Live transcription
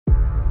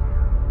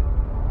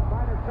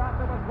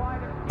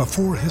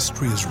Before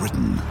history is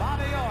written,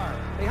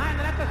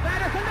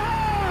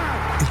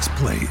 it's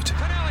played.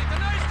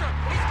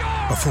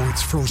 Before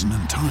it's frozen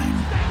in time,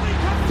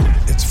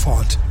 it's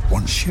fought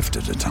one shift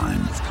at a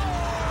time.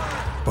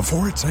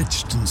 Before it's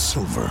etched in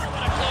silver,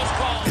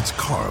 it's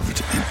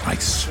carved in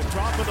ice.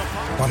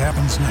 What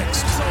happens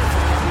next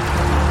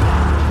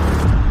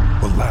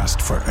will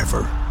last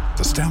forever.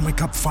 The Stanley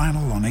Cup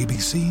Final on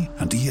ABC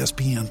and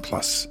ESPN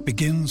Plus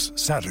begins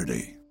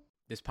Saturday.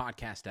 This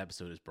podcast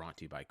episode is brought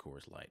to you by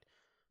Coors Light.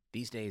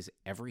 These days,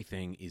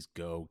 everything is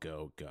go,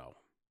 go, go.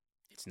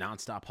 It's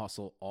nonstop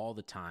hustle all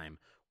the time.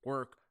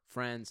 Work,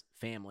 friends,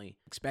 family,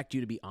 expect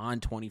you to be on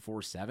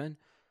 24/7.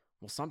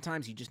 Well,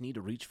 sometimes you just need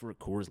to reach for a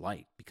Coors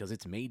Light because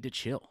it's made to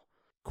chill.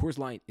 Coors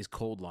Light is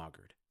cold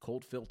lagered,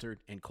 cold filtered,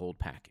 and cold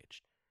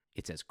packaged.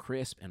 It's as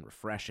crisp and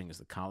refreshing as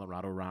the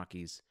Colorado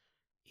Rockies.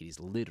 It is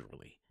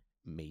literally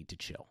made to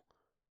chill.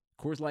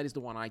 Coors Light is the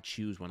one I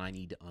choose when I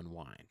need to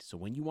unwind. So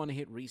when you want to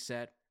hit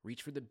reset,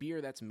 reach for the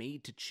beer that's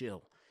made to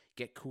chill.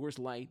 Get Coors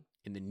Light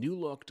in the new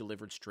look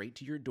delivered straight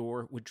to your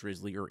door with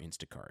Drizzly or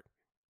Instacart.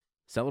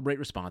 Celebrate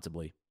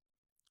responsibly.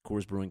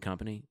 Coors Brewing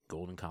Company,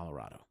 Golden,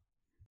 Colorado.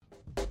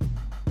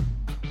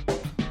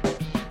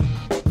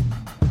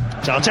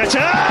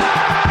 Arteta!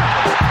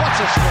 What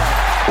a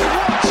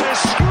strike! What a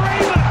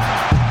screamer!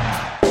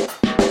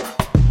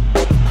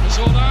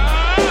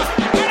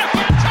 What a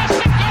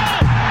fantastic goal!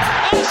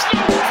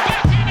 Arsenal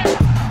back in it!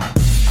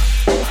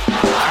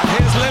 And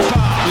here's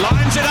Limpar,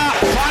 lines it up,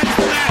 finds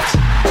the net.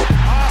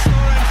 Arsenal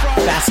are in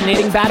front.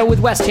 Fascinating battle with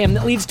West Ham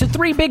that leads to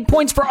 3 big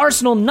points for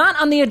Arsenal. Not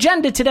on the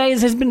agenda today,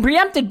 as has been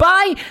preempted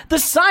by the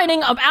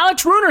signing of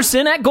Alex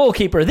Runerson at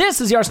goalkeeper. This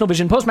is the Arsenal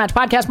Vision post-match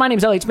podcast. My name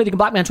is Elliot Smith. You can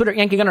block me on Twitter,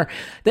 Yankee Gunner.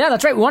 Yeah,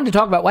 that's right. We wanted to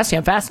talk about West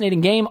Ham.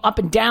 Fascinating game, up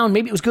and down.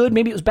 Maybe it was good,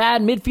 maybe it was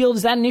bad. Midfield,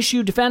 is that an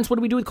issue? Defense, what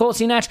do we do with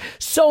Kolasinac?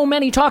 So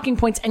many talking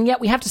points, and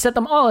yet we have to set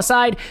them all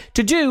aside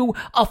to do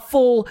a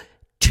full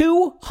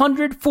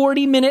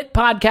 240-minute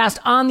podcast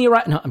on the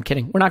arrival. No, I'm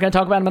kidding. We're not going to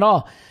talk about them at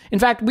all. In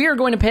fact, we are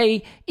going to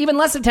pay even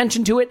less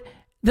attention to it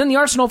than the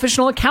Arsenal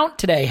official account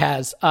today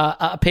has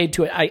paid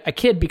to it. I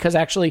kid, because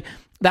actually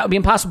that would be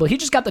impossible. He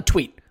just got the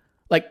tweet.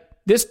 Like,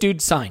 this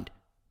dude signed.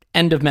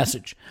 End of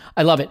message.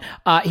 I love it.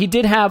 He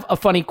did have a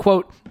funny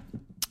quote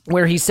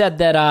where he said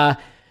that,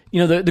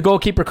 the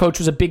goalkeeper coach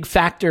was a big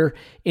factor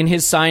in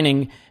his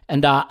signing.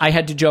 And I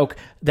had to joke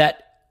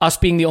that us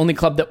being the only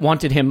club that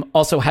wanted him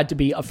also had to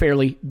be a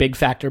fairly big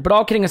factor. But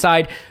all kidding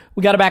aside,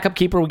 we got a backup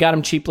keeper. We got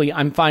him cheaply.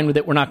 I'm fine with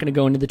it. We're not going to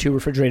go into the 2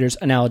 refrigerators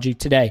analogy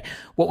today.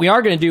 What we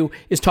are going to do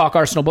is talk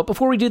Arsenal. But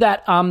before we do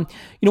that,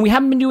 we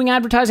haven't been doing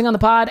advertising on the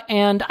pod,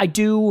 and I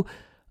do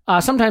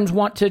sometimes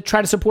want to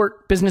try to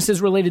support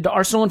businesses related to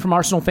Arsenal and from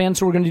Arsenal fans,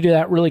 so we're going to do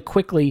that really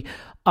quickly.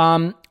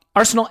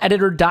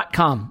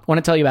 ArsenalEditor.com. I want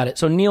to tell you about it.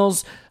 So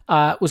Niels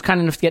was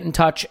kind enough to get in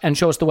touch and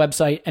show us the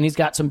website, and he's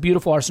got some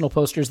beautiful Arsenal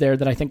posters there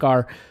that I think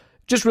are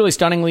just really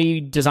stunningly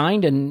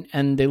designed,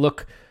 and they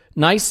look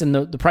nice, and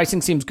the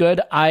pricing seems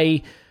good.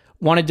 I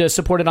wanted to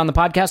support it on the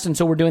podcast, and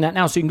so we're doing that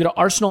now. So you can go to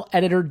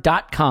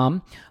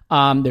arsenaleditor.com.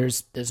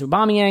 There's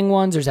Aubameyang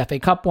ones, there's FA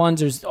Cup ones,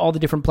 there's all the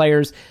different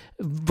players,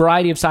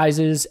 variety of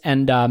sizes,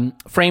 and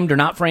framed or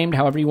not framed,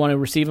 however you want to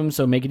receive them,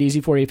 so make it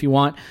easy for you if you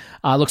want.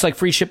 Looks like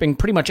free shipping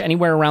pretty much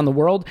anywhere around the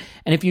world.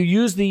 And if you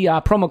use the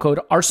promo code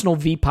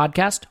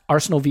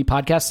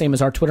ArsenalVPodcast, same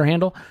as our Twitter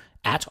handle,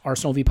 at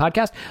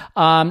ArsenalVPodcast,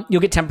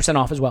 you'll get 10%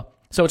 off as well.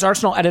 So it's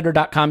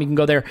arsenaleditor.com. You can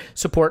go there,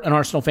 support an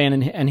Arsenal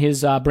fan and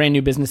his brand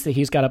new business that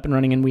he's got up and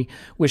running. And we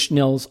wish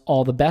Nils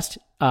all the best,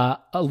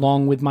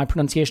 along with my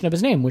pronunciation of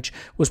his name, which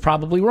was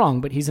probably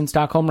wrong. But he's in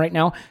Stockholm right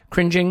now,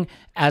 cringing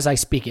as I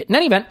speak it. In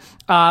any event,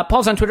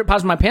 Paul's on Twitter,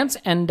 Paws in My Pants,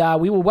 and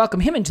we will welcome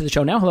him into the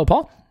show now. Hello,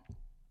 Paul.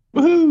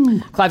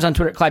 Woohoo! Clive's on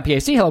Twitter, Clive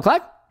PAC. Hello,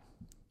 Clive.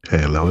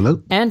 Hello,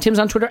 hello. And Tim's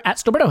on Twitter, at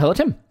Stillberto. Hello,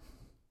 Tim.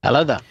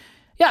 Hello there.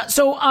 Yeah,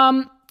 so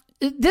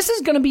this is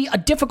going to be a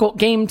difficult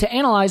game to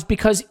analyze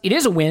because it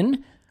is a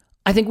win.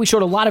 I think we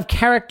showed a lot of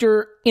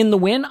character in the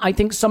win. I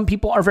think some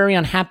people are very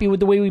unhappy with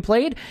the way we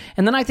played.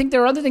 And then I think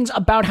there are other things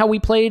about how we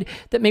played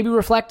that maybe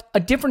reflect a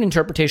different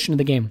interpretation of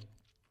the game.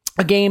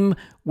 A game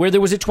where there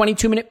was a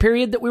 22-minute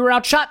period that we were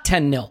outshot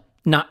 10-0.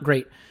 Not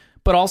great.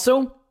 But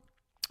also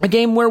a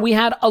game where we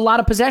had a lot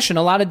of possession,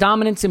 a lot of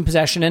dominance in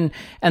possession. And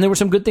there were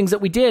some good things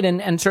that we did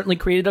and certainly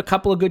created a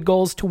couple of good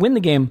goals to win the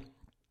game.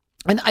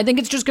 And I think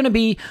it's just going to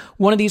be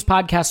one of these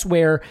podcasts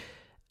where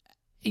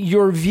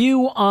your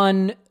view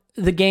on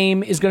the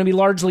game is going to be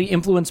largely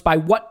influenced by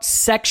what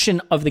section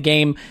of the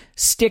game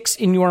sticks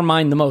in your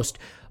mind the most.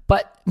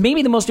 But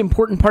maybe the most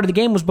important part of the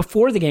game was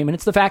before the game, and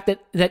it's the fact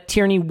that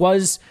Tierney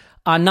was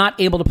not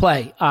able to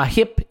play.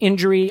 Hip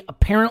injury,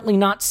 apparently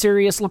not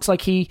serious. Looks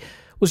like he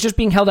was just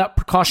being held out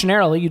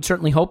precautionarily, you'd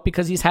certainly hope,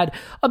 because he's had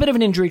a bit of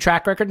an injury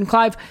track record. And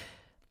Clive,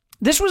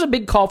 this was a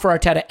big call for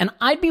Arteta, and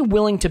I'd be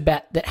willing to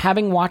bet that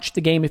having watched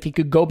the game, if he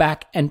could go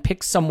back and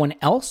pick someone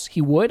else,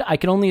 he would. I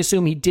can only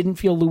assume he didn't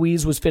feel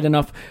Luiz was fit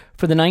enough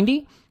for the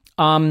 90.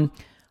 I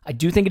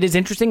do think it is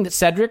interesting that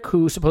Cedric,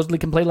 who supposedly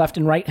can play left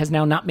and right, has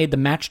now not made the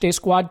matchday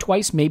squad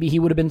twice. Maybe he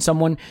would have been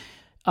someone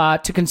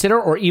to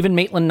consider, or even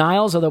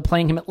Maitland-Niles, although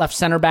playing him at left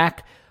center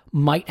back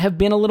might have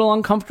been a little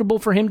uncomfortable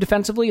for him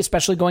defensively,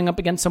 especially going up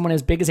against someone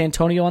as big as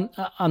Antonio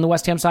on the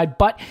West Ham side.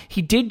 But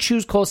he did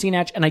choose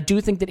Kolasinac, and I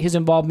do think that his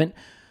involvement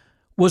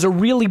was a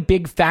really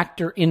big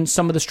factor in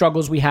some of the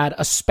struggles we had,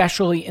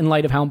 especially in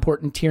light of how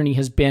important Tierney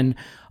has been.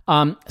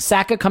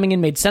 Saka coming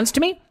in made sense to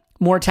me.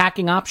 More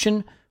attacking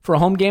option for a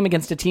home game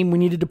against a team we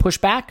needed to push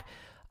back.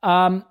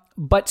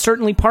 But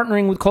certainly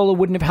partnering with Kola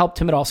wouldn't have helped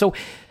him at all. So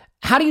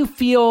how do you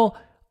feel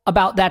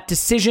about that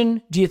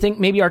decision? Do you think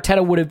maybe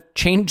Arteta would have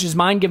changed his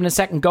mind, given a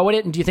second go at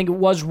it? And do you think it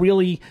was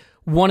really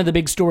one of the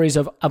big stories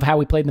of how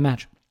we played the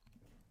match?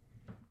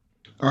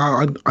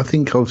 I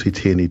think obviously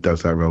Tierney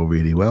does that role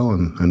really well,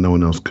 and no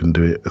one else can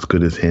do it as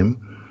good as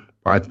him.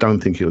 But I don't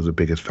think it was the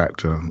biggest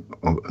factor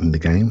in the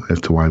game as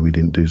to why we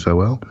didn't do so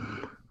well.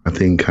 I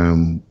think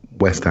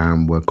West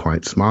Ham were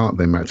quite smart.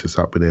 They matched us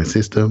up with their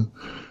system.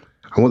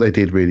 And what they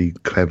did really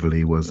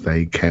cleverly was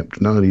they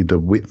kept not only the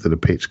width of the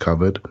pitch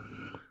covered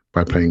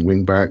by playing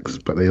wing backs,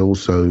 but they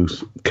also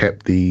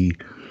kept the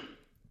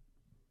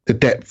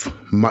depth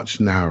much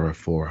narrower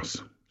for us.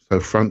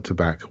 So front to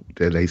back,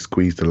 they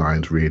squeezed the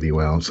lines really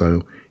well.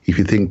 So if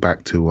you think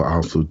back to what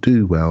Arsenal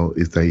do well,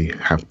 is they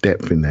have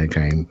depth in their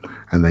game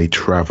and they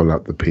travel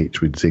up the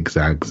pitch with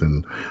zigzags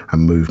and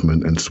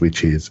movement and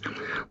switches.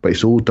 But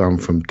it's all done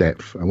from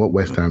depth. And what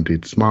West Ham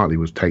did smartly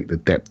was take the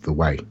depth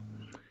away.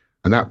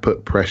 And that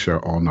put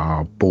pressure on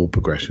our ball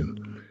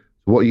progression.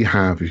 What you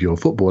have, if you're a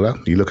footballer,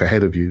 you look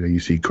ahead of you and you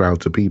see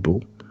crowds of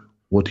people,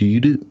 what do?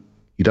 You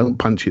don't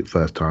punch it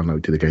first time like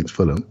we did against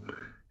Fulham.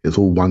 It's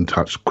all one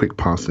touch, quick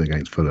passing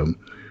against Fulham.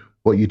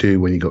 What you do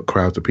when you got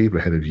crowds of people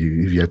ahead of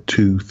you, if you had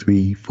 2,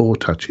 3, 4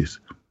 touches.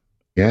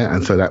 Yeah,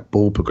 and so that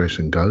ball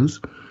progression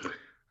goes.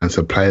 And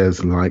so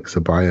players like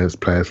Ceballos,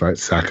 players like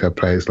Saka,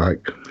 players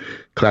like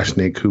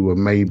Kolasinac, who were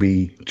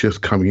maybe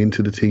just coming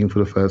into the team for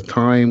the first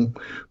time,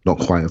 not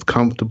quite as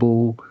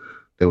comfortable.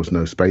 There was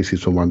no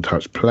spaces for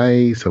one-touch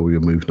play, so we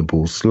were moving the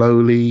ball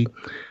slowly.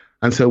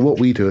 And so what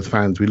we do as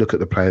fans, we look at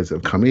the players that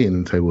have come in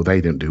and say, well,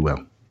 they didn't do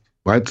well,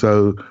 right?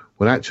 So,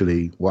 well,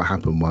 actually, what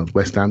happened was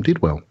West Ham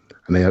did well,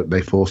 and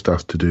they forced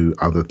us to do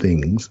other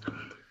things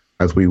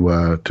as we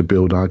were to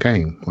build our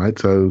game, right?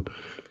 So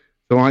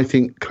I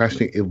think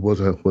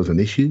Kolasinac was an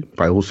issue,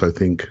 but I also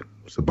think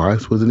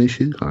Ceballos was an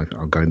issue.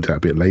 I'll go into that a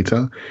bit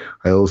later.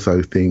 I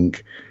also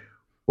think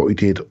what we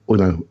did,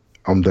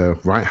 on the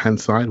right-hand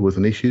side was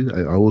an issue.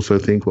 I also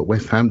think what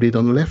West Ham did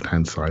on the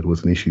left-hand side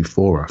was an issue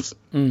for us.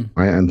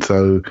 Right? And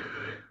so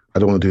I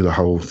don't want to do the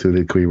whole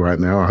soliloquy right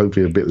now. I hope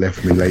you're a bit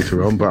left for me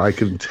later on, but I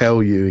can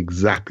tell you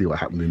exactly what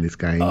happened in this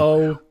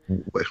game,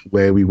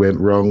 where we went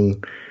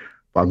wrong,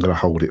 but I'm going to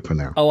hold it for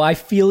now. Oh, I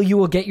feel you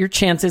will get your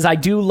chances. I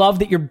do love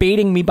that you're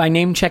baiting me by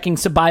name-checking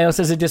Ceballos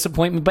as a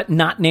disappointment, but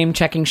not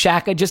name-checking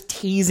Xhaka, just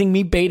teasing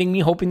me, baiting me,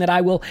 hoping that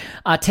I will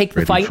take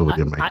the fight.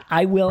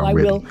 I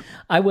will.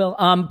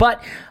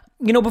 But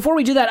before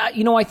we do that,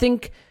 I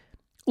think,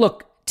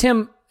 look,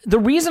 Tim, the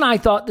reason I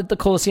thought that the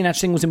Kolasinac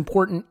thing was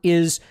important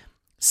is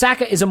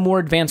Saka is a more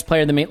advanced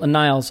player than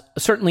Maitland-Niles,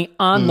 certainly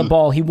on the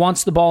ball. He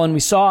wants the ball, and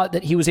we saw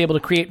that he was able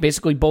to create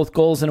basically both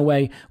goals in a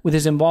way with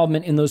his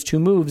involvement in those two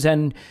moves.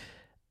 And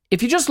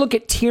if you just look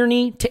at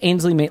Tierney to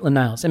Ainsley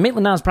Maitland-Niles, and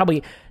Maitland-Niles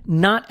probably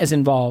not as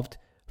involved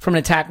from an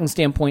attacking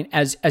standpoint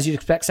as you'd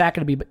expect Saka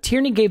to be, but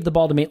Tierney gave the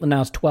ball to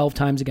Maitland-Niles 12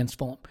 times against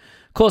Fulham.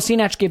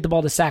 Kolasinac gave the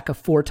ball to Saka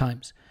 4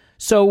 times.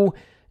 So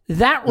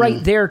that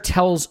right there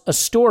tells a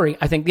story.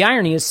 I think the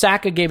irony is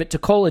Saka gave it to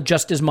Kola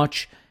just as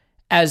much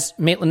as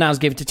Maitland-Niles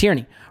gave it to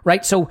Tierney,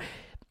 right? So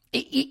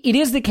it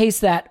is the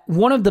case that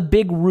one of the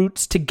big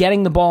routes to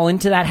getting the ball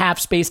into that half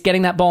space,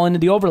 getting that ball into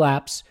the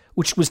overlaps,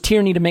 which was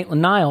Tierney to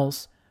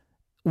Maitland-Niles,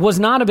 was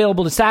not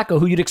available to Saka,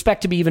 who you'd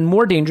expect to be even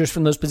more dangerous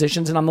from those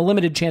positions. And on the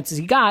limited chances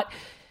he got,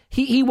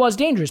 he was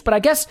dangerous. But I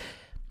guess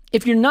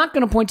if you're not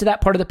going to point to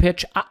that part of the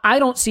pitch, I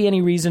don't see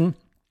any reason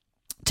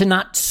to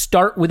not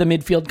start with a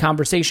midfield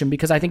conversation,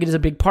 because I think it is a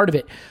big part of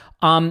it.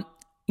 Our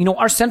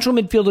central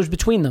midfielders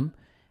between them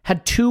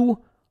had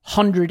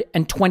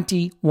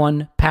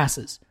 221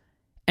 passes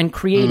and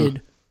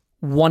created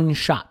one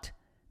shot.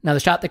 Now, the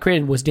shot they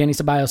created was Dani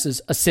Ceballos'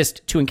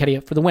 assist to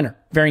Nketiah for the winner.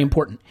 Very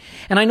important.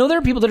 And I know there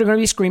are people that are going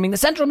to be screaming, the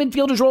central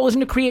midfielder's role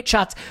isn't to create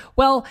shots.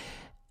 Well,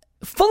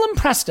 Fulham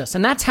pressed us,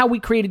 and that's how we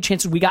created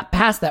chances. We got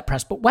past that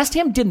press, but West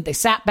Ham didn't. They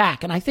sat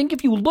back, and I think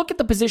if you look at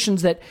the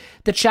positions that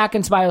Xhaka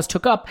and Ceballos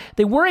took up,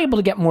 they were able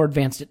to get more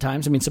advanced at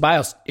times. I mean,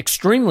 Ceballos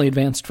extremely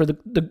advanced for the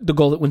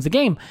goal that wins the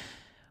game,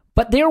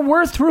 but there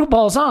were through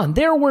balls on.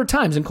 There were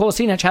times, and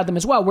Kolasinac had them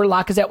as well, where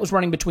Lacazette was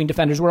running between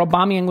defenders, where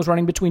Aubameyang was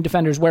running between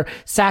defenders, where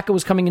Saka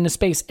was coming into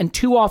space, and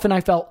too often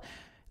I felt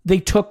they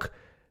took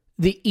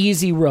the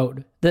easy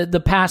road,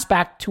 the pass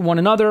back to one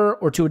another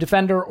or to a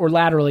defender or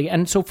laterally.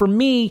 And so for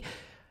me,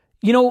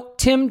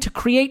 Tim, to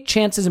create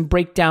chances and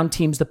break down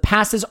teams, the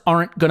passes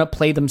aren't going to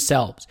play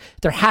themselves.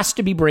 There has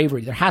to be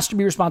bravery. There has to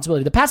be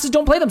responsibility. The passes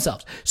don't play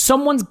themselves.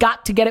 Someone's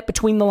got to get it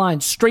between the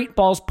lines, straight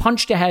balls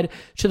punched ahead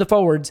to the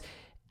forwards.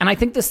 And I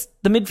think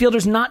the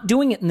midfielders not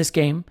doing it in this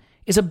game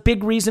is a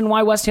big reason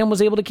why West Ham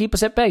was able to keep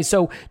us at bay.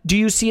 So do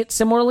you see it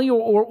similarly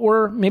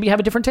or maybe have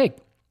a different take?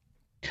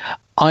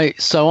 I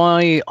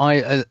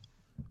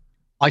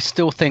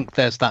still think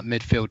there's that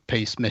midfield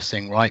piece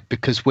missing, right?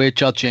 Because we're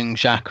judging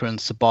Xhaka and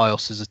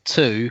Ceballos as a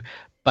 2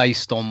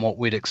 based on what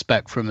we'd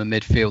expect from a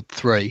midfield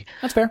 3.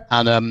 That's fair.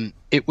 And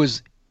it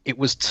was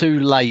too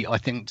late, I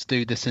think, to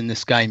do this in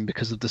this game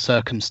because of the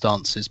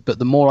circumstances. But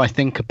the more I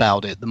think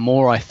about it, the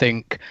more I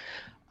think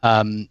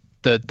the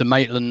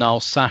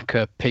Maitland-Niles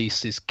Saka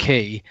piece is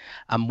key.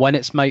 And when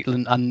it's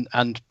Maitland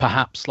and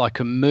perhaps like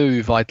a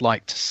move I'd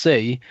like to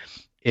see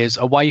is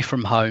away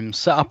from home,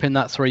 set up in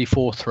that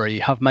 3-4-3,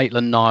 have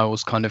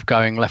Maitland-Niles kind of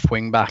going left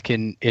wing back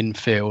in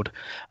field,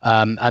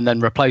 and then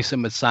replace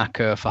him with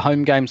Saka for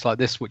home games like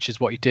this, which is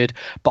what he did.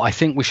 But I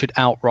think we should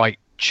outright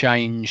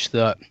change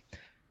that.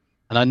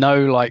 And I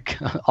know like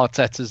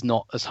Arteta's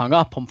not as hung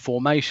up on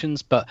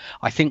formations, but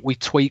I think we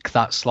tweak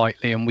that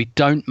slightly and we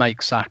don't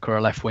make Saka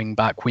a left wing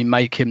back. We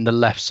make him the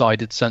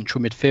left-sided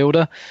central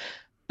midfielder.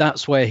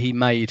 That's where he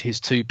made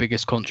his 2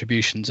 biggest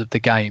contributions of the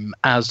game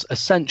as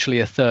essentially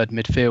a third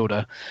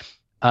midfielder.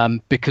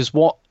 Because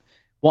what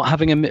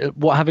having a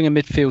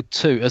midfield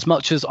 2, as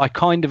much as I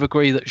kind of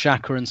agree that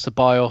Xhaka and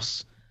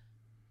Ceballos,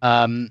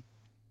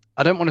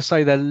 I don't want to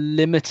say they're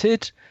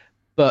limited,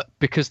 but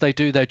because they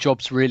do their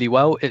jobs really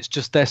well, it's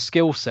just their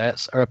skill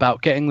sets are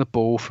about getting the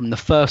ball from the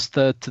first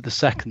third to the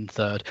second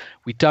third.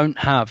 We don't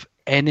have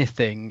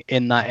anything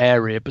in that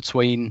area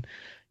between,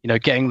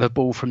 getting the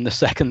ball from the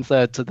second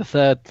third to the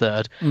third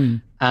third.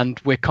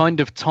 And we're kind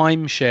of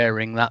time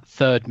sharing that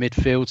third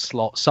midfield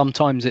slot.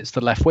 Sometimes it's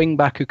the left wing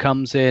back who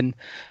comes in.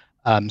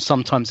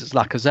 Sometimes it's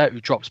Lacazette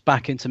who drops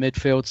back into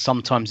midfield.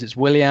 Sometimes it's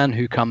Willian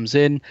who comes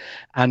in.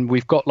 And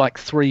we've got like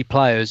 3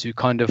 players who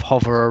kind of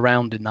hover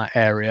around in that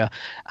area.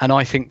 And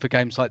I think for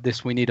games like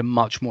this, we need a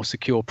much more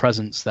secure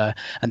presence there.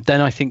 And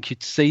then I think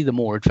you'd see the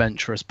more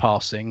adventurous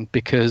passing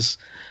because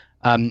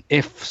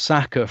if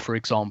Saka, for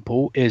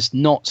example, is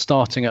not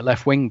starting at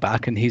left wing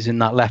back and he's in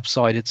that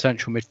left-sided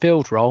central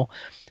midfield role,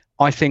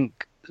 I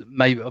think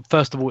maybe,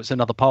 first of all, it's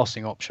another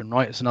passing option,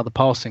 right? It's another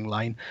passing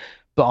lane.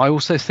 But I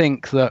also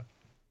think that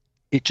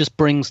it just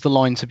brings the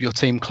lines of your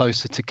team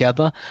closer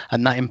together,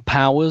 and that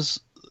empowers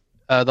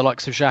the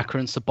likes of Xhaka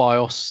and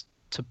Ceballos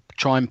to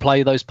try and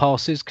play those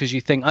passes, because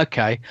you think,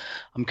 okay,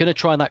 I'm going to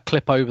try that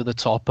clip over the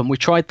top. And we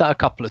tried that a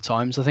couple of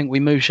times. I think we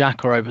moved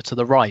Xhaka over to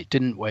the right,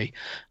 didn't we?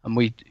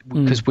 And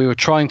because we were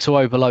trying to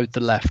overload the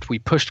left, we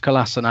pushed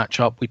Kolasinac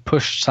up, we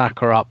pushed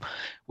Saka up,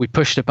 we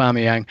pushed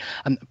Aubameyang.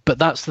 But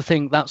that's the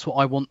thing, that's what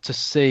I want to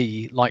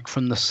see, like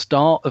from the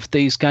start of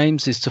these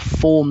games, is to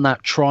form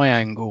that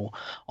triangle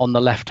on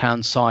the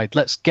left-hand side.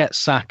 Let's get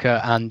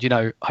Saka and,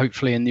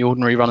 hopefully in the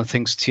ordinary run of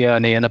things,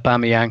 Tierney and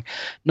Aubameyang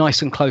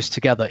nice and close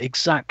together,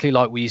 exactly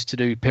like we used to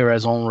do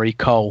Pires, Henry,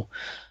 Cole.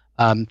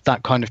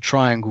 That kind of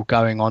triangle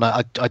going on.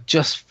 I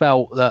just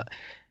felt that,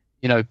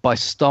 by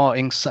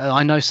starting,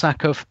 I know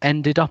Saka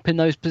ended up in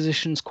those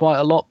positions quite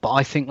a lot, but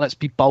I think let's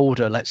be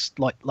bolder. Let's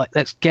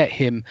let's get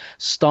him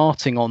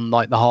starting on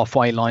like the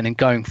halfway line and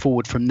going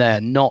forward from there,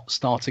 not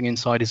starting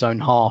inside his own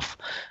half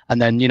and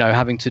then,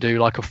 having to do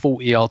like a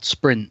 40-yard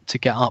sprint to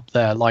get up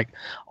there. Like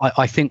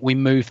I think we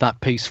move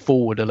that piece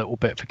forward a little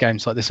bit for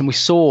games like this. And we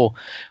saw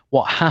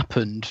what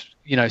happened.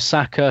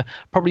 Saka,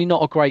 probably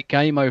not a great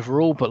game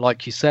overall, but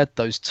like you said,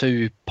 those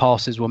 2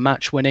 passes were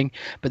match winning.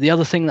 But the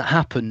other thing that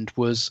happened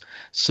was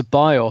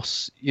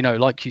Ceballos,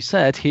 like you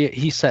said,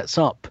 he sets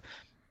up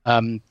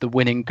the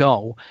winning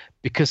goal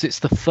because it's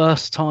the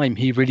first time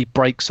he really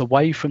breaks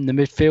away from the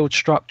midfield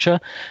structure.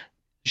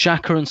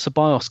 Xhaka and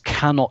Ceballos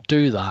cannot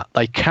do that.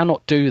 They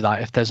cannot do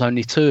that if there's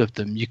only 2 of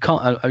them. You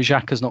can't.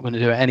 Xhaka's not going to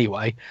do it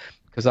anyway,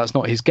 because that's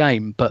not his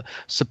game. But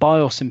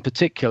Ceballos in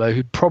particular,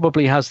 who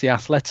probably has the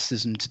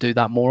athleticism to do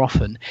that more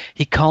often,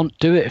 he can't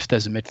do it if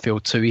there's a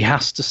midfield 2. He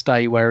has to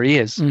stay where he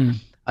is. And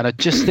I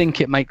just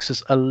think it makes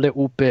us a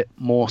little bit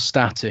more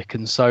static.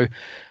 And so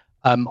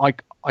I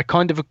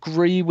kind of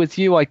agree with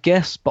you, I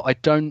guess, but I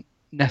don't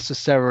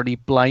necessarily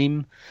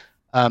blame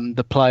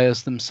the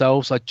players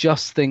themselves. I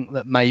just think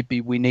that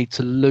maybe we need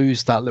to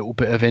lose that little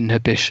bit of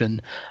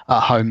inhibition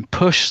at home,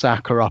 push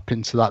Saka up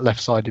into that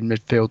left-sided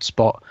midfield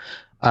spot,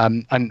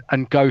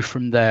 and go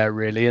from there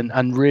really,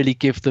 and really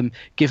give them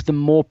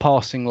more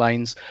passing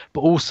lanes, but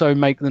also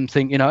make them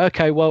think,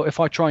 okay, well, if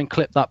I try and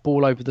clip that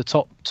ball over the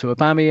top to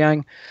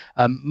Aubameyang,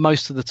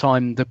 most of the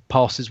time the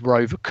passes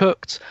were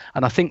overcooked.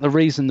 And I think the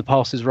reason the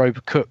passes were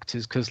overcooked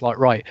is because,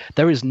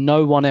 there is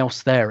no one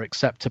else there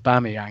except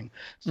Aubameyang,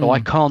 so I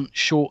can't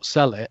short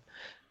sell it.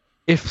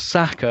 If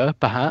Saka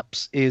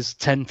perhaps is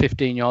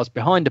 10-15 yards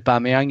behind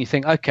Aubameyang, you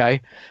think, okay,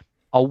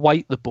 I'll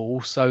weight the ball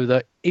so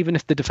that even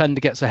if the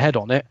defender gets ahead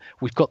on it,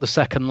 we've got the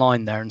second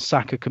line there and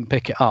Saka can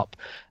pick it up.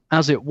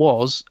 As it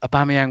was,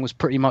 Aubameyang was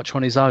pretty much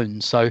on his own.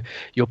 So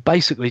you're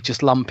basically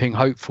just lumping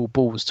hopeful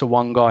balls to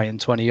one guy in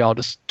 20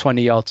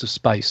 yards of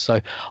space.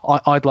 So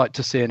I'd like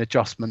to see an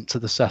adjustment to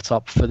the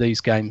setup for these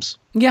games.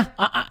 Yeah,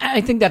 I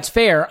think that's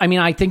fair. I mean,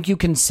 I think you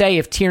can say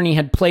if Tierney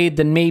had played,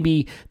 then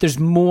maybe there's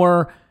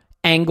more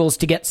angles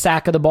to get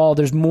Saka the ball.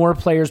 There's more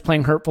players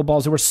playing hurtful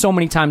balls. There were so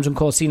many times when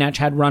Kolasinac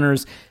had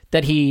runners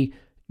that he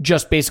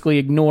just basically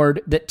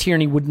ignored, that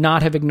Tierney would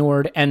not have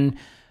ignored. And,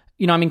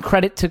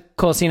 credit to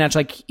Kolasinac.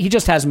 Like, he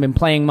just hasn't been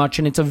playing much,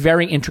 and it's a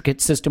very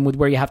intricate system with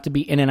where you have to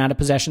be in and out of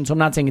possession. So I'm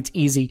not saying it's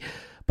easy,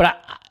 but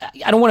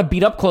I don't want to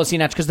beat up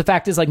Kolasinac because the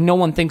fact is, like, no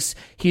one thinks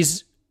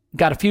he's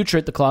got a future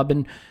at the club,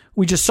 and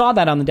we just saw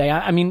that on the day.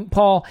 I mean,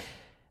 Paul,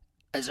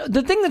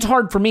 the thing that's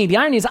hard for me, the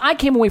irony is I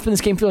came away from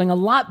this game feeling a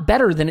lot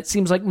better than it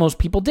seems like most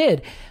people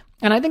did.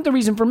 And I think the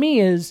reason for me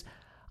is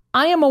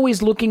I am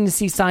always looking to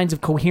see signs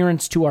of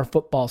coherence to our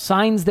football,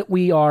 signs that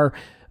we are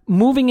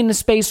moving into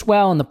space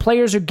well and the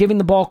players are giving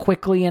the ball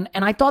quickly. And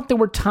I thought there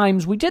were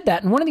times we did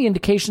that. And one of the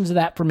indications of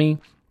that for me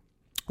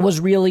was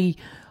really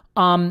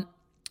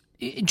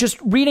just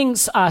reading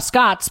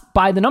Scott's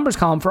by the numbers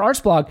column for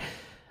Arseblog.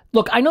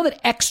 Look, I know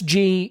that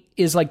XG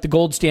is like the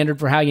gold standard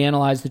for how you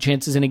analyze the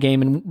chances in a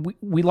game, and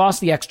we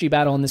lost the XG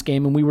battle in this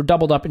game, and we were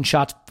doubled up in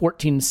shots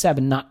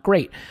 14-7, not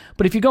great.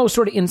 But if you go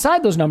sort of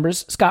inside those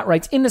numbers, Scott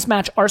writes, in this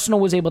match, Arsenal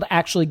was able to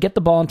actually get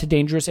the ball into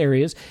dangerous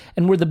areas,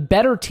 and we're the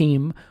better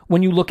team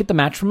when you look at the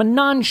match from a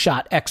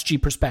non-shot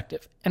XG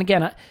perspective. And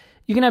again,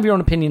 you can have your own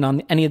opinion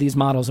on any of these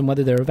models and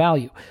whether they're of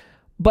value.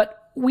 But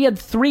we had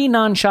 3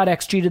 non-shot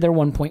XG to their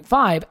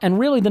 1.5, and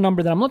really the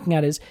number that I'm looking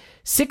at is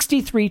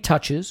 63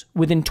 touches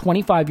within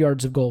 25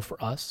 yards of goal for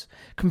us,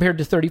 compared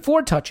to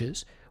 34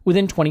 touches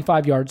within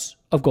 25 yards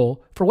of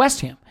goal for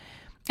West Ham.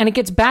 And it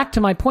gets back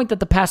to my point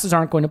that the passes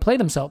aren't going to play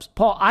themselves.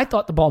 Paul, I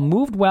thought the ball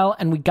moved well,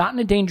 and we got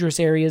into dangerous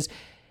areas,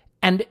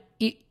 and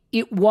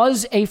it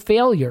was a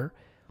failure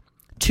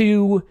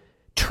to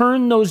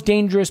turn those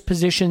dangerous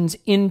positions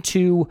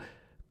into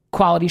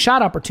quality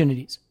shot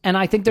opportunities. And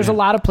I think there's a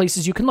lot of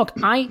places you can look.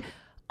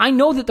 I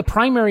know that the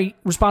primary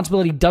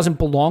responsibility doesn't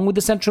belong with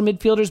the central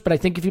midfielders, but I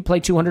think if you play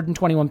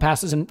 221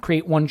 passes and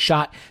create one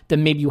shot,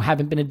 then maybe you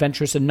haven't been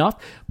adventurous enough.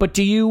 But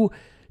do you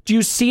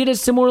see it as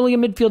similarly a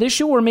midfield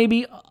issue, or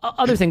maybe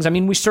other things? I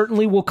mean, we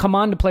certainly will come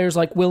on to players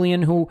like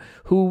Willian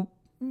who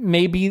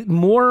may be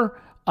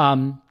more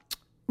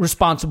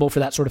responsible for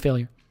that sort of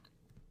failure.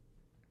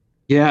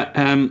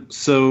 Yeah,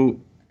 so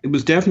it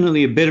was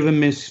definitely a bit of a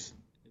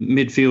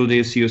midfield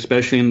issue,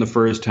 especially in the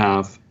first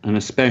half, and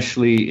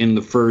especially in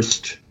the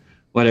first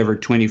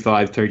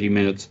 25, 30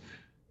 minutes.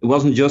 It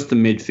wasn't just the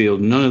midfield.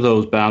 None of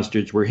those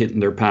bastards were hitting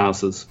their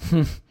passes.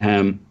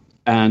 And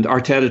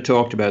Arteta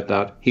talked about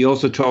that. He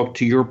also talked,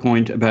 to your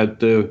point, about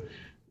the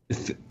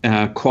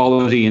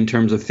quality in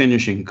terms of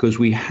finishing, because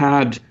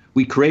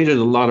we created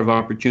a lot of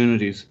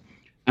opportunities.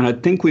 And I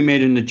think we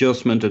made an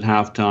adjustment at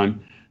halftime.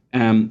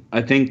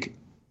 I think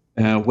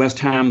West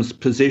Ham's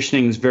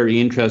positioning is very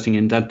interesting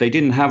in that they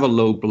didn't have a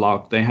low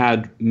block. They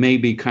had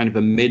maybe kind of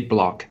a mid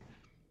block.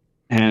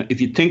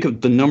 If you think of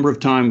the number of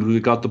times we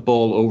got the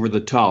ball over the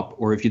top,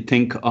 or if you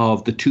think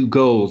of the 2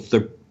 goals,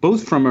 they're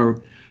both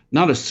from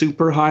not a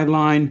super high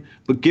line,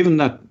 but given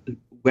that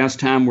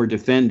West Ham were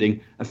defending,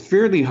 a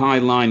fairly high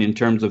line in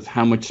terms of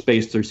how much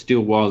space there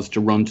still was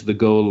to run to the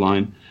goal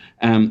line.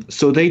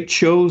 So they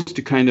chose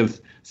to kind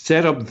of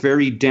set up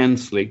very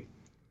densely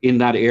in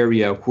that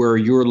area where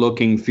you're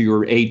looking for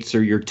your 8s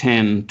or your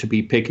 10 to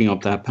be picking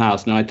up that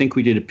pass. Now, I think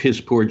we did a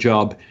piss poor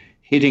job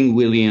hitting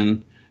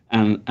Willian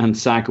and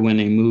Saka when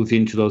they moved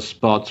into those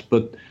spots.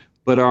 But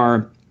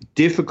our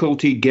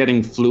difficulty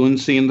getting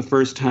fluency in the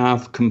first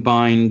half,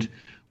 combined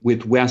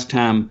with West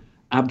Ham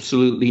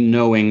absolutely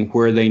knowing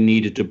where they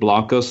needed to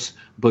block us,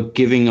 but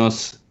giving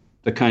us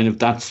the kind of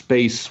that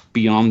space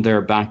beyond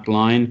their back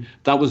line,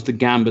 that was the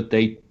gambit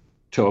they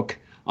took,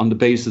 on the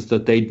basis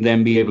that they'd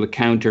then be able to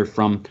counter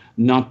from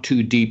not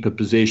too deep a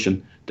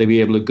position. They'd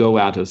be able to go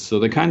at us. So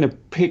they kind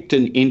of picked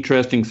an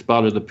interesting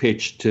spot of the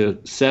pitch to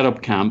set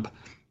up camp,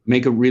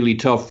 make it really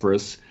tough for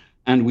us.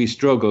 And we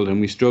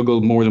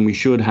struggled more than we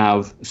should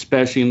have,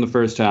 especially in the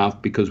first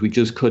half, because we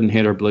just couldn't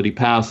hit our bloody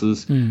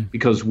passes,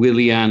 because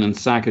Willian and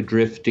Saka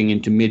drifting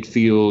into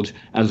midfield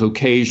as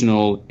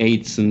occasional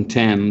 8s and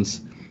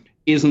 10s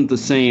isn't the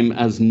same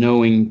as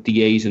knowing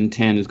the 8 and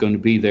 10 is going to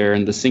be there,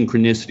 and the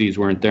synchronicities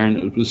weren't there. And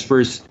it was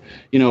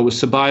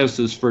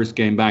Ceballos' first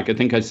game back. I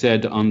think I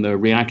said on the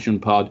reaction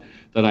pod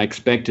that I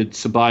expected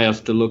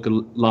Ceballos to look a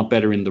lot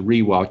better in the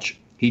rewatch.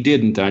 He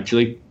didn't,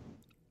 actually.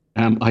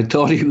 I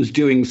thought he was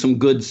doing some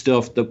good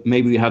stuff that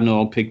maybe we hadn't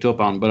all picked up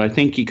on, but I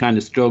think he kind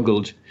of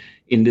struggled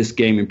in this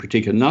game in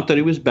particular. Not that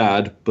he was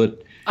bad,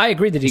 but I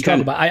agree that he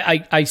struggled. But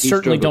I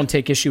certainly don't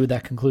take issue with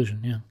that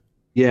conclusion. Yeah.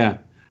 Yeah.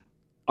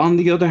 On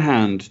the other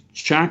hand,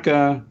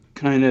 Xhaka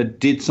kind of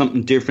did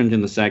something different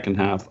in the second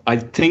half. I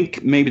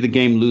think maybe the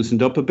game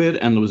loosened up a bit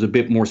and there was a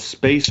bit more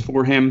space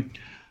for him.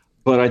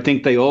 But I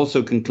think they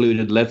also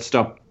concluded, let's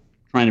stop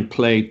trying to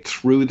play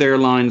through their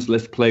lines,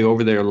 let's play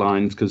over their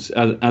lines. Because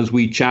as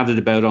we chatted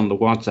about on the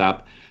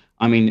WhatsApp,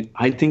 I mean,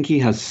 I think he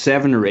has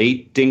 7 or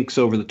 8 dinks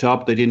over the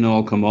top. They didn't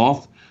all come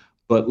off.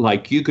 But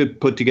like, you could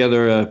put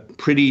together a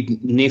pretty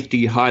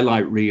nifty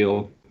highlight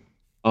reel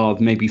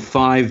of maybe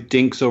 5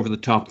 dinks over the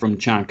top from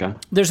Xhaka.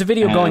 There's a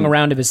video going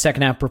around of his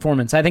second half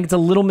performance. I think it's a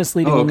little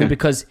misleading only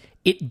because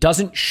it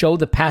doesn't show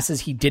the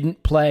passes he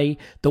didn't play,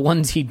 the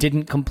ones he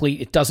didn't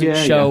complete. It doesn't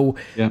show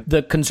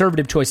the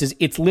conservative choices.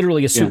 It's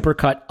literally a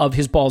supercut of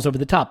his balls over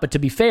the top. But to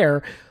be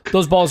fair,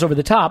 those balls over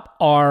the top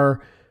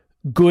are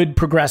good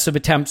progressive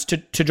attempts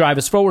to drive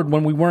us forward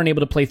when we weren't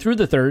able to play through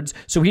the thirds.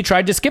 So he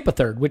tried to skip a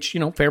third, which,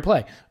 fair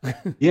play.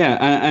 Yeah,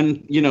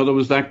 and there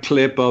was that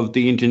clip of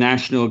the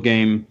international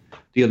game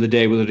the other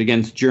day, was it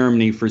against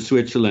Germany for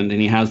Switzerland, and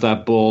he has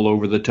that ball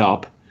over the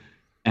top.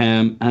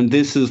 And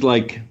this is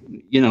like,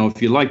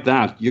 if you like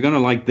that, you're going to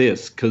like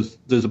this, because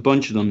there's a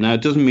bunch of them. Now,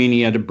 it doesn't mean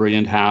he had a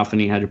brilliant half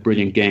and he had a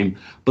brilliant game,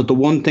 but the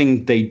one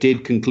thing they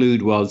did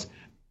conclude was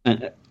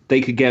they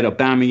could get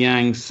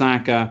Aubameyang,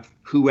 Saka,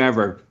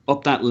 whoever,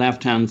 up that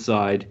left-hand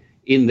side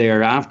in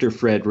there after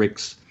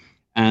Fredericks,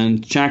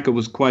 and Xhaka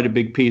was quite a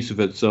big piece of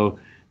it. So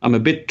I'm a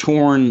bit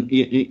torn.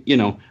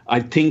 I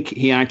think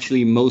he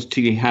actually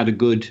mostly had a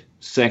good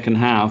second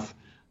half,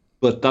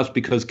 but that's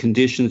because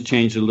conditions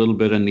changed a little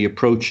bit and the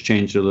approach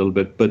changed a little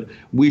bit. But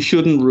we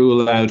shouldn't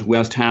rule out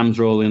West Ham's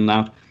role in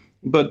that.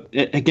 But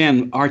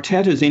again,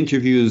 Arteta's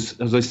interviews,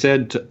 as I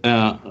said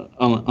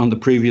on the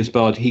previous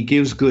pod, he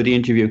gives good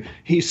interview.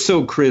 He's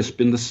so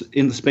crisp in the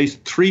space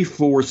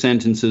 3-4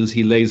 sentences.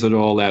 He lays it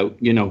all out.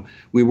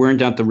 We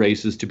weren't at the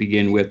races to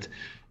begin with.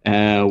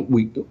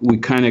 We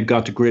kind of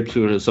got to grips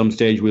with it at some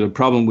stage. We had a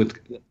problem with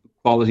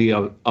quality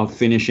of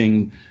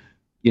finishing.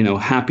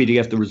 Happy to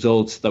get the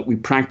results, that we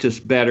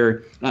practiced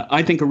better.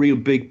 I think a real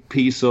big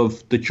piece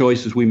of the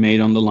choices we made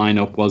on the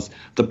lineup was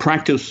the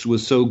practice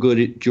was so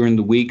good during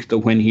the week that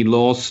when he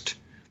lost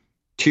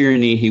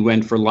Tierney, he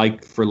went for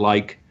like.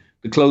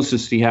 The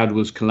closest he had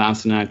was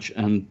Kolasinac,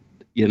 and,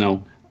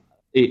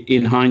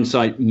 in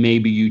hindsight,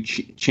 maybe you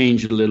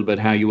change a little bit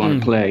how you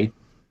want to play.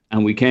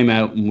 And we came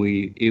out and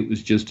it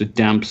was just a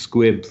damp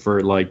squib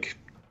for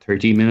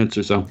 30 minutes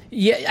or so.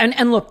 Yeah,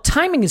 and look,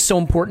 timing is so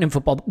important in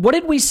football. What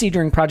did we see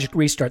during Project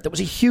Restart that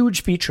was a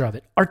huge feature of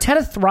it?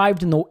 Arteta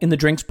thrived in the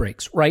drinks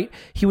breaks, right?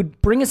 He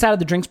would bring us out of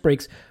the drinks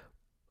breaks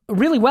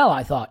really well,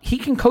 I thought. He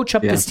can coach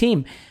up this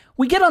team.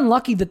 We get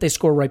unlucky that they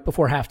score right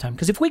before halftime,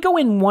 because if we go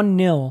in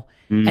 1-0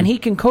 and he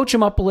can coach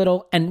them up a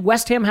little, and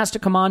West Ham has to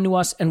come on to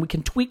us, and we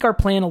can tweak our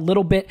plan a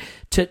little bit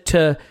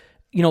to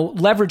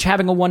leverage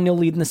having a 1-0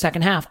 lead in the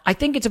second half, I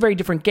think it's a very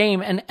different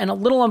game, and a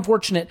little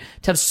unfortunate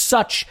to have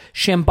such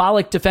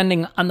shambolic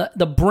defending on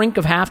the brink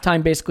of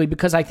halftime, basically,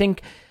 because I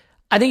think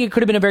it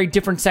could have been a very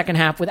different second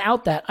half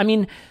without that. I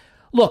mean,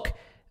 look,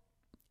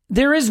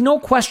 there is no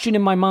question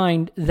in my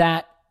mind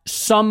that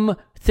some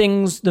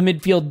things the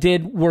midfield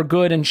did were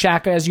good, and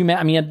Xhaka, as you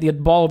met, he had the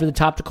ball over the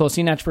top to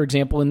Kolasinac, for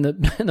example, in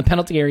the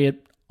penalty area,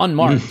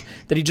 unmarked,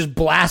 that he just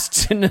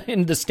blasts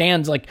in the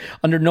stands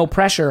under no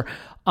pressure.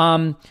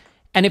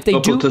 And if they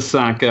couple to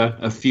Saka,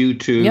 a few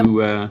to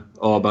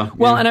Auba.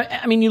 Well,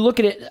 and you look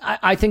at it,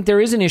 I think there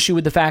is an issue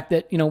with the fact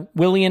that,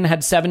 Willian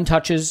had 7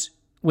 touches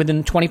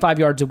within 25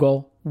 yards of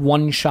goal,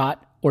 1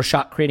 shot or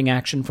shot creating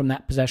action from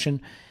that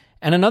possession.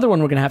 And another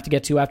one we're going to have to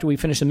get to after we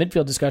finish the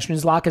midfield discussion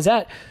is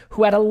Lacazette,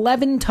 who had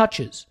 11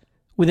 touches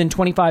within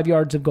 25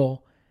 yards of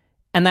goal.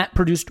 And that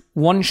produced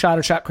 1 shot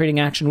or shot creating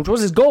action, which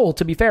was his goal,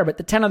 to be fair. But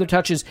the 10 other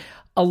touches,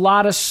 a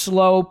lot of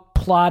slow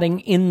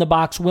plodding in the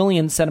box.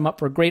 Willian set him up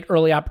for a great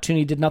early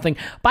opportunity, did nothing.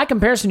 By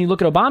comparison, you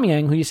look at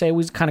Aubameyang, who you say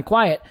was kind of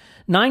quiet,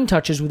 9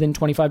 touches within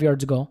 25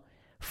 yards of goal.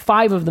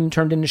 5 of them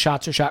turned into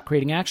shots or shot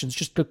creating actions.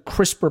 Just a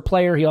crisper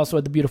player. He also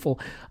had the beautiful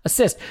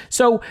assist.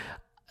 So,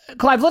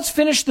 Clive, let's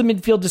finish the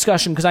midfield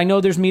discussion, because I know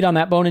there's meat on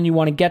that bone and you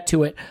want to get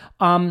to it.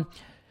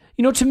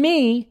 To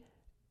me,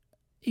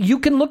 you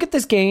can look at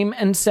this game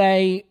and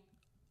say,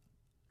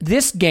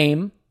 this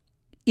game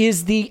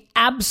is the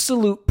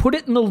absolute, put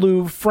it in the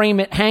Louvre, frame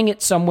it, hang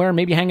it somewhere,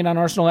 maybe hang it on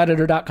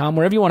arsenaleditor.com,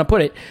 wherever you want to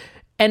put it,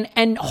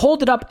 and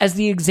hold it up as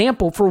the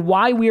example for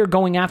why we are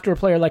going after a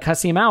player like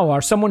Houssem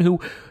Aouar, someone who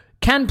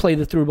can play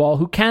the through ball,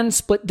 who can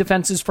split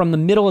defenses from the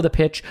middle of the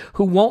pitch,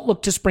 who won't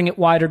look to spring it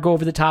wide or go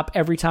over the top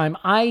every time.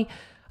 I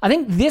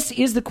think this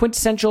is the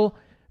quintessential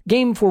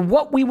game for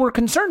what we were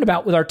concerned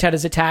about with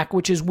Arteta's attack,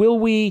 which is, will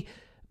we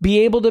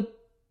be able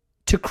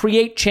to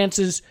create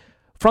chances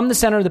from the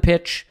center of the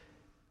pitch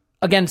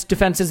against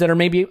defenses that are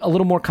maybe a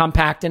little more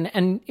compact,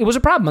 and it was a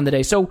problem on the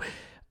day. So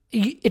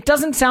it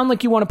doesn't sound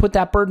like you want to put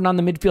that burden on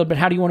the midfield, but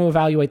how do you want to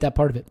evaluate that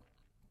part of it?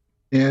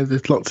 Yeah,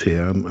 there's lots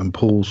here, and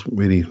Paul's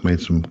really made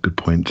some good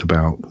points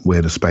about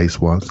where the space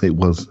was.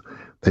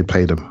 They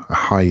played a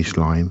highish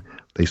line,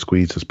 they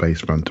squeezed the space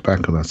front to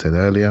back, as I said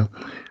earlier,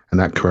 and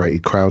that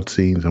created crowd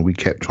scenes, and we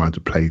kept trying to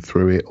play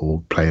through it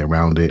or play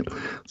around it,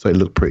 so it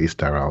looked pretty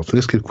sterile. So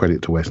let's give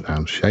credit to West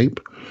Ham's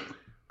shape.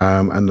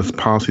 And the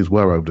passes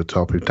were over the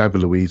top. If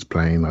David Luiz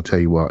playing, I tell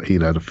you what,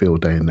 he'd had a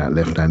field day in that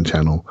left-hand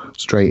channel,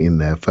 straight in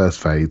there,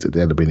 first phase, they'd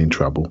have been in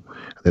trouble.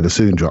 They'd have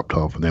soon dropped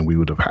off, and then we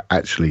would have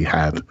actually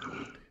had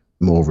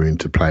more room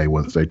to play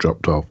once they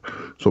dropped off.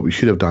 So what we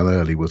should have done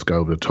early was go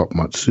over the top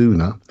much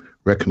sooner,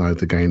 recognise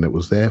the game that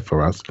was there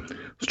for us,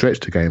 stretch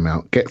the game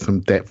out, get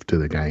some depth to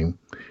the game.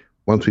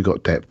 Once we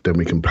got depth, then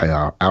we can play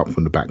our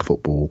out-from-the-back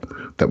football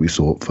that we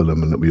saw at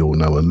Fulham and that we all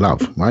know and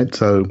love, right?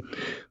 So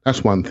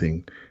that's one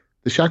thing.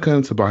 The Xhaka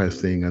and Tobias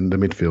thing and the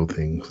midfield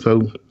thing.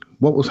 So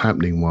what was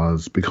happening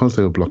was, because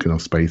they were blocking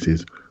off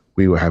spaces,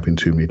 we were having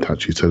too many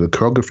touches. So the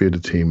choreography of the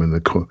team and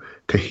the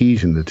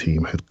cohesion of the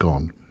team had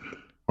gone,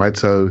 right?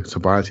 So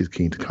Tobias is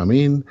keen to come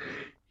in.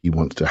 He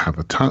wants to have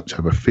a touch,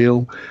 have a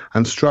feel,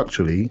 and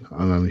structurally,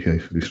 I know you're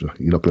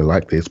not going to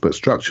like this, but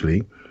structurally,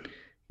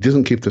 he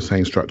doesn't give the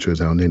same structure as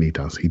El Nini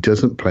does. He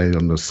doesn't play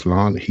on the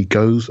slant. He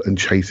goes and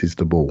chases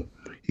the ball.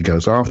 He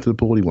goes after the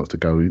ball. He wants to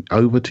go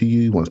over to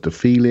you, wants to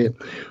feel it.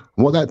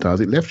 And what that does,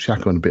 it left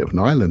Xhaka on a bit of an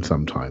island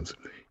sometimes.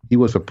 He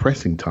was a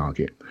pressing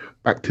target.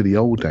 Back to the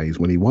old days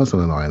when he was on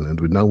an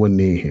island with no one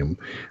near him,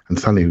 and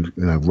suddenly,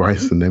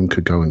 Rice and them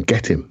could go and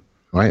get him,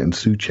 right? And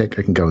Souček,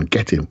 they can go and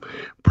get him,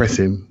 press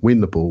him,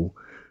 win the ball,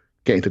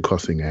 get into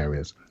crossing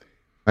areas.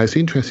 Now, it's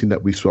interesting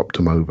that we swapped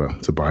them over,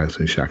 Ceballos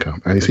and Xhaka.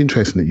 And it's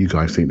interesting that you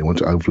guys think they want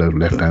to overload the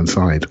left-hand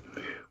side.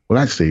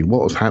 Well, actually,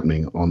 what was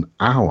happening on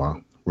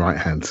our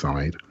right-hand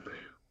side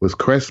was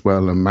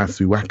Cresswell and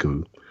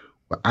Masuaku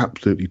were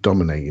absolutely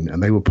dominating,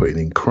 and they were putting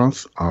in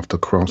cross after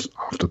cross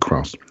after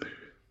cross.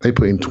 They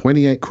put in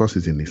 28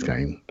 crosses in this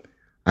game.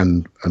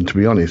 And to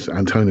be honest,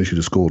 Antonio should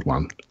have scored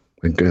one.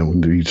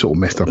 When he sort of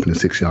messed up in the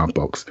 6-yard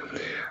box.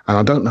 And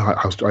I don't know, I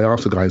asked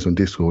the guys on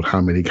Discord how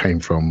many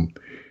came from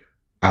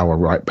our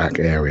right-back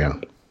area,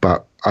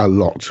 but a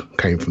lot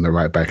came from the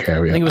right-back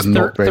area. I think it was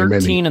not very 13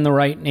 many. in the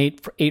right and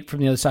eight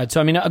from the other side.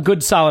 So, I mean, a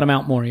good solid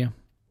amount more, yeah.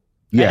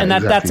 Yeah, and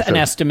exactly. that's an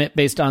estimate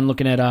based on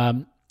looking at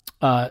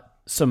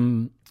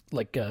some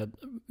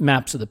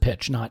maps of the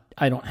pitch.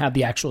 I don't have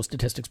the actual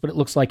statistics, but it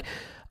looks like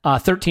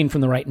 13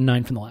 from the right and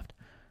 9 from the left.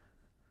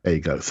 There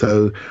you go.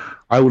 So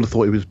I would have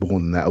thought it was more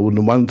than that.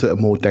 The ones that are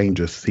more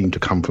dangerous seem to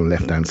come from the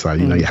left-hand side.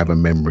 You know, you have a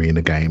memory in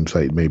the game, so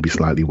it may be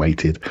slightly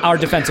weighted. Our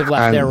defensive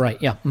left, they're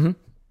right, yeah. Mm-hmm.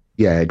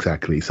 Yeah,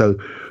 exactly. So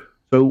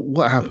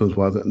what happens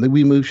was that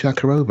we moved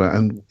Xhaka over,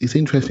 and it's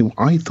interesting.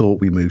 I thought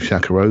we moved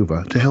Xhaka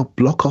over to help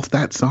block off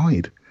that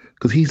side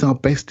because he's our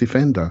best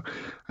defender.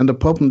 And the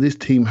problem this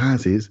team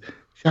has is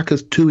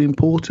Xhaka's too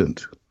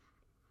important.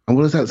 And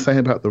what does that say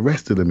about the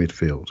rest of the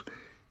midfield?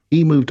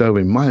 He moved over,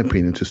 in my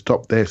opinion, to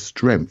stop their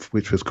strength,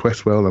 which was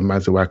Cresswell and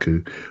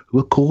Masuaku, who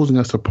were causing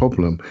us a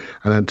problem.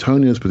 And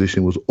Antonio's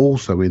position was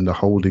also in the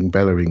holding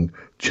Bellerin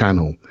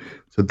channel.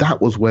 So that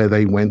was where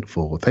they went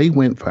for. They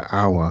went for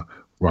our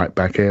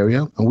right-back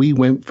area, and we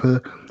went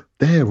for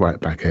their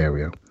right-back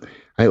area.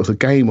 And it was a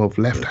game of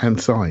left-hand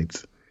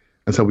sides.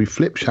 And so we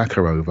flipped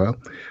Xhaka over.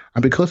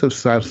 And because of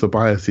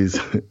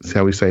Ceballos'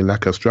 shall we say,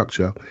 lack of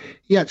structure,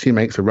 he actually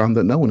makes a run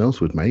that no one else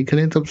would make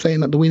and ends up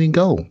setting up the winning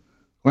goal.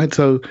 Right,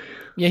 so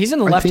yeah, he's in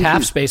the left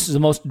half space as the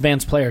most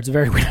advanced player. It's a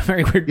very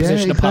weird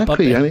position to pop up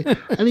in.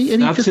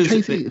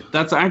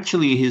 That's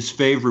actually his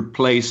favorite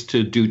place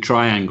to do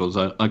triangles.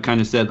 I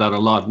kind of said that a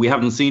lot. We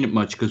haven't seen it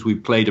much because we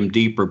played him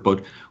deeper,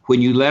 but when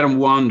you let him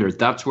wander,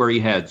 that's where he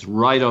heads,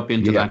 right up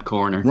into that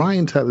corner. Right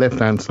into that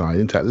left-hand side,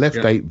 into that left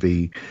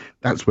 8V,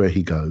 that's where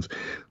he goes.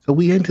 So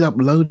we ended up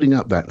loading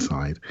up that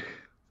side.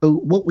 So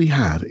what we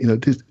had,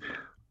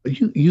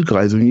 you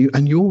guys,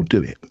 and you all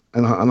do it,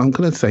 and I'm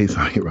going to say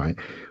something, right?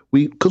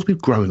 Because we've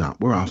grown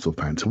up, we're Arsenal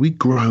fans, so we've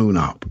grown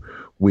up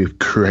with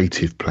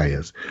creative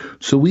players.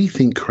 So we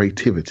think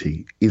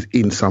creativity is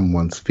in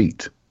someone's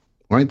feet,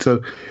 right?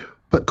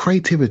 But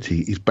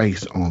creativity is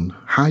based on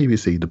how you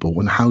receive the ball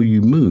and how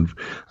you move.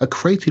 A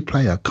creative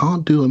player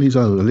can't do it on his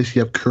own unless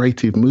you have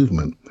creative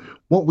movement.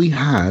 What we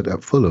had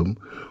at Fulham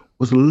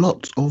was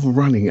lots of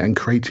running and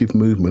creative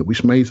movement,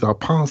 which made our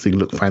passing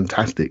look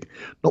fantastic.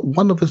 Not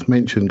one of us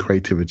mentioned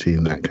creativity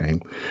in that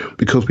game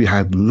because we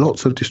had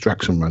lots of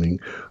distraction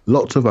running,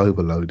 lots of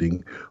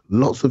overloading,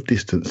 lots of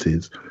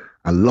distances,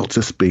 and lots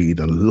of speed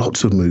and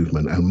lots of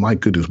movement. And my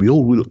goodness, we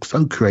all looked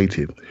so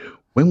creative.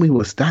 When we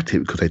were static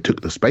because they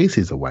took the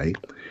spaces away,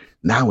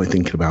 now we're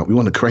thinking about we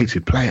want a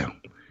creative player.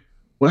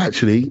 Well,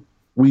 actually,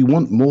 we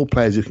want more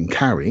players who can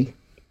carry,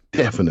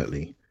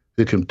 definitely.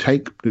 Who can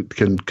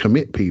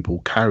commit people,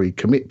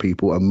 commit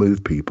people and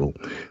move people.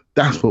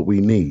 That's what we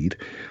need.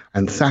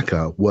 And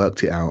Saka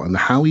worked it out. And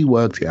how he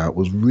worked it out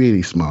was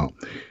really smart.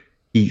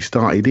 He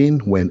started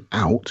in, went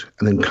out,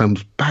 and then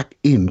comes back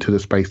into the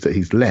space that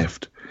he's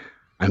left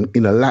and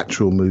in a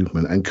lateral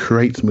movement and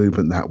creates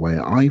movement that way.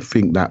 I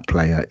think that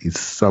player is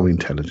so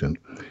intelligent.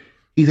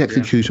 His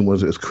execution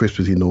wasn't as crisp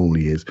as he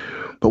normally is.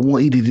 But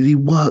what he did is he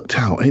worked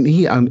out. And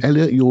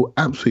Elliot, you're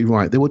absolutely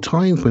right. There were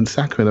times when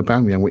Saka and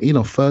Aubameyang were in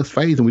our first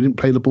phase and we didn't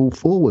play the ball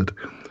forward.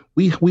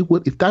 We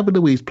would, if David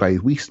Luiz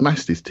plays, we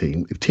smash this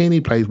team. If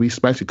Tierney plays, we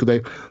smash it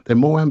because they're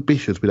more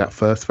ambitious with that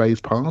first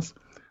phase pass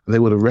and they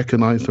would have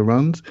recognised the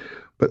runs.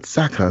 But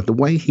Saka, the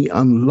way he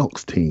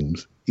unlocks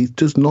teams, it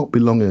does not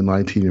belong in a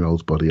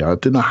 19-year-old's body. I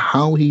don't know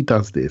how he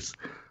does this,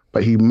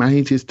 but he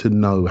manages to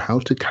know how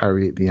to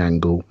carry it, the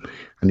angle,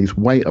 and his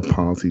weight of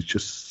pass is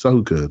just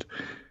so good.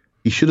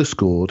 He should have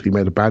scored. He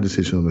made a bad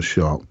decision on the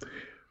shot.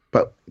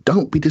 But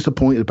don't be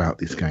disappointed about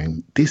this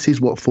game. This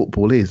is what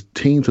football is.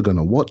 Teams are going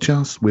to watch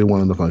us. We're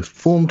one of the most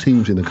formed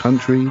teams in the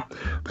country.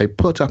 They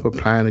put up a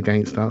plan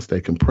against us.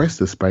 They compress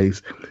the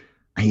space.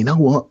 And you know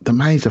what? The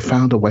manager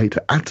found a way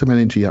to add some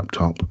energy up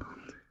top.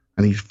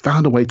 And he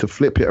found a way to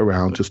flip it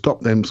around to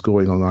stop them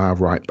scoring on our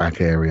right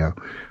back area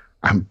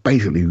and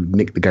basically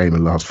nick the game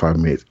in the last 5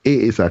 minutes. It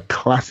is a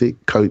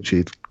classic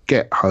coach's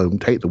get home,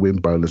 take the win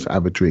bonus,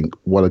 have a drink.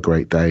 What a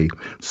great day.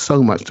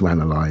 So much to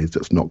analyse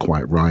that's not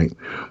quite right.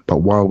 But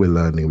while we're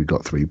learning, we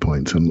got 3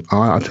 points. And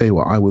I'll tell you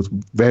what, I was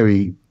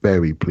very,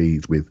 very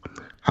pleased with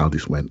how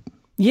this went.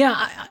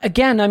 Yeah,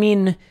 again, I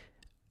mean,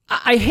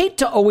 I hate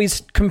to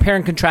always compare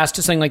and contrast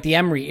to something like the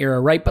Emery era,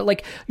 right? But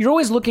like, you're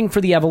always looking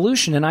for the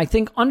evolution. And I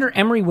think under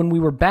Emery, when we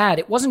were bad,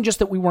 it wasn't just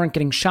that we weren't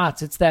getting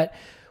shots. It's that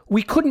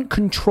we couldn't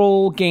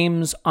control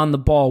games on the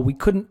ball. We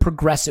couldn't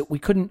progress it. We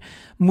couldn't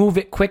move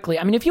it quickly.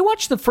 I mean, if you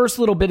watch the first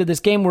little bit of this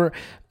game where,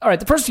 all right,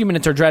 the first few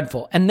minutes are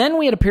dreadful. And then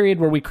we had a period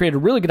where we created a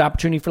really good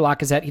opportunity for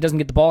Lacazette. He doesn't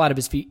get the ball out of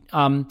his feet.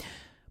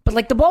 But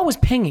like, the ball was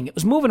pinging. It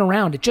was moving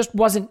around. It just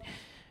wasn't,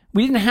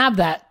 we didn't have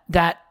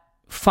that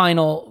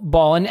final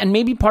ball. And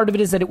maybe part of it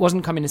is that it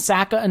wasn't coming to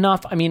Saka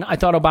enough. I mean, I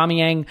thought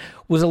Aubameyang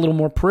was a little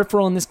more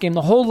peripheral in this game.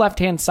 The whole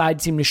left-hand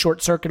side seemed to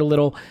short circuit a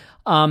little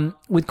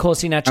with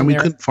Kolasinac. And we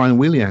couldn't find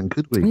Willian,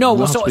 could we? No,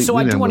 well, so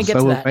I do want to get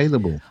to that.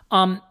 Available.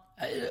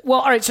 Well,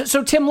 all right.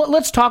 So Tim,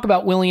 let's talk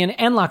about Willian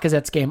and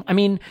Lacazette's game. I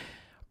mean,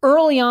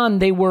 early on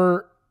they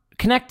were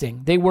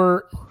connecting. They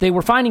were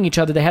finding each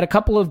other. They had a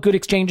couple of good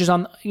exchanges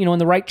on, in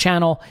the right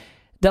channel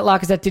that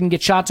Lacazette didn't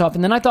get shots off.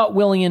 And then I thought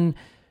Willian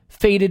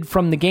faded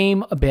from the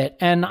game a bit,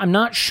 and I'm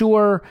not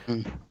sure,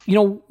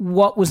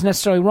 what was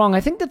necessarily wrong.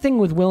 I think the thing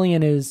with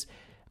Willian is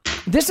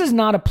this is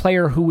not a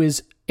player who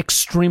is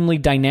extremely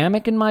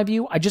dynamic in my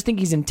view. I just think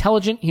he's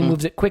intelligent. He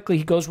moves it quickly.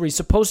 He goes where he's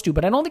supposed to,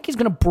 but I don't think he's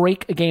going to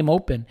break a game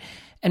open.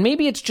 And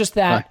maybe it's just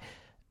that,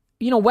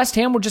 West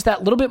Ham were just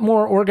that little bit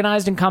more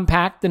organized and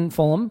compact than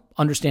Fulham,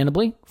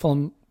 understandably.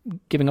 Fulham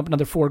giving up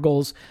another 4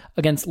 goals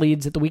against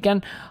Leeds at the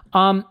weekend.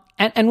 And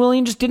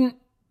Willian just didn't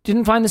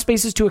find the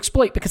spaces to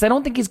exploit, because I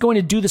don't think he's going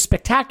to do the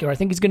spectacular. I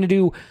think he's going to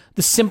do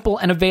the simple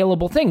and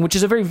available thing, which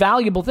is a very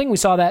valuable thing. We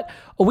saw that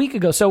a week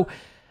ago. So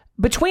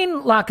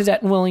between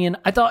Lacazette and Willian,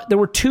 I thought there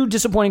were 2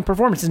 disappointing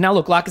performances. Now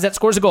look, Lacazette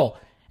scores a goal,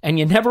 and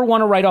you never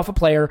want to write off a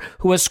player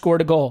who has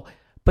scored a goal.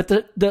 But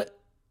the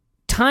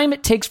time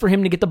it takes for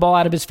him to get the ball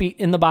out of his feet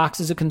in the box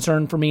is a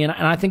concern for me. And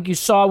I think you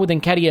saw with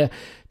Nketiah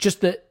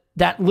just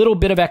that little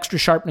bit of extra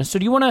sharpness. So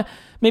do you want to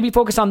maybe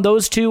focus on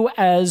those 2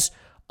 as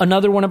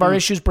another one of our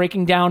issues,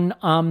 breaking down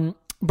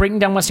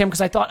West Ham?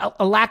 Because I thought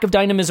a lack of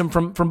dynamism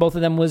from both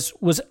of them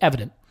was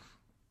evident.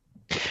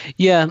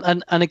 Yeah,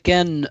 and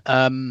again,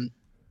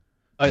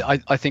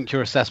 I think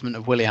your assessment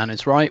of Willian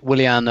is right.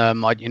 Willian,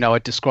 I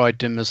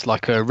described him as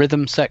like a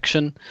rhythm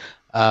section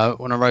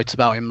when I wrote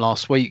about him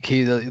last week.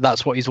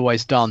 That's what he's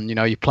always done.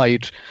 He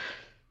played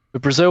for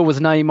Brazil with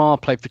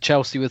Neymar, played for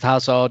Chelsea with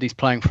Hazard. He's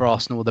playing for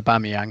Arsenal with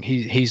Aubameyang.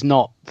 He's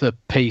not the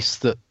piece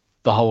that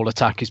the whole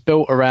attack is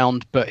built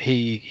around, but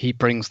he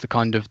brings the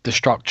kind of the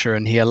structure,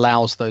 and he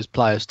allows those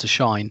players to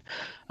shine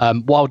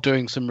while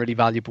doing some really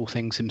valuable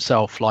things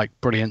himself, like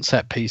brilliant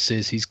set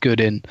pieces. He's good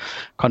in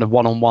kind of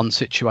one-on-one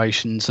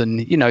situations,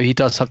 and he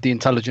does have the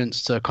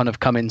intelligence to kind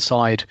of come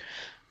inside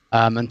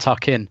and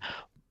tuck in.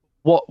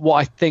 What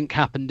I think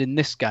happened in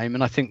this game,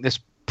 and I think this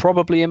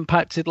probably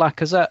impacted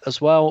Lacazette as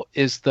well,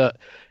 is that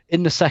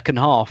in the second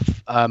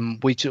half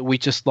we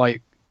just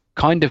like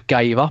kind of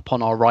gave up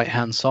on our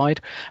right-hand side,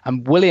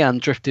 and Willian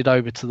drifted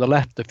over to the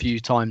left a few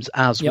times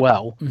as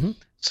well. Mm-hmm.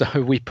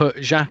 So we put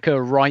Xhaka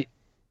right,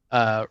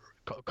 kind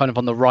of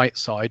on the right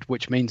side,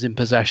 which means in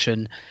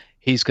possession,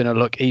 he's going to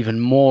look even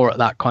more at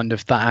that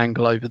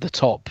angle over the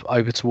top,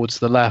 over towards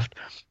the left,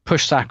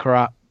 push Saka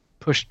up,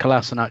 pushed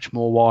Kolasinac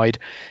more wide.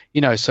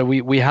 So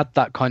we had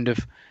that kind of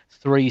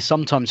 3,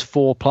 sometimes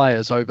 4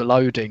 players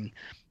overloading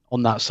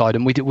on that side,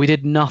 and we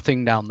did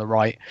nothing down the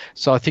right.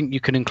 So I think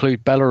you can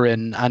include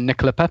Bellerin and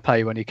Nicola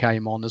Pepe when he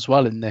came on as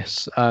well in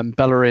this.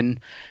 Bellerin,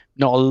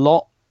 not a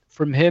lot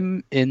from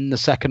him in the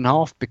second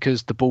half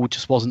because the ball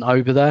just wasn't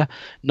over there.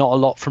 Not a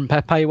lot from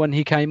Pepe when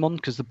he came on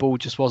because the ball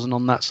just wasn't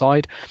on that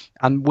side.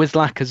 And with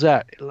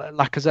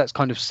Lacazette's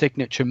kind of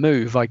signature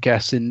move, I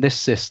guess, in this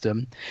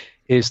system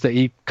is that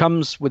he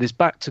comes with his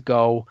back to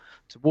goal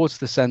towards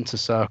the centre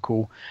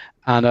circle.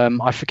 And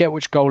I forget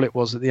which goal it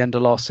was at the end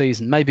of last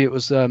season. Maybe it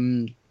was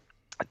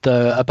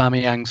the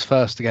Aubameyang's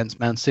first against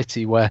Man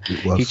City, where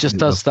he just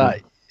does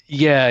that.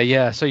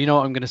 Yeah. So you know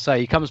what I'm going to say.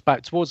 He comes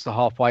back towards the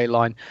halfway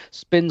line,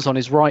 spins on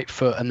his right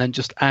foot, and then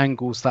just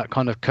angles that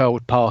kind of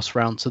curled pass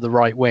round to the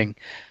right wing.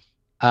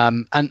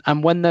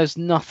 And when there's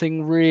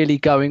nothing really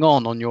going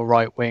on your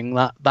right wing,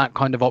 that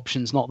kind of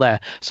option's not there.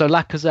 So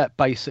Lacazette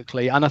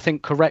basically, and I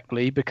think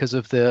correctly because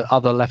of the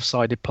other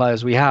left-sided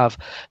players we have,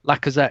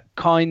 Lacazette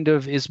kind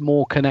of is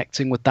more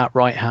connecting with that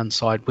right-hand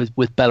side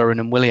with Bellerin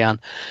and Willian.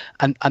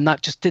 And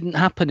that just didn't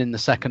happen in the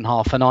second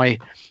half. And I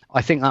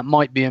think that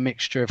might be a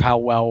mixture of how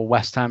well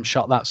West Ham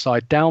shut that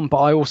side down. But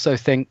I also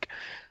think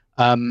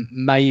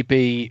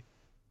maybe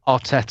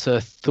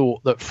Arteta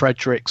thought that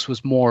Fredericks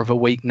was more of a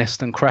weakness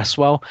than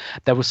Cresswell.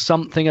 There was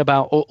something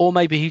about, or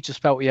maybe he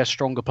just felt he has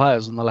stronger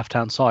players on the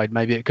left-hand side.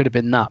 Maybe it could have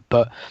been that,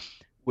 but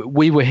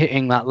we were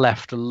hitting that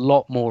left a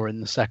lot more in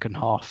the second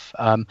half.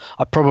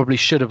 I probably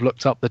should have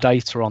looked up the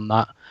data on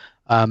that,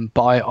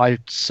 but I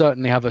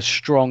certainly have a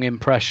strong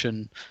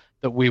impression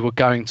that we were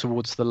going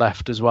towards the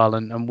left as well,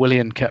 and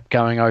Willian kept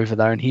going over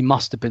there, and he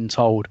must have been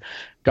told,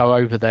 go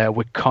over there.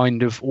 We're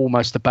kind of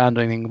almost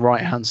abandoning the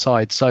right-hand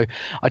side. So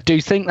I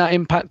do think that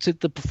impacted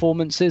the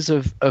performances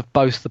of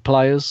both the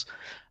players.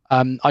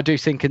 I do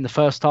think in the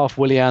first half,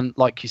 Willian,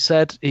 like you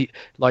said,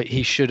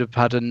 he should have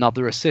had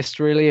another assist,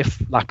 really, if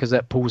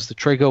Lacazette pulls the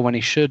trigger when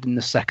he should in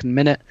the second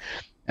minute,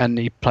 and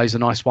he plays a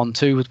nice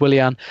 1-2 with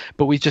Willian.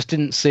 But we just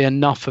didn't see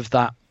enough of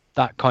that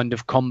kind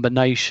of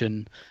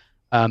combination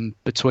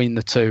between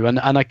the two. And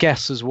I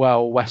guess as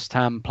well, West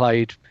Ham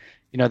played,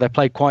 they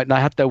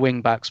had their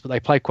wing backs, but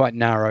they played quite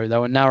narrow. They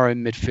were narrow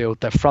in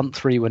midfield. Their front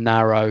three were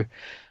narrow.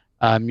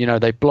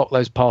 They blocked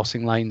those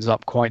passing lanes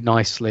up quite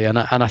nicely. And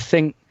I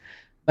think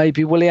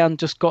maybe Willian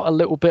just got a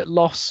little bit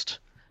lost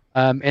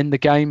in the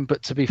game.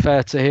 But to be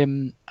fair to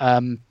him,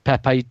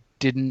 Pepe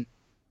didn't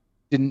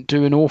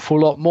do an awful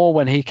lot more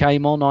when he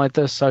came on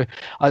either. So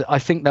I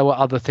think there were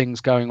other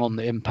things going on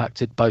that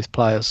impacted both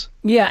players.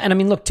 Yeah, and I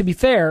mean, look, to be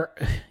fair,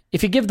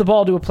 if you give the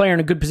ball to a player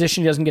in a good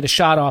position, he doesn't get a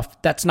shot off,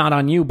 that's not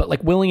on you. But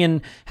like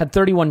Willian had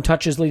 31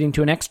 touches leading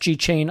to an XG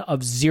chain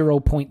of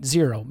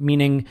 0.0,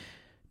 meaning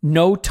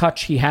no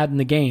touch he had in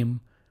the game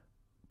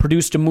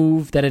produced a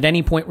move that at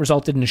any point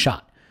resulted in a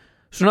shot.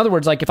 So in other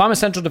words, like if I'm a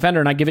central defender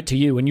and I give it to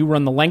you and you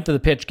run the length of the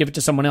pitch, give it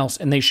to someone else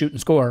and they shoot and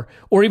score,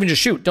 or even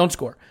just shoot, don't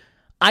score,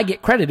 I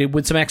get credited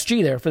with some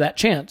XG there for that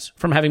chance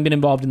from having been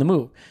involved in the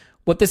move.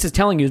 What this is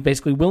telling you is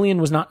basically Willian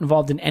was not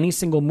involved in any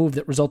single move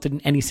that resulted in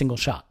any single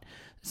shot.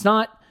 It's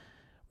not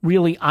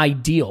really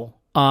ideal.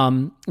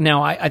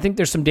 Now, I think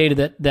there's some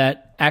data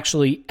that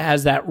actually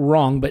has that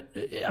wrong, but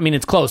I mean,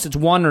 it's close. It's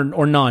one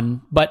or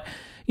none. But,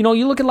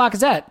 you look at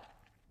Lacazette,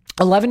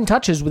 11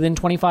 touches within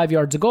 25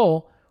 yards of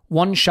goal,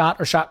 one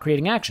shot or shot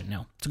creating action.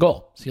 Now, it's a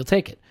goal, so you'll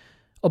take it.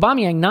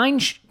 Aubameyang, 9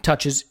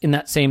 touches in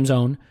that same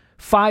zone,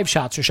 5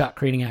 shots or shot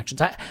creating actions.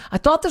 I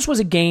thought this was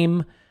a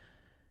game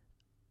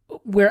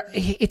where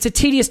it's a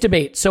tedious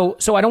debate, so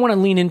I don't want to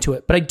lean into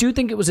it, but I do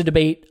think it was a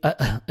debate.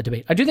 I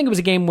do think it was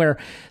a game where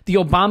the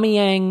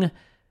Aubameyang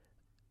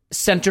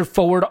center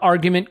forward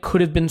argument could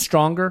have been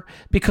stronger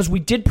because we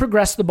did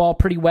progress the ball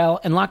pretty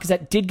well, and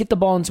Lacazette did get the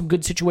ball in some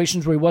good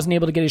situations where he wasn't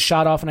able to get his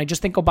shot off, and I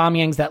just think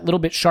Aubameyang's that little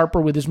bit sharper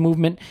with his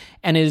movement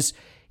and his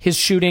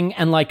shooting,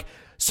 and like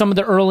some of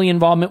the early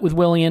involvement with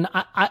Willian.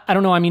 I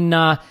don't know. I mean,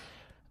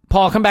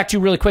 Paul, I'll come back to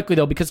you really quickly,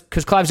 though, because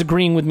Clive's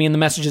agreeing with me in the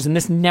messages, and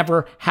this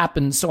never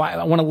happens, so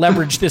I want to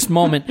leverage this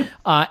moment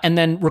and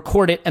then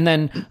record it and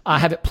then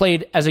have it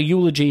played as a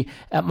eulogy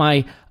at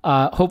my,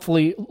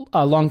 hopefully,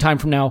 a long time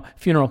from now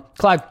funeral.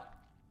 Clive,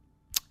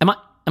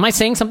 am I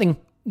saying something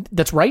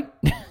that's right?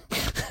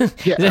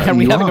 Yeah, are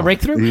we having a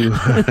breakthrough?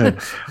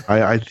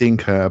 I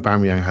think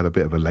Aubameyang had a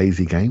bit of a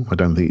lazy game. I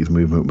don't think his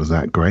movement was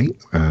that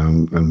great,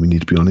 and we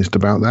need to be honest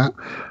about that.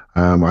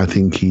 I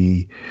think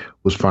he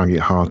was finding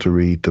it hard to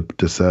read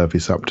the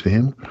service up to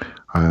him.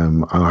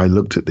 And I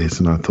looked at this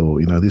and I thought,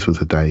 this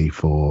was a day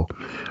for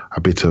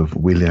a bit of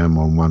Willian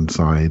on one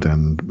side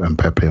and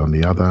Pepe on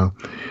the other,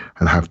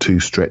 and have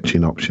 2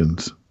 stretching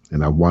options,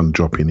 one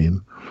dropping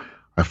in.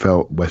 I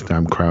felt West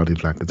Ham crowded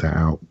Lacazette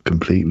out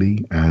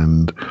completely,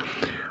 and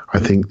I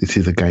think this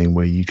is a game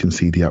where you can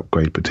see the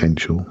upgrade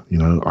potential.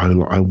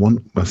 I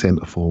want my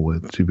centre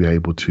forward to be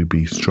able to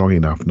be strong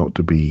enough not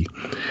to be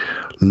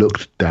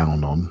looked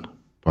down on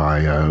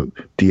by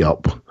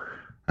Diop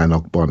and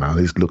Ogbonna.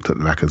 They just looked at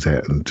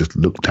Lacazette and just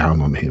looked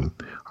down on him.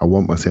 I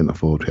want my centre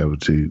forward to be able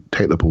to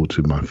take the ball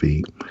to my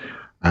feet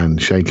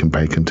and shake and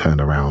bake and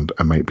turn around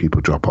and make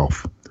people drop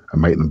off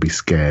and make them be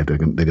scared they're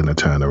going to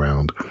turn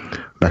around.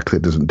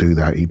 Lacazette doesn't do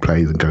that. He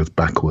plays and goes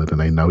backward,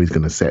 and they know he's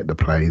going to set the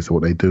play. So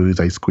what they do is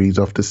they squeeze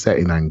off the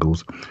setting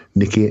angles,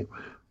 nick it,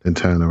 then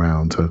turn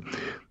around. So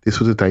this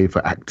was a day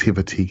for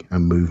activity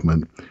and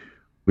movement.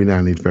 We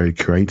now need very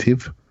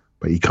creative,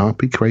 but he can't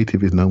be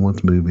creative if no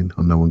one's moving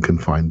or no one can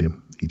find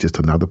him. He's just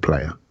another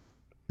player.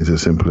 It's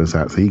as simple as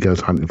that. So he goes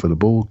hunting for the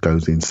ball,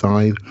 goes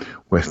inside,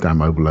 West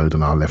Ham overload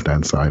on our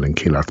left-hand side, and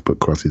Killas put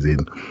crosses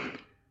in.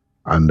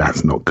 And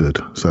that's not good.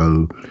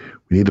 So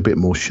we need a bit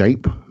more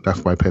shape.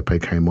 That's why Pepe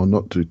came on,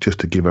 not just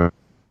to give her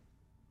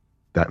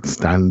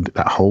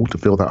that hole, to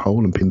fill that hole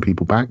and pin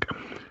people back.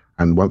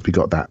 And once we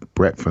got that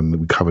breadth and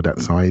we covered that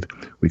side,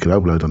 we could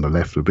overload on the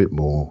left with a bit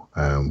more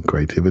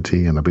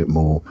creativity and a bit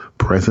more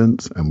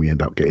presence, and we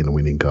end up getting a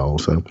winning goal.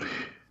 So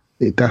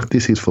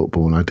this is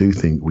football, and I do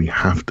think we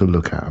have to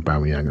look at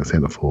Aubameyang at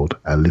centre forward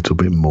a little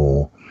bit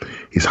more.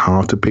 It's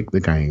hard to pick the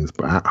games,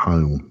 but at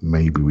home,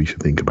 maybe we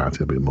should think about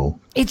it a bit more.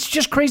 It's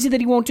just crazy that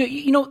he won't do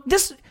it.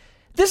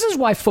 This is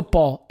why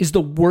football is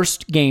the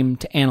worst game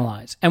to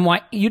analyze, and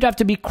why you'd have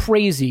to be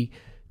crazy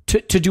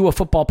to do a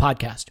football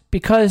podcast,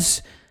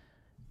 because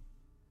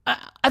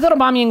I thought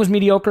Aubameyang was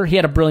mediocre. He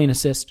had a brilliant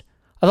assist.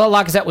 I thought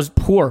Lacazette was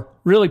poor,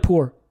 really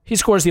poor. He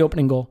scores the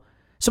opening goal.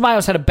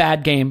 Ceballos had a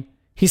bad game.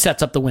 He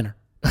sets up the winner.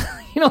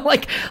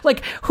 Like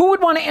who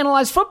would want to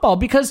analyze football?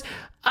 Because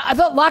I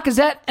thought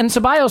Lacazette and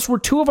Ceballos were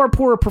 2 of our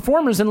poorer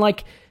performers, and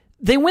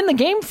they win the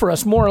game for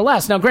us more or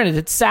less. Now, granted,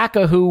 it's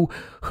Saka who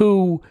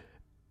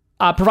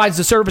provides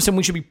the service, and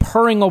we should be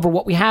purring over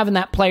what we have in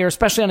that player,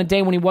 especially on a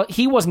day when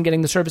he wasn't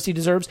getting the service he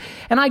deserves.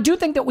 And I do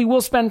think that we will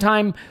spend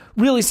time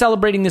really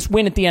celebrating this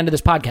win at the end of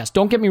this podcast.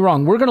 Don't get me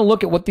wrong. We're going to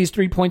look at what these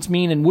 3 points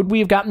mean and would we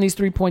have gotten these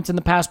 3 points in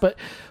the past. But,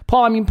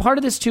 Paul, I mean, part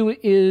of this, too,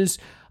 is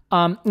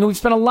we've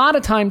spent a lot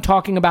of time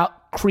talking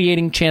about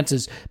creating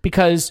chances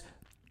because,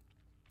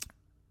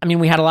 I mean,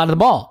 we had a lot of the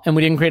ball and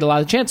we didn't create a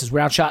lot of chances.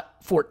 We're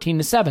outshot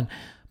 14-7.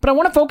 But I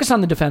want to focus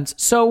on the defense.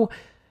 So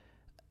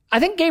I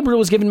think Gabriel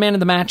was given man of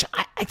the match.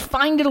 I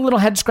find it a little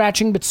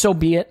head-scratching, but so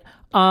be it.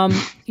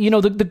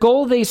 The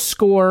goal they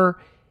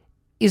score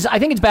is, I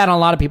think it's bad on a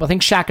lot of people. I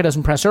think Xhaka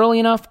doesn't press early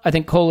enough. I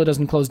think Kola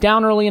doesn't close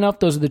down early enough.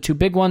 Those are the two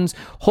big ones.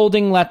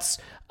 Holding lets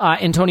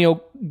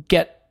Antonio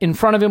get in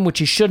front of him, which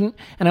he shouldn't.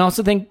 And I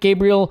also think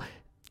Gabriel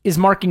is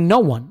marking no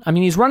one. I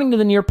mean, he's running to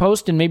the near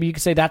post, and maybe you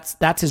could say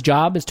that's his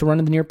job, is to run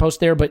to the near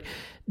post there, but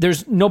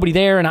there's nobody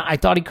there, and I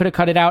thought he could have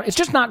cut it out. It's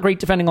just not great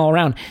defending all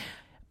around.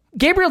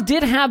 Gabriel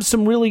did have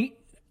some really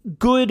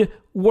good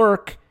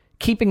work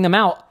keeping them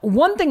out.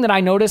 One thing that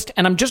I noticed,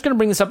 and I'm just going to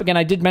bring this up again,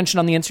 I did mention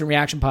on the Instant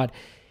Reaction Pod,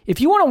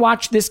 if you want to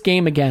watch this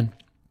game again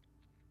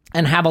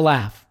and have a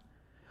laugh,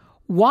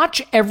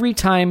 watch every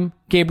time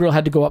Gabriel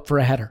had to go up for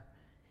a header.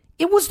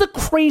 It was the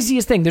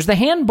craziest thing. There's the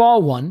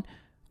handball one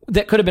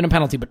that could have been a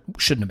penalty, but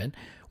shouldn't have been,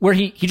 where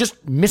he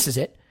just misses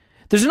it.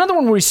 There's another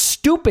one where he's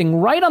stooping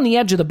right on the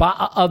edge of the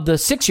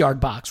 6-yard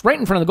box, right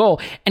in front of the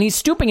goal, and he's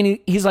stooping and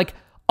he's like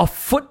a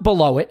foot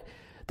below it.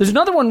 There's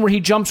another one where he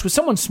jumps with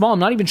someone small, I'm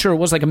not even sure it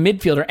was, like a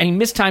midfielder, and he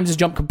mistimes his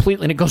jump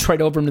completely and it goes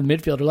right over him to the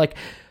midfielder. Like,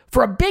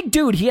 for a big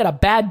dude, he had a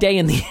bad day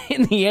in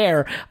the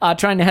air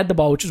trying to head the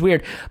ball, which is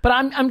weird. But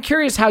I'm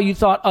curious how you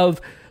thought of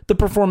the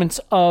performance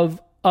of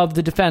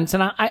the defense.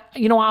 And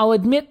I'll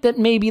admit that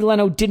maybe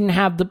Leno didn't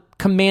have the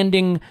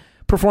commanding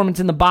performance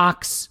in the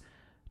box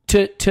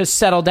to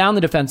settle down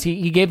the defense.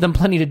 He gave them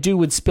plenty to do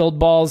with spilled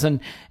balls and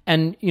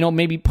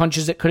maybe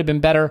punches that could have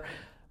been better.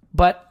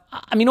 But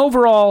I mean,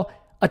 overall,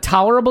 a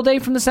tolerable day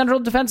from the central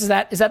defense. Is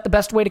that the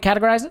best way to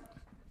categorize it?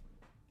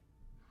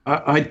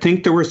 I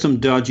think there were some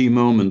dodgy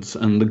moments,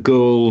 and the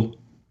goal,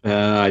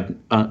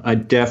 I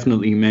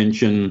definitely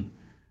mention.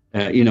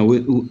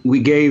 We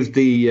gave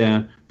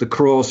the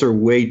crosser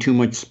way too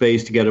much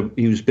space to get a.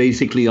 He was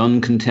basically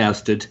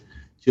uncontested.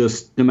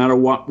 Just no matter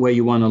what way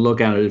you want to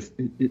look at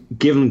it,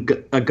 giving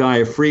a guy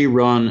a free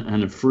run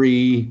and a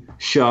free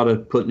shot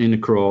at putting in a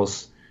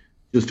cross,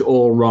 just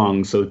all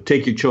wrong. So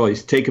take your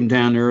choice. Take him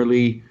down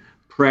early,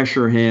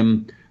 pressure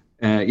him.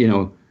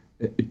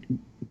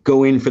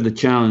 Go in for the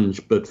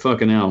challenge, but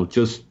fucking hell,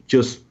 just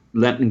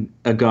letting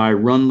a guy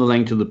run the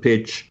length of the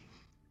pitch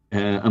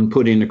and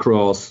put in a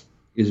cross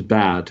is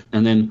bad.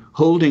 And then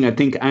Holding, I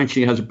think,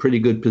 actually has a pretty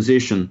good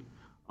position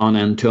on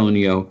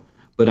Antonio,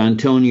 but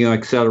Antonio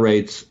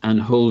accelerates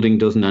and Holding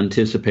doesn't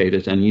anticipate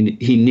it, and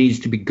he needs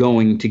to be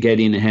going to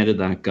get in ahead of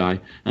that guy.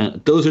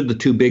 Those are the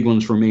two big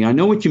ones for me. I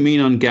know what you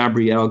mean on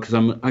Gabriel, because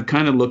I'm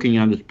kind of looking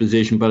at his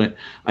position, but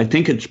I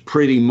think it's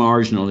pretty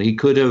marginal. He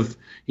could have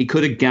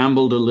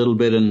gambled a little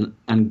bit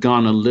and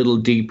gone a little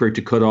deeper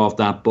to cut off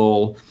that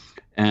ball,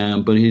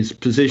 but his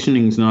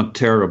positioning is not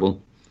terrible.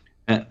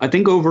 I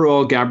think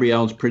overall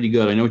Gabriel's pretty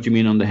good. I know what you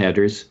mean on the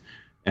headers,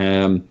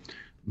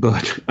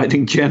 but I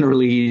think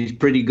generally he's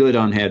pretty good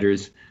on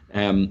headers.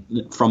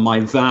 From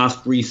my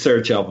vast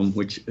research of him,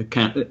 which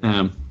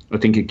I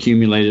think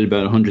accumulated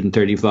about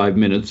 135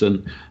 minutes,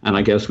 and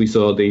I guess we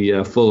saw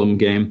the Fulham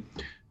game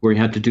where he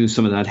had to do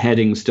some of that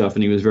heading stuff,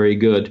 and he was very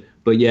good.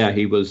 But yeah,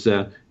 he was.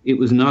 It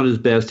was not his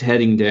best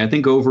heading day. I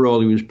think overall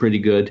he was pretty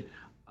good.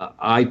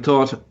 I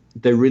thought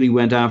they really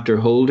went after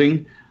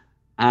Holding,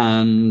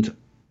 and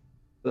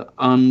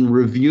on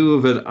review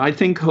of it, I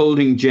think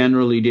Holding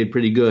generally did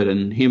pretty good,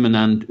 and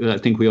I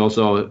think we all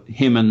saw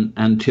him and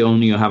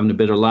Antonio having a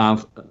bit of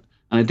laugh, and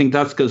I think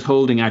that's because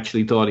Holding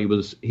actually thought he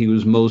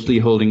was mostly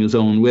holding his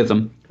own with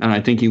him, and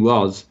I think he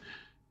was,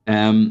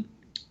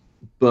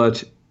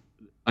 but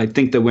I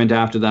think they went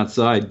after that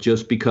side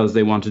just because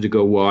they wanted to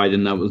go wide,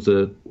 and that was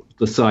the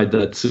side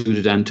that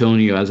suited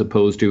Antonio, as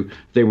opposed to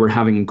they were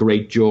having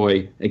great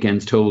joy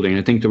against Holding.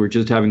 I think they were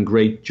just having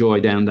great joy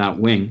down that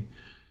wing.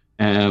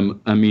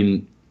 I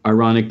mean,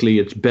 ironically,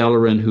 it's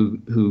Bellerin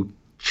who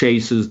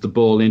chases the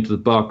ball into the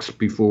box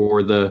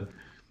before the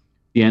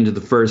end of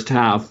the first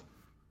half,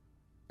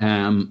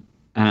 and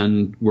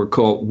we're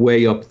caught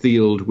way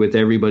upfield with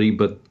everybody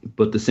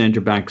but the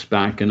centre backs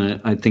back, and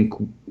I think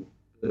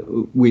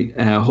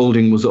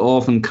Holding was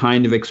often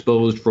kind of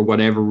exposed for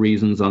whatever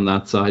reasons on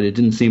that side. It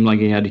didn't seem like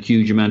he had a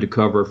huge amount of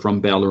cover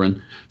from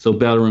Bellerin, so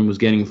Bellerin was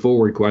getting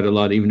forward quite a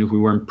lot, even if we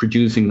weren't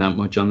producing that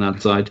much on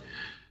that side.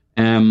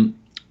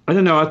 I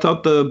don't know. I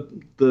thought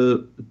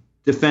the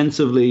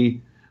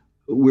defensively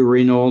we were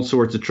in all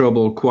sorts of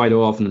trouble quite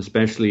often,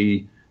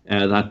 especially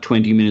that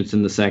 20 minutes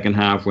in the second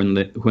half when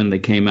they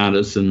came at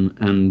us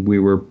and we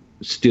were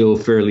still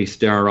fairly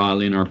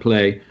sterile in our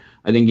play.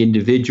 I think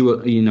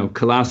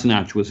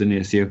Kolasinac was an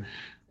issue,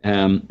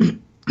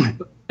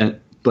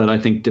 but I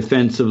think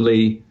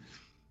defensively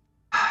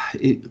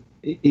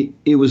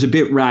it was a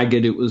bit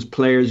ragged. It was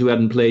players who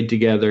hadn't played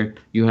together.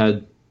 You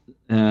had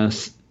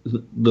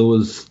there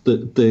was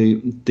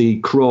the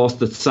cross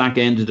that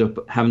Saka ended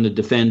up having to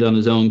defend on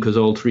his own because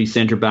all three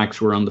centre backs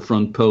were on the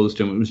front post,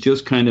 and it was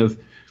just kind of,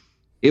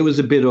 it was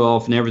a bit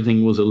off, and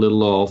everything was a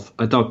little off.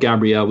 I thought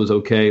Gabriel was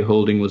okay,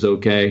 Holding was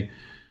okay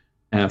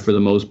for the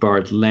most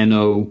part.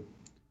 Leno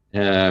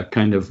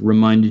kind of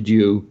reminded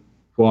you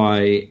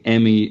why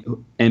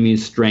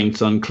Emi's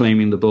strengths on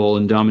claiming the ball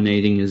and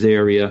dominating his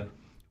area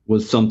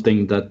was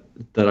something that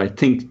I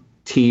think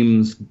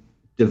teams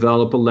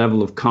develop a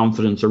level of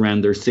confidence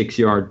around their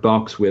 6-yard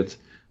box with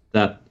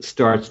that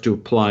starts to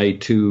apply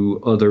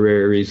to other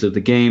areas of the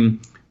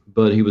game,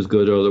 but he was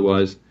good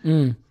otherwise.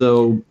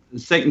 So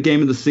second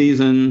game of the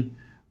season,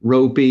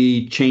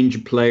 ropey, change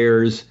of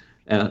players,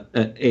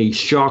 a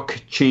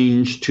shock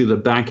change to the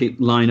back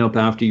lineup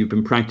after you've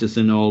been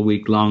practicing all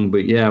week long.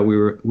 But yeah, we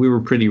were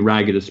pretty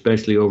ragged,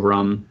 especially over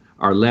on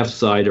our left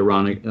side,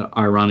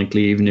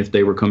 ironically, even if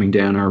they were coming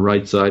down our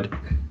right side.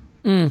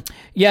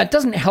 Yeah, it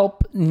doesn't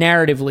help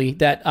narratively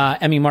that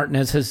Emi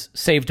Martinez has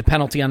saved a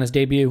penalty on his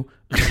debut.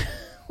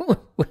 I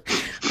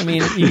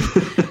mean,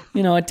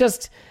 it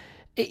just,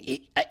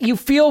 you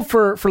feel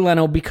for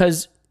Leno,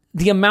 because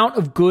the amount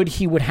of good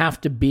he would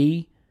have to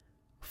be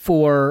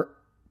for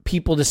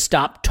people to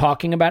stop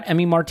talking about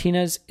Emi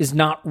Martinez is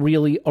not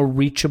really a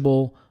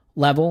reachable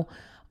level.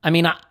 I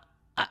mean,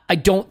 I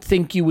don't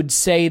think you would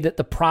say that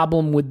the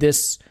problem with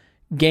this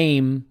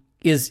game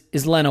is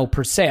Leno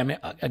per se. I mean,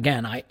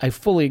 again, I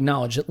fully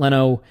acknowledge that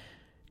Leno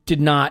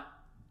did not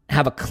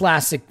have a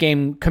classic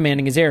game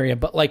commanding his area,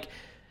 but like,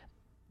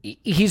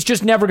 he's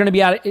just never going to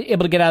be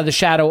able to get out of the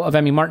shadow of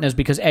Emi Martinez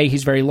because A,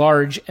 he's very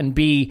large, and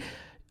B,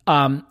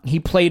 he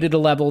played at a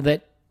level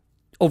that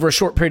over a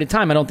short period of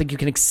time, I don't think you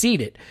can exceed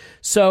it.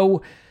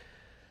 So,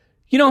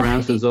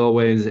 France is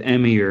always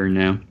Emier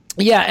now.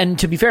 Yeah, and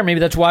to be fair, maybe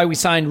that's why we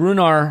signed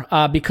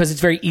Runar, because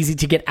it's very easy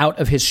to get out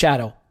of his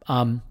shadow.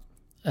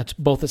 That's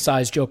both a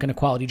size joke and a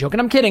quality joke. And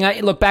I'm kidding.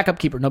 Look, backup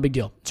keeper, no big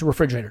deal. It's a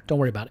refrigerator. Don't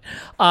worry about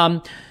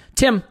it.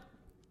 Tim,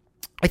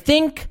 I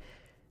think,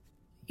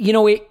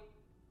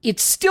 it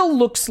still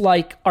looks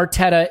like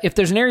Arteta, if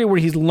there's an area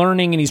where he's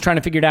learning and he's trying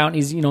to figure it out and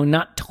he's,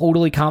 not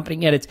totally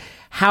confident yet, it's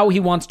how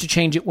he wants to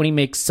change it when he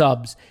makes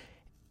subs.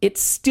 It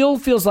still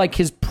feels like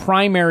his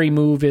primary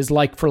move is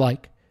like for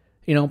like.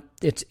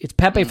 It's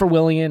Pepe for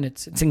Willian,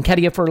 it's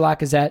Nketiah for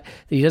Lacazette,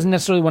 that he doesn't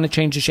necessarily want to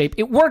change the shape.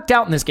 It worked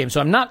out in this game,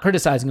 so I'm not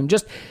criticizing him.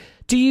 Just,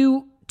 do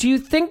you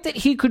think that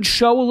he could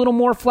show a little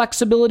more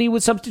flexibility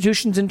with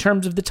substitutions in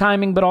terms of the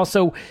timing, but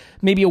also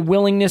maybe a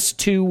willingness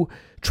to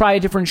try a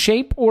different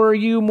shape? Or are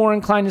you more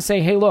inclined to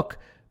say, hey, look,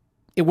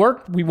 it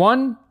worked, we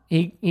won,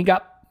 he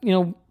got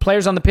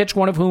players on the pitch,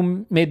 one of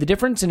whom made the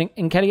difference in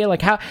Nketiah?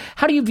 Like,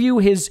 how do you view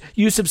his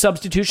use of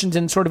substitutions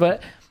and sort of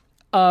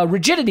a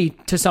rigidity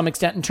to some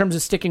extent in terms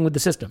of sticking with the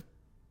system?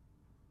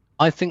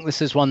 I think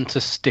this is one to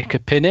stick a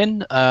pin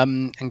in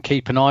and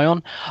keep an eye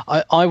on.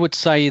 I would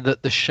say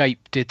that the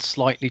shape did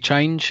slightly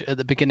change at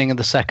the beginning of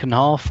the second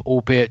half,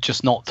 albeit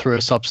just not through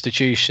a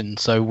substitution.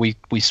 So we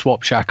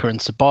swapped Xhaka and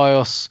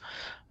Ceballos.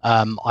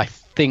 I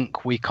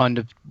think we kind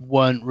of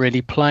weren't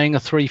really playing a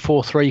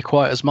 3-4-3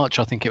 quite as much.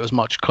 I think it was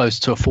much closer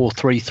to a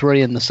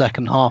 4-3-3 in the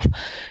second half.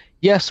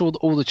 Yes,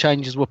 all the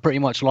changes were pretty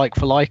much like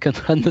for like,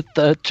 and the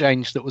third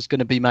change that was going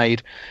to be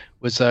made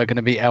was going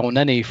to be El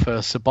Neni for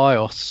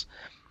Ceballos,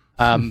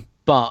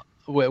 but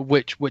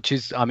which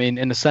is, I mean,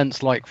 in a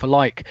sense, like for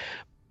like.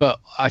 But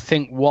I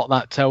think what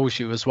that tells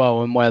you as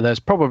well, and where there's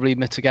probably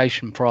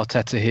mitigation for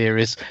Arteta here,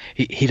 is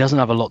he doesn't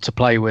have a lot to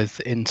play with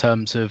in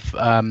terms of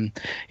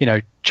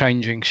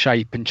changing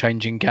shape and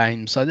changing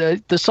games. So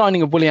the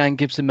signing of Willian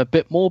gives him a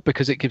bit more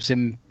because it gives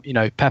him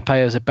Pepe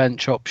as a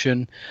bench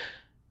option.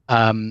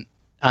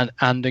 And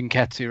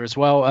Nketiah as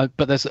well,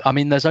 but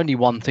there's only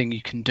one thing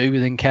you can do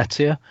with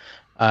Nketiah.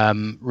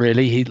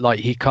 Really,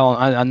 he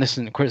can't, and this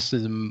isn't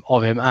criticism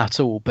of him at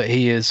all, but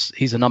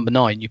he's a number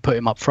 9. You put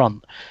him up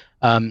front.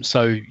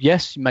 So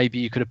yes, maybe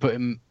you could have put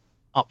him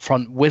up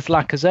front with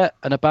Lacazette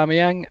and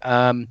Aubameyang.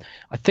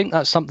 I think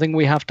that's something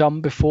we have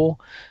done before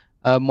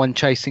when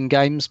chasing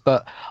games,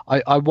 but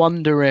I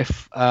wonder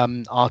if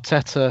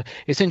Arteta.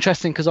 It's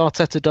interesting because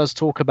Arteta does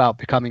talk about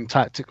becoming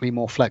tactically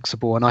more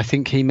flexible, and I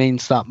think he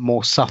means that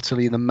more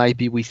subtly than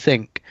maybe we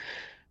think.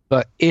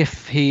 But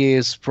if he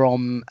is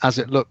from, as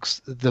it looks,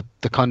 the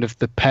kind of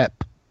the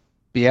Pep,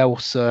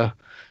 Bielsa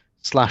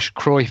 /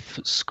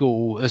 Cruyff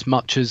school, as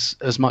much as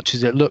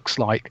it looks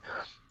like,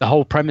 the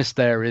whole premise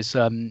there is,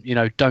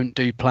 don't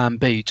do plan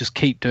B, just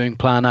keep doing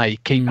plan A,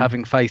 keep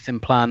having faith in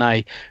plan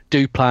A,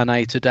 do plan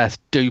A to death,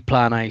 do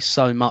plan A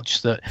so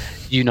much that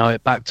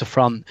it back to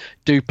front,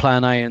 do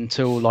plan A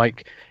until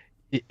like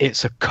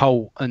it's a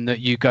cult and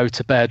that you go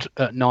to bed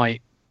at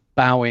night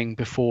bowing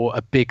before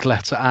a big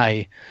letter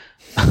A.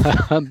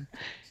 The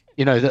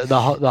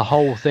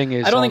whole thing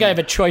is. I don't think I have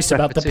a choice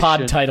about the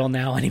pod title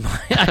now anymore.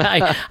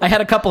 I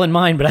had a couple in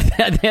mind, but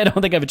I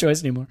don't think I have a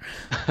choice anymore.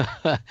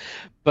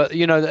 But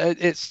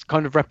it's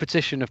kind of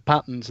repetition of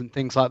patterns and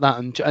things like that,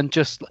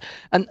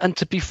 and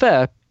to be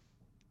fair,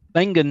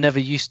 Wenger never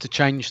used to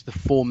change the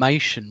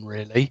formation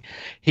really.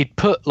 He'd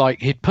put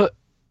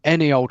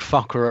any old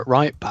fucker at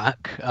right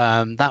back.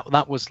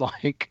 That was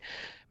like,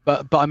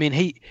 but I mean,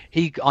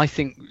 he I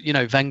think, you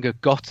know, Wenger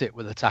got it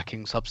with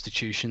attacking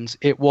substitutions.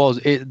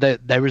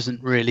 There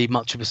isn't really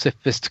much of a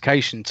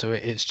sophistication to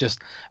it. It's just,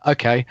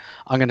 okay,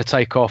 I'm going to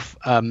take off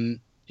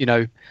you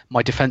know,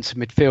 my defensive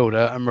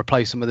midfielder and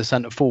replace him with a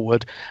centre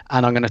forward,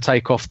 and I'm going to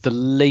take off the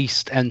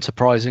least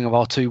enterprising of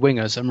our two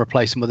wingers and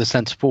replace him with a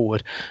centre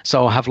forward.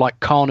 So I'll have like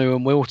Kanu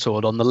and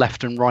Wiltord on the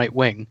left and right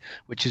wing,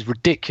 which is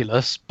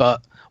ridiculous,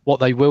 but what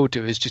they will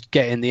do is just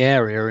get in the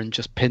area and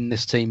just pin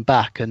this team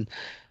back. And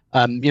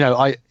you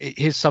know,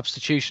 his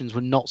substitutions were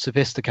not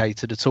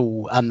sophisticated at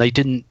all, and they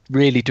didn't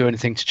really do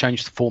anything to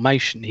change the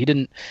formation. He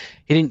didn't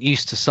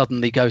used to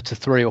suddenly go to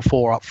 3 or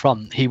 4 up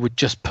front. He would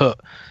just put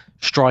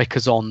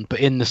strikers on, but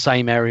in the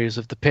same areas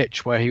of the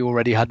pitch where he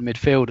already had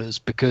midfielders,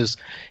 because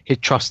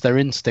he'd trust their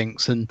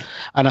instincts. And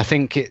I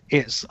think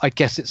it's I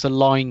guess it's a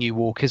line you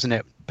walk, isn't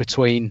it,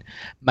 between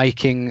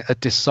making a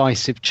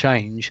decisive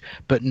change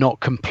but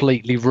not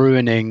completely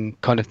ruining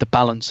kind of the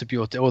balance of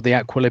or the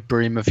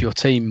equilibrium of your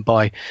team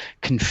by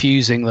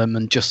confusing them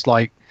and just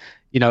like,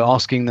 you know,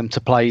 asking them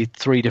to play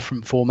 3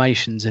 different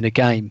formations in a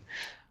game.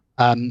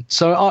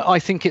 So I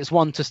think it's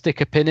one to stick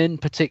a pin in,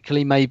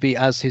 particularly maybe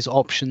as his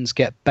options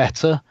get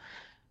better.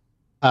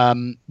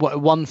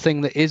 One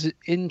thing that is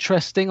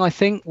interesting, I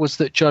think, was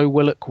that Joe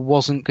Willock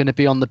wasn't going to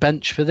be on the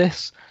bench for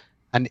this.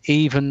 And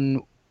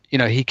even, you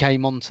know, he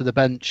came onto the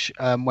bench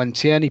when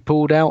Tierney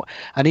pulled out.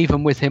 And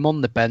even with him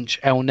on the bench,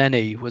 El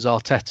Neni was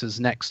Arteta's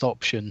next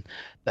option.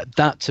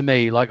 That to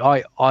me, like,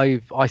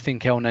 I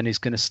think El Neni's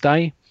going to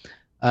stay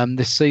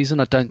this season.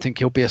 I don't think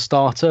he'll be a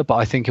starter, but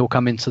I think he'll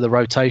come into the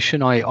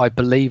rotation. I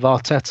believe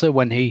Arteta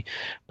when he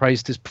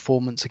praised his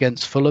performance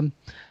against Fulham.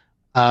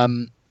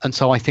 And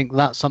so I think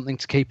that's something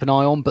to keep an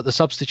eye on. But the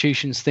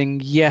substitutions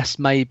thing, yes,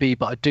 maybe,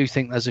 but I do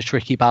think there's a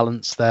tricky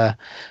balance there.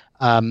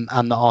 And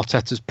that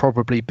Arteta's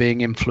probably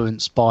being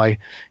influenced by,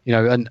 you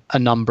know, a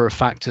number of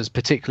factors,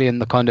 particularly in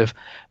the kind of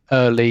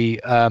early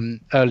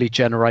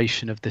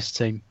generation of this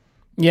team.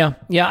 Yeah.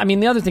 I mean,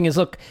 the other thing is,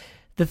 look,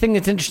 the thing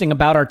that's interesting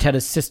about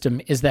Arteta's system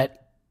is that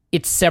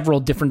it's several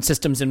different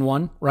systems in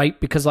one, right?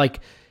 Because like,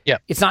 yeah,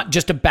 it's not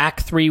just a back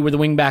 3 where the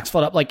wing backs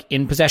float up. Like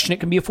in possession, it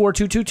can be a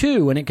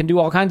 4-2-2-2, and it can do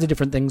all kinds of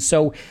different things.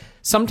 So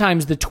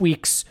sometimes the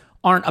tweaks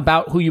aren't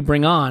about who you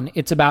bring on;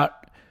 it's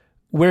about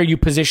where you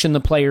position the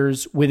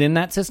players within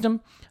that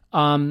system.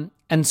 And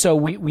so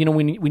we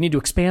need to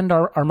expand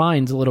our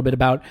minds a little bit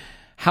about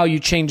how you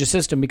change a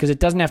system, because it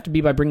doesn't have to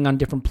be by bringing on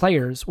different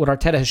players. What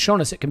Arteta has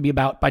shown us, it can be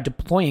about by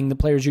deploying the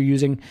players you're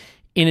using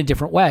in a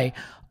different way.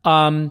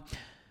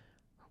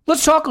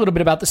 Let's talk a little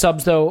bit about the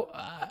subs, though.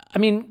 I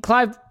mean,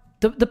 Clive,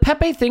 the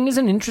Pepe thing is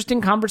an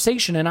interesting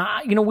conversation. And,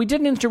 we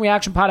did an instant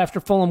reaction pod after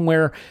Fulham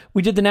where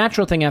we did the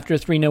natural thing after a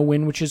 3-0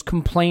 win, which is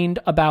complained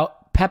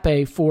about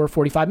Pepe for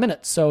 45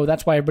 minutes. So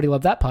that's why everybody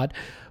loved that pod.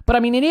 But,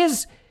 I mean, it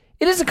is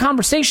a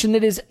conversation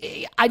that is,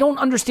 I don't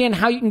understand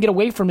how you can get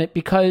away from it,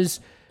 because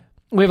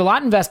we have a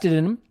lot invested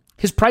in him.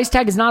 His price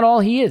tag is not all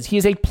he is. He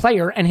is a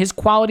player, and his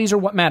qualities are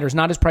what matters,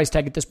 not his price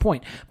tag at this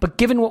point. But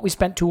given what we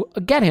spent to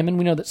get him, and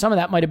we know that some of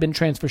that might have been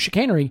transfer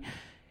chicanery,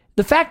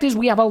 the fact is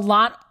we have a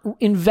lot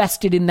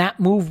invested in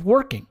that move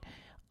working.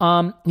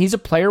 He's a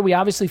player we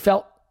obviously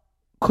felt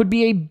could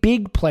be a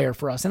big player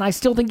for us, and I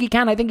still think he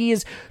can. I think he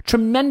is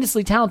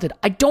tremendously talented.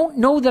 I don't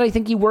know that I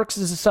think he works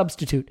as a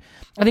substitute.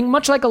 I think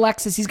much like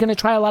Alexis, he's going to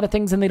try a lot of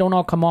things and they don't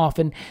all come off,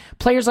 and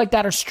players like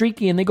that are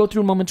streaky, and they go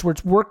through moments where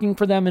it's working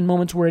for them and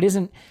moments where it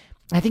isn't.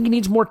 I think he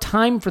needs more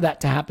time for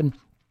that to happen.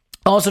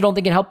 I also don't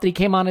think it helped that he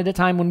came on at a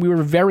time when we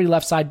were very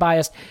left side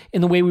biased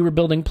in the way we were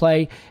building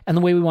play and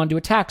the way we wanted to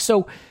attack.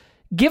 So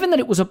given that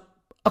it was a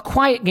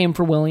quiet game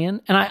for Willian,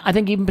 and I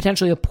think even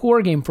potentially a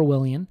poor game for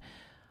Willian,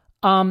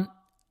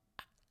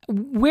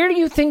 where do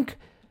you think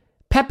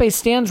Pepe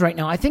stands right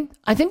now? I think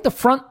the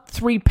front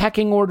 3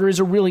 pecking order is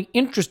a really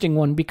interesting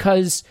one,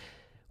 because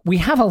we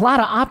have a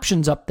lot of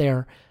options up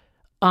there.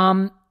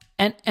 It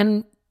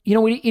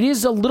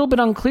is a little bit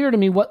unclear to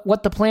me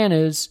what the plan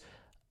is,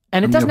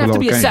 and it doesn't have to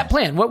be a set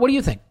plan. What do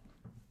you think?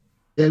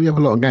 Yeah, we have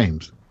a lot of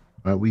games.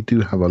 We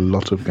do have a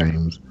lot of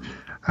games,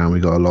 and we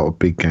got a lot of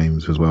big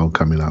games as well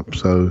coming up.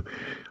 So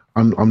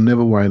I'm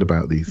never worried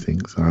about these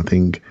things. I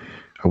think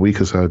a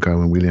week or so ago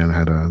when Willian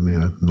had a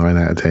 9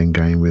 out of 10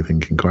 game, we're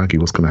thinking, crikey,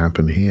 what's going to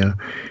happen here?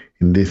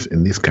 In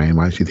this game,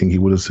 I actually think he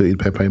would have suited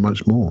Pepe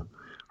much more.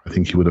 I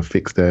think he would have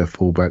fixed their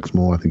fullbacks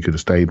more. I think he would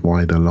have stayed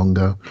wider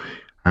longer.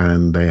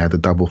 And they had a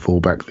double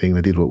fullback thing.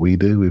 They did what we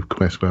do with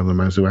Cresswell and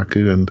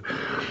Masuaku,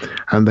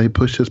 and they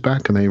pushed us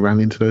back and they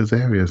ran into those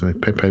areas. And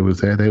if Pepe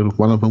was there,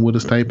 one of them would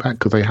have stayed back,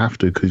 because they have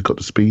to, because he's got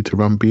the speed to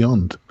run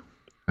beyond.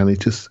 And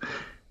it's just,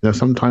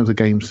 sometimes a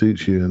game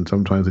suits you and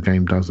sometimes a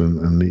game doesn't,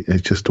 and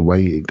it's just the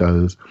way it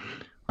goes.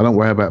 I don't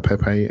worry about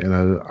Pepe.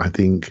 I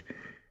think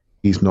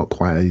he's not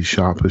quite as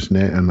sharp as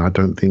Net, and I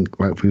don't think,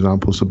 like for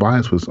example,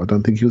 Ceballos was. I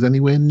don't think he was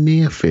anywhere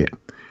near fit.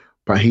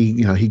 But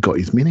he got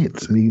his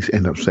minutes, and he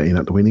ended up setting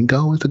up the winning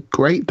goal. It's a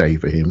great day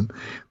for him.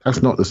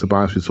 That's not the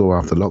Ceballos we saw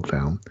after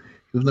lockdown.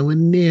 He was nowhere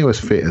near as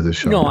fit as a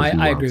shot. No,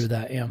 I agree with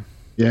that. Yeah.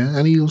 Yeah,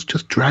 and he was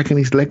just dragging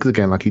his legs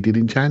again like he did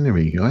in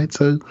January, right?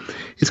 So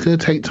it's going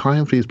to take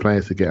time for these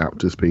players to get up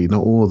to speed.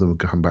 Not all of them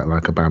come back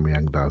like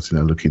Aubameyang does,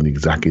 looking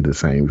exactly the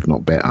same, if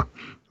not better,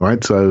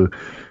 right? So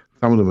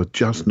some of them are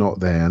just not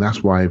there, and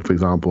that's why, for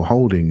example,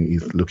 Holding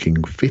is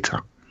looking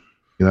fitter.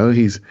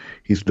 He's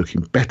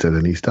looking better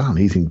than he's done.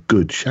 He's in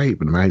good shape,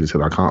 and the manager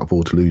said, "I can't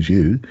afford to lose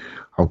you.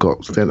 I've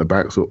got centre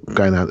backs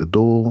going out the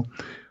door.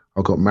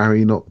 I've got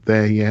Mari not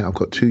there yet. I've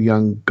got 2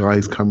 young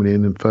guys coming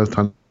in, and first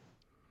time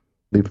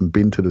they've even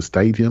been to the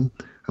stadium,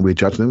 and we're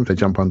judging them if they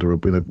jump under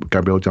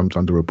Gabriel jumps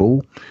under a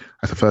ball.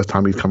 That's the first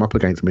time he's come up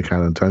against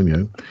Mikel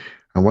Antonio,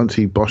 and once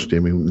he boshed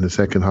him in the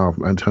second half,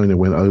 Antonio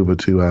went over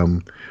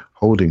to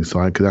Holding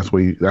side because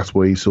that's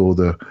where he saw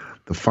the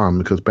fun,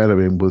 because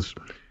Bellerin was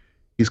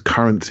his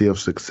currency of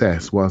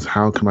success was,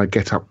 how can I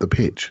get up the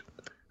pitch?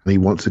 And he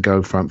wants to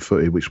go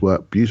front-footed, which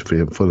worked beautifully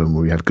at Fulham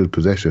where we had good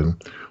possession.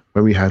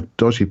 When we had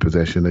dodgy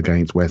possession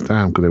against West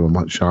Ham because they were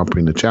much sharper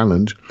in the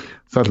challenge,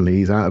 suddenly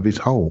he's out of his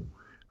hole.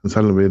 And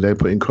suddenly they're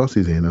putting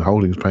crosses in and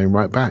Holding's playing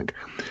right back.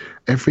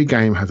 Every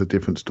game has a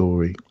different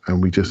story,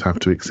 and we just have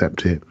to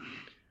accept it.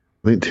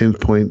 I think Tim's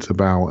points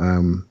about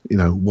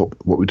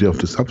what we do off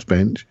the subs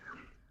bench,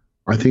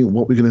 I think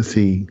what we're going to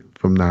see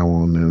from now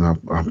on, and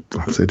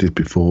I've said this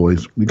before,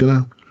 is we're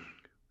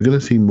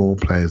gonna see more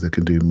players that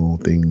can do more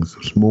things,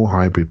 more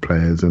hybrid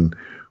players, and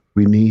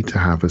we need to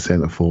have a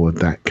centre forward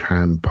that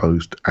can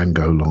post and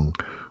go long.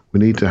 We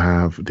need to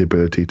have the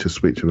ability to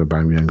switch with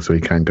Aubameyang so he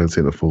can go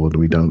centre forward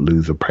and we don't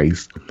lose a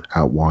pace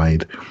out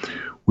wide.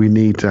 We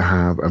need to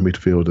have a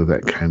midfielder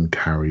that can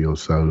carry or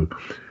so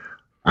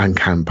and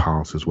can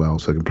pass as well,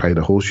 so can play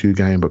the horseshoe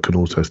game but can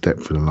also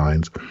step for the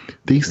lines.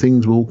 These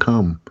things will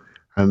come.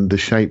 And the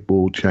shape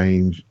will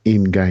change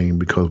in game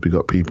because we've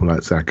got people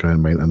like Saka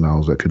and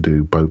Maitland-Niles that can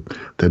do both.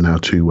 They're now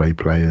 2-way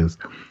players.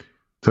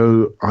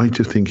 So I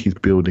just think he's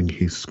building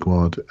his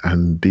squad,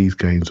 and these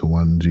games are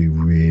ones you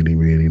really,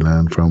 really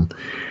learn from.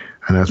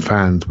 And as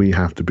fans, we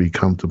have to be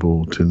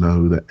comfortable to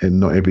know that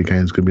not every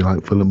game is going to be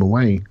like Fulham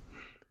away.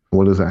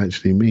 What does that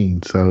actually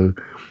mean? So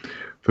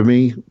for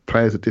me,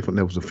 players at different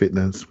levels of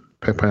fitness.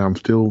 Pepe, I'm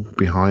still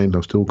behind.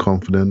 I'm still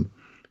confident.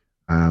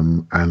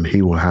 And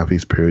he will have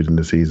his period in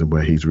the season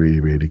where he's really,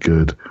 really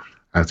good,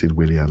 as did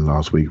Willian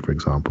last week, for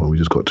example. We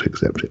just got to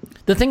accept it.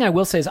 The thing I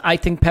will say is I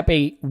think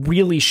Pepe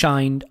really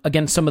shined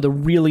against some of the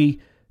really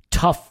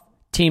tough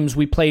teams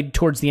we played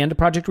towards the end of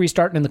Project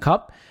Restart in the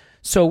Cup.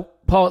 So,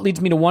 Paul, it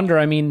leads me to wonder,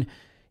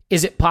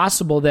 is it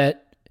possible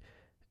that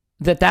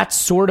that's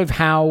sort of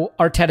how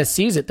Arteta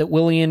sees it, that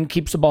Willian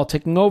keeps the ball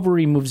ticking over,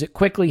 he moves it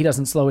quickly, he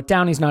doesn't slow it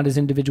down, he's not as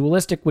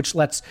individualistic, which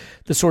lets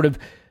the sort of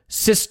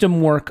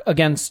system work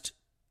against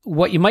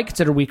what you might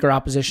consider weaker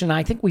opposition.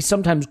 I think we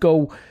sometimes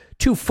go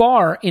too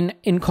far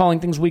in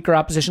calling things weaker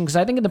opposition, because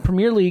I think in the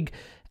Premier League,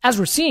 as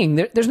we're seeing,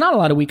 there's not a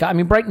lot of weak.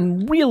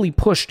 Brighton really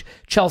pushed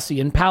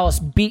Chelsea, and Palace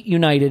beat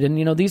United,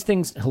 and these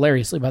things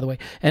hilariously, by the way,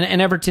 and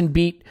Everton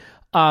beat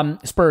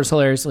Spurs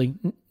hilariously.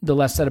 The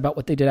less said about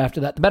what they did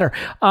after that, the better.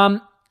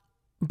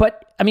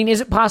 But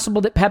is it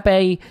possible that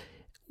Pepe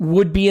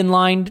would be in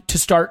line to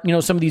start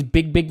some of these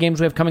big games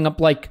we have coming up,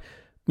 like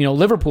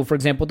Liverpool, for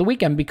example, at the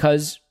weekend,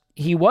 because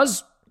he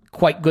was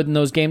quite good in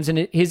those games,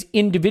 and his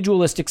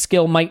individualistic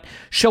skill might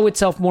show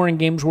itself more in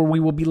games where we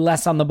will be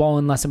less on the ball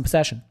and less in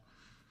possession.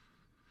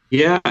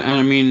 Yeah,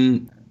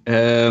 and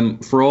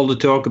for all the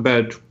talk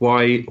about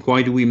why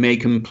do we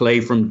make him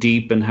play from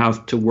deep and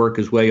have to work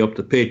his way up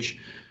the pitch,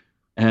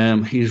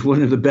 he's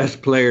one of the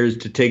best players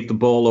to take the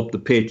ball up the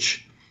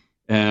pitch.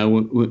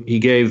 He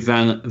gave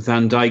Van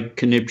Dijk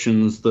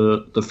conniptions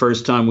the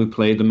first time we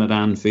played them at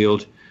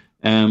Anfield.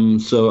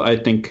 So I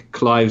think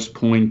Clive's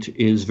point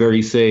is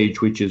very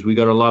sage, which is we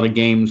got a lot of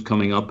games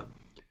coming up.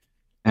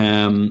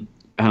 And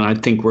I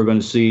think we're going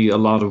to see a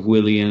lot of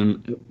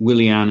Willian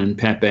and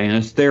Pepe. And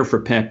it's there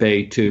for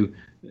Pepe to,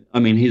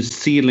 his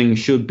ceiling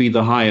should be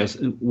the highest,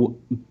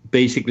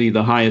 basically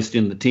the highest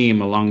in the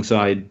team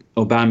alongside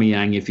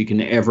Aubameyang if he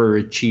can ever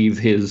achieve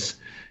his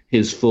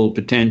full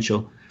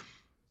potential.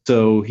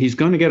 So he's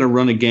going to get a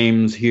run of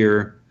games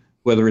here,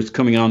 whether it's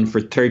coming on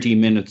for 30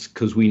 minutes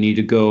because we need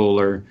a goal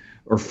or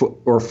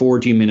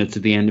 40 minutes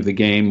at the end of a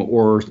game,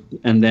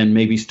 and then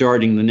maybe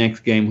starting the next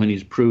game when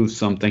he's proved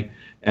something.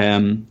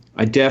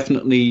 I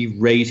definitely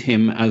rate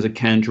him as a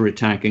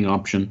counter-attacking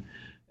option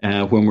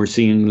when we're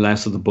seeing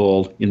less of the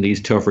ball in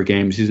these tougher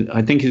games.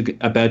 I think he's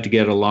about to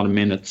get a lot of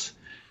minutes.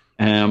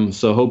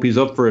 So I hope he's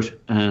up for it.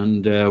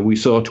 And we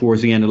saw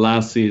towards the end of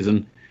last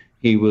season,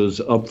 he was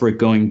up for it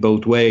going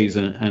both ways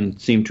and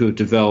seemed to have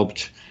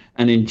developed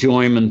an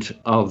enjoyment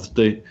of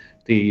the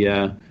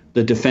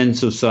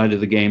defensive side of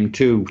the game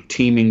too,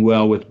 teaming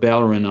well with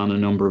Bellerin on a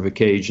number of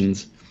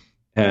occasions,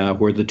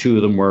 where the two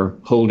of them were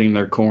holding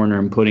their corner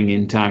and putting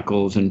in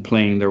tackles and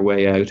playing their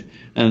way out.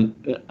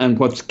 And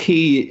what's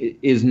key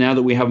is now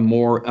that we have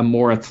a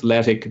more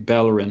athletic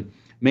Bellerin,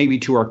 maybe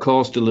to our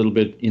cost a little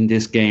bit in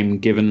this game,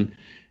 given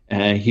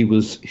he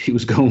was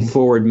going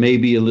forward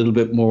maybe a little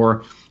bit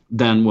more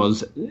than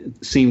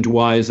seemed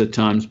wise at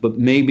times, but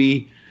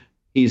maybe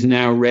he's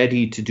now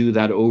ready to do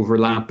that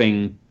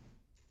overlapping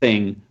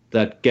thing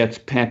that gets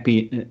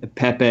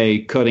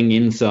Pepe cutting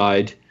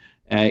inside,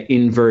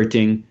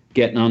 inverting,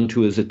 getting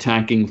onto his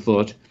attacking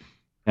foot,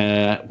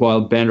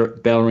 while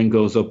Bellerin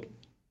goes up,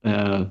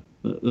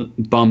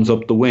 bombs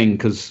up the wing.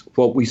 Because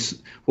what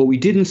we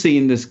didn't see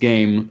in this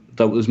game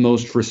that was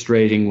most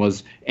frustrating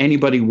was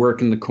anybody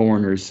working the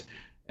corners.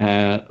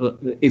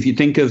 If you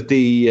think of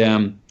the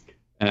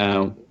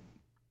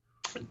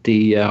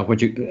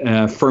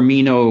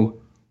Firmino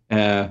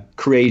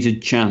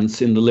created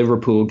chance in the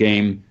Liverpool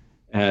game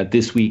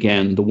this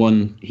weekend, the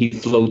one he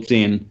floats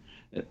in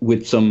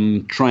with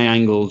some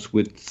triangles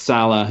with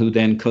Salah, who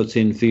then cuts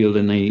infield,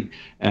 and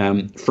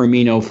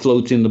Firmino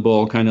floats in the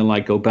ball kind of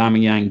like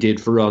Aubameyang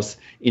did for us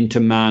into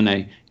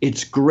Mane.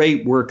 It's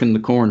great work in the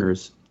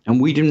corners,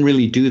 and we didn't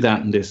really do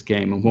that in this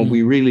game. And what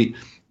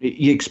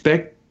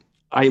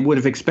I would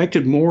have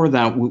expected more of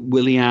that with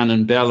Willian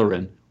and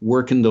Bellerin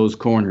working those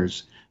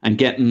corners and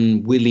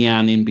getting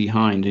Willian in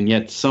behind, and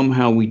yet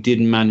somehow we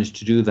didn't manage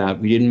to do that.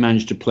 We didn't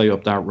manage to play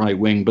up that right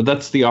wing. But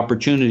that's the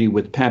opportunity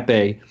with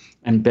Pepe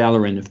and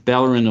Bellerin. If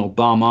Bellerin will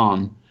bomb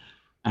on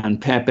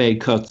and Pepe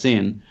cuts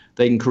in,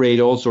 they can create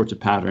all sorts of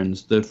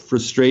patterns. The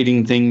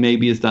frustrating thing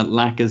maybe is that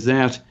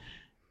Lacazette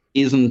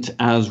isn't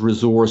as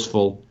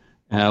resourceful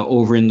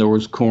over in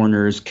those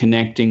corners,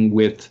 connecting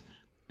with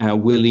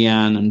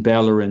Willian and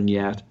Bellerin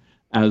yet,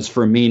 as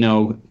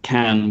Firmino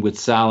can with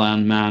Salah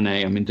and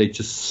Mane. I mean, they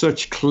just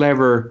such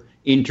clever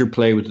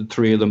interplay with the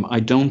three of them.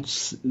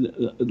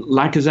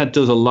 Lacazette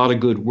does a lot of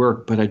good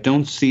work, but I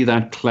don't see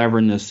that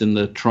cleverness in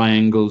the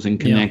triangles and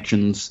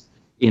connections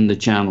in the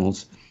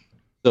channels.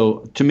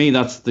 So to me,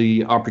 that's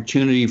the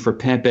opportunity for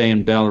Pepe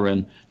and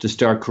Bellerin to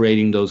start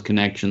creating those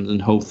connections,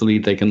 and hopefully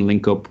they can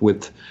link up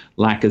with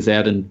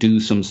Lacazette and do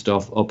some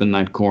stuff up in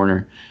that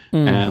corner.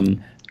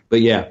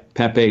 But yeah,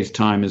 Pepe's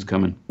time is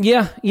coming.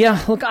 Yeah.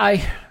 Look,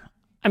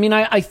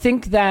 I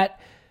think that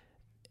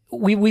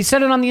we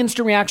said it on the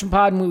Instant Reaction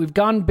Pod, and we've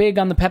gone big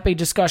on the Pepe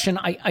discussion.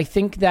 I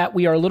think that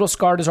we are a little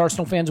scarred as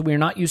Arsenal fans. We are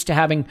not used to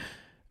having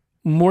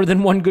more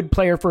than one good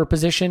player for a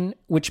position,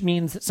 which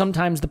means that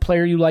sometimes the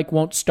player you like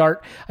won't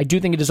start. I do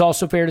think it is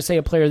also fair to say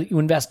a player that you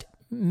invest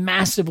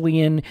massively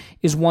in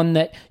is one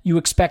that you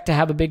expect to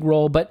have a big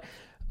role, but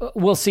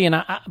we'll see.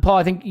 And Paul,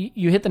 I think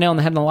you hit the nail on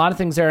the head on a lot of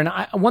things there. And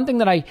one thing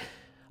that I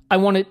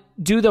want to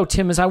do, though,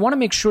 Tim, is I want to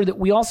make sure that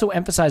we also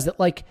emphasize that,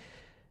 like,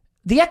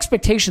 the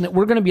expectation that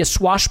we're going to be a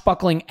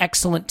swashbuckling,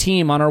 excellent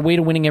team on our way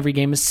to winning every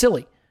game is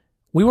silly.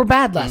 We were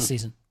bad last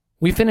season.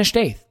 We finished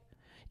 8th.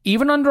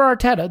 Even under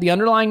Arteta, the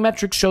underlying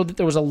metrics showed that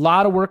there was a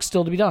lot of work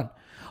still to be done.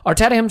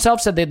 Arteta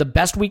himself said they had the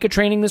best week of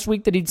training this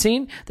week that he'd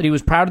seen, that he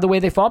was proud of the way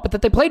they fought, but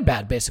that they played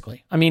bad,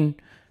 basically. I mean,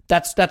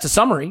 that's a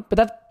summary,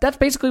 but that's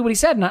basically what he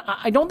said, and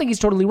I don't think he's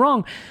totally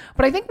wrong.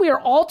 But I think we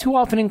are all too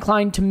often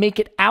inclined to make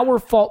it our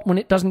fault when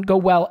it doesn't go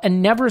well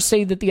and never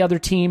say that the other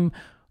team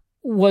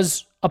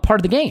was a part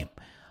of the game.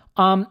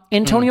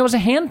 Antonio was a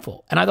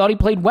handful, and I thought he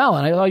played well,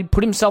 and I thought he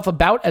put himself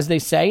about, as they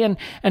say,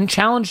 and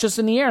challenged us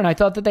in the air. And I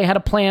thought that they had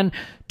a plan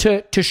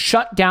to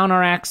shut down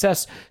our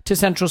access to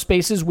central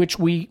spaces, which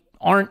we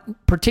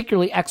aren't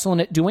particularly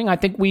excellent at doing. I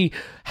think we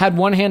had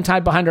one hand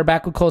tied behind our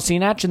back with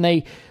Kolasinac, and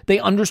they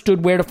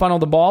understood where to funnel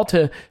the ball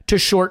to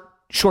short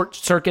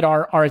circuit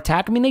our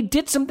attack. I mean, they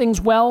did some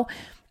things well,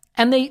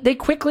 and they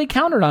quickly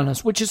countered on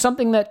us, which is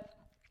something that,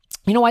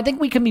 I think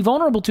we can be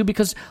vulnerable to,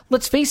 because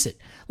let's face it,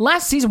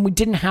 last season we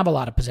didn't have a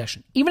lot of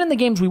possession. Even in the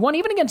games we won,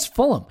 even against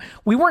Fulham,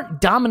 we weren't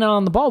dominant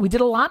on the ball. We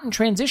did a lot in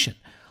transition.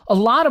 A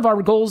lot of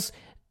our goals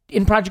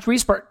in Project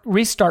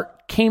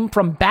Restart came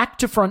from back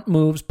to front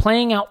moves,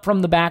 playing out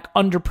from the back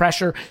under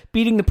pressure,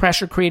 beating the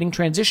pressure, creating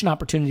transition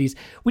opportunities.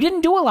 We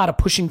didn't do a lot of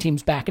pushing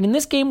teams back. And in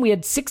this game, we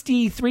had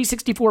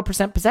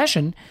 64%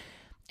 possession.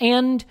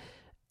 And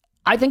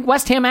I think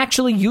West Ham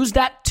actually used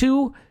that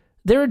to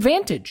their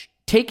advantage.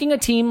 Taking a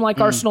team like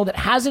Arsenal that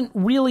hasn't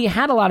really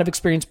had a lot of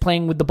experience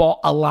playing with the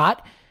ball a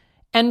lot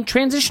and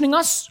transitioning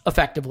us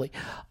effectively.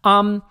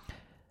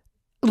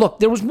 Look,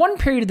 there was one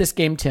period of this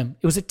game, Tim.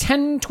 It was a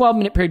 10,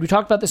 12-minute period. We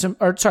talked about this,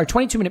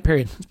 22-minute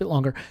period. It's a bit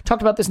longer.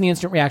 Talked about this in the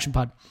Instant Reaction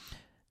Pod,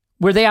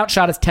 where they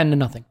outshot us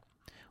 10-0. It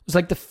was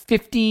like the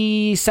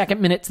 52nd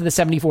minute to the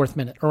 74th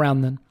minute,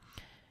 around then.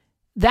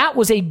 That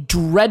was a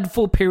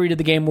dreadful period of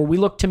the game where we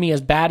looked, to me,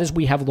 as bad as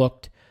we have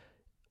looked,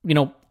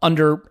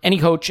 under any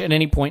coach at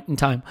any point in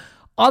time.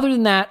 Other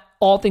than that,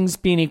 all things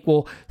being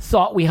equal,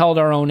 thought we held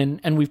our own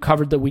and we've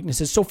covered the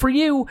weaknesses. So for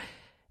you,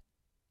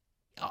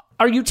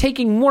 are you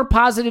taking more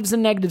positives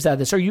than negatives out of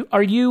this?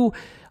 Are you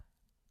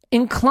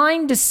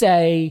inclined to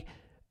say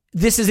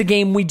this is a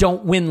game we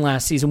don't win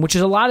last season, which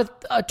is a lot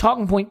of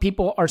talking point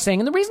people are saying.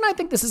 And the reason I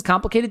think this is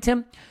complicated,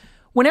 Tim,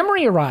 when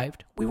Emery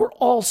arrived, we were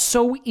all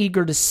so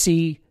eager to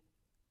see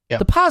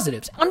the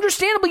positives.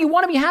 Understandably, you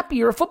want to be happy.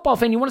 You're a football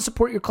fan. You want to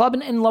support your club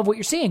and love what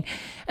you're seeing.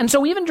 And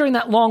so even during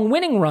that long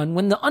winning run,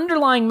 when the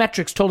underlying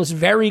metrics told us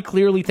very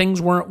clearly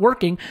things weren't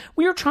working,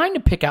 we were trying to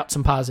pick out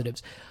some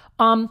positives.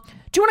 Do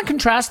you want to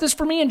contrast this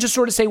for me and just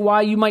sort of say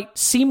why you might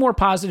see more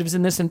positives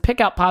in this and pick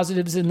out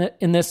positives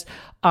in this?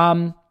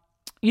 When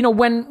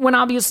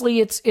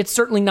obviously it's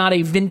certainly not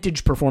a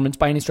vintage performance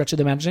by any stretch of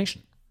the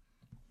imagination.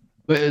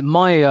 But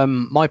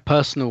my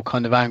personal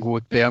kind of angle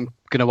would be I'm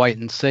going to wait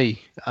and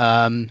see.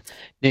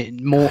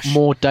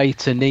 More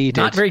data needed.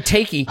 Not very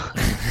takey.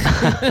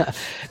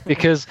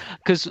 because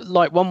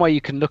like one way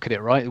you can look at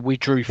it, right? We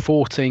drew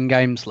 14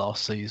 games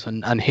last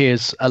season, and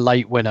here's a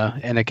late winner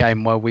in a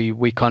game where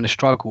we kind of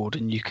struggled,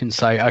 and you can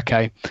say,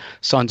 okay,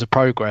 signs of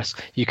progress.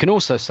 You can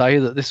also say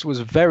that this was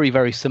very,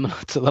 very similar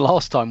to the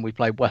last time we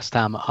played West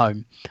Ham at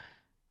home,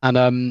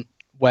 and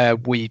where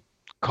we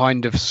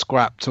kind of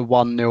scrapped a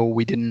 1-0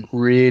 we didn't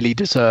really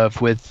deserve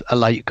with a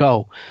late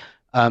goal.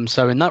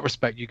 So in that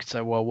respect, you could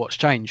say, well, what's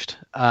changed?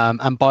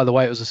 And by the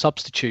way, it was a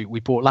substitute. We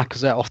brought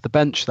Lacazette off the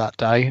bench that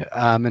day,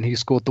 and he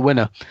scored the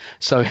winner.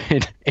 So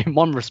in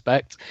one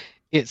respect,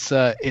 it's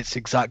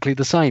exactly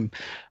the same.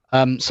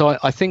 So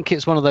I think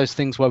it's one of those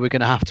things where we're going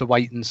to have to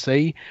wait and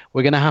see.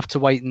 We're going to have to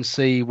wait and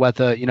see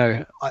whether,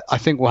 I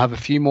think we'll have a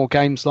few more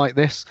games like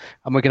this,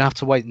 and we're going to have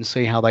to wait and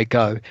see how they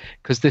go,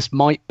 because this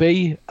might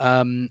be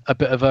a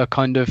bit of a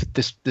kind of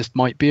this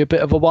might be a bit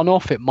of a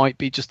one-off. It might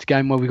be just a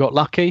game where we got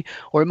lucky,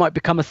 or it might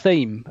become a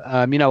theme.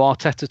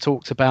 Arteta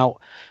talked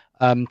about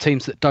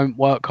teams that don't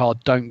work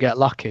hard don't get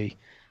lucky.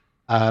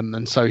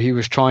 And so he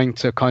was trying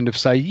to kind of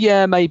say,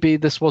 yeah, maybe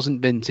this wasn't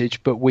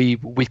vintage, but we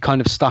kind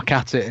of stuck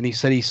at it. And he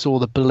said he saw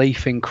the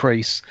belief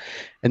increase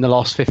in the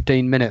last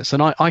 15 minutes.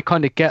 And I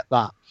kind of get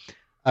that,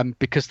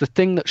 because the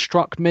thing that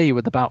struck me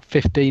with about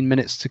 15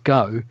 minutes to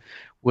go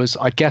was,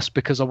 I guess,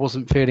 because I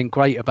wasn't feeling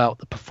great about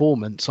the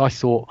performance, I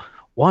thought,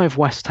 why have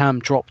West Ham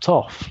dropped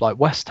off? Like,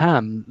 West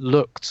Ham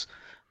looked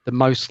the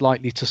most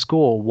likely to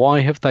score. Why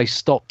have they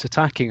stopped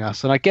attacking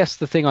us? And I guess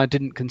the thing I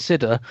didn't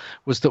consider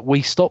was that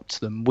we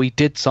stopped them. We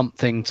did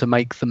something to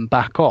make them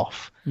back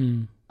off,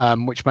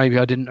 which maybe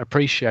I didn't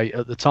appreciate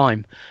at the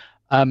time.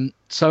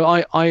 So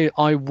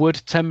I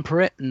would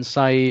temper it and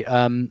say,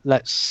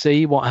 let's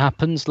see what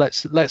happens.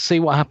 Let's see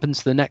what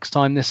happens the next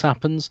time this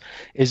happens.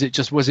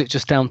 Was it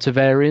just down to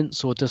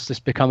variance, or does this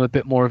become a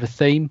bit more of a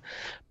theme?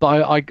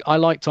 But I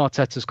liked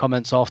Arteta's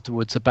comments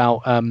afterwards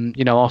about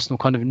Arsenal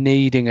kind of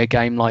needing a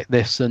game like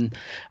this and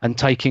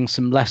taking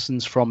some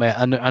lessons from it,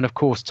 and of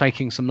course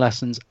taking some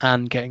lessons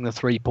and getting the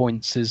 3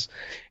 points is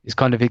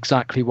kind of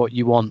exactly what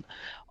you want.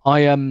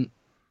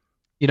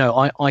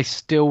 I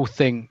still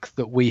think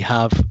that we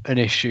have an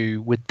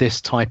issue with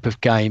this type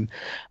of game,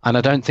 and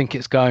I don't think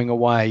it's going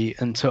away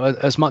until,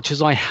 as much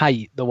as I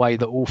hate the way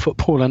that all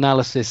football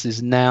analysis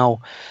is now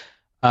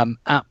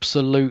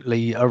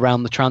absolutely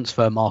around the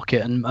transfer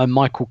market, and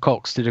Michael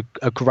Cox did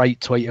a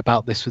great tweet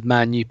about this with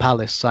Man U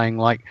Palace, saying,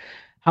 like,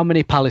 how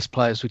many Palace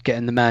players would get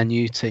in the Man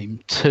U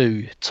team?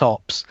 2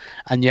 tops,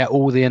 and yet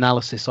all the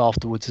analysis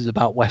afterwards is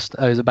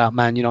about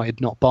Man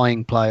United not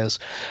buying players.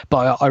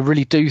 But I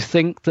really do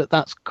think that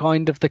that's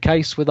kind of the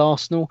case with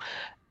Arsenal,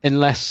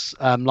 unless,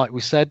 like we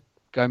said,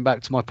 going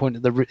back to my point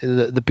at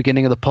the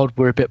beginning of the pod,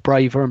 we're a bit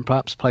braver and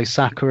perhaps play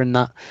Saka in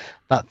that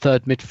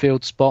third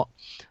midfield spot.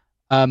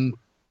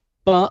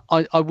 But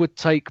I would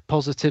take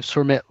positives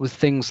from it with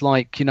things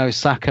like,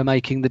 Saka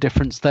making the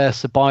difference there,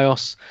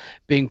 Ceballos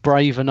being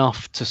brave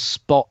enough to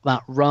spot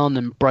that run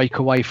and break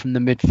away from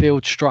the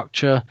midfield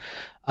structure,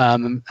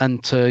 and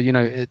to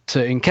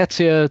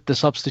Nketiah, the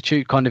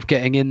substitute, kind of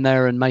getting in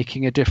there and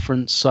making a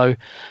difference. So,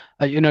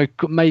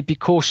 maybe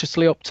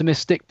cautiously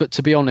optimistic, but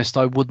to be honest,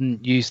 I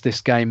wouldn't use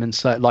this game and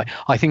say, like,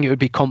 I think it would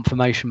be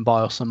confirmation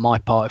bias on my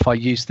part if I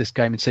used this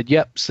game and said,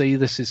 yep, see,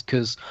 this is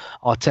because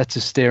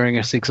Arteta's steering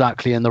us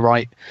exactly in the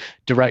right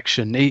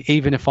direction.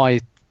 Even if I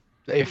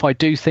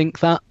do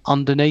think that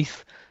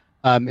underneath,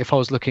 if I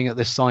was looking at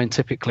this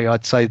scientifically,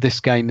 I'd say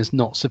this game is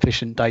not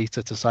sufficient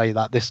data to say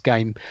that. This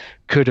game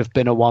could have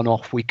been a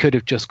one-off. We could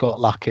have just got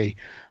lucky.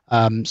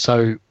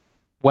 So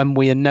when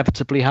we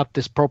inevitably have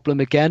this problem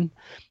again,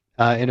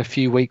 in a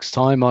few weeks'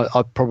 time,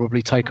 I'd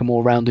probably take a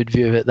more rounded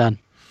view of it then.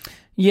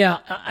 Yeah,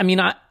 I mean,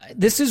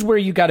 this is where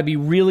you got to be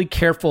really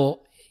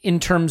careful in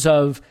terms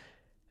of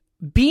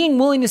being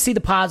willing to see the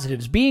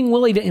positives, being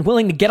willing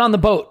to get on the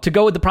boat, to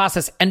go with the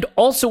process, and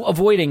also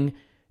avoiding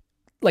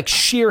like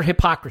sheer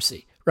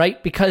hypocrisy,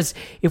 right? Because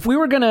if we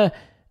were going to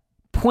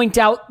point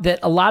out that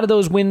a lot of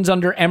those wins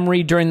under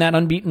Emery during that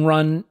unbeaten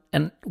run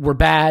and were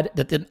bad,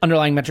 that the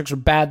underlying metrics were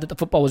bad, that the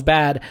football was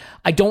bad,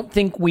 I don't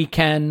think we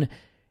can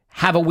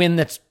have a win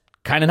that's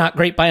kind of not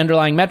great by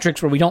underlying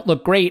metrics where we don't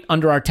look great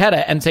under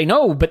Arteta and say,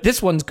 no, but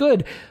this one's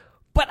good.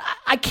 But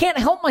I can't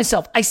help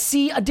myself. I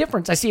see a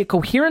difference. I see a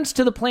coherence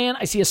to the plan.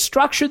 I see a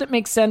structure that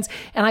makes sense.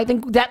 And I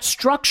think that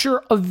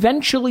structure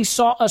eventually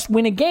saw us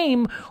win a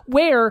game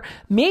where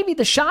maybe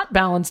the shot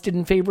balance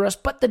didn't favor us,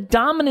 but the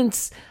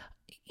dominance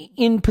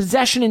in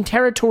possession and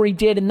territory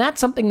did. And that's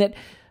something that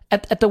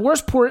at the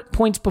worst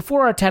points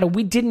before Arteta,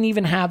 we didn't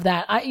even have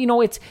that.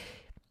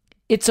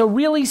 It's a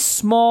really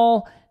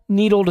small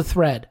needle to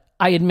thread,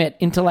 I admit,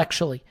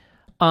 intellectually.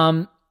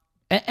 And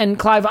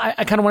Clive,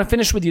 I kind of want to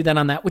finish with you then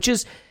on that, which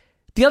is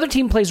the other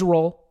team plays a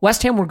role.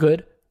 West Ham were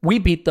good. We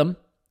beat them.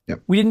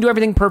 Yep. We didn't do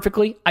everything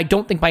perfectly. I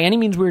don't think by any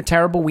means we were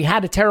terrible. We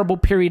had a terrible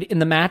period in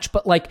the match,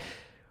 but like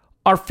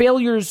our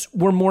failures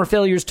were more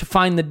failures to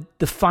find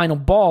the final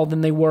ball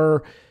than they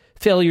were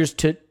failures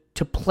to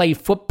to play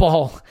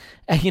football,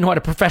 at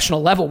a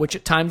professional level, which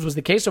at times was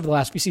the case over the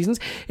last few seasons.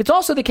 It's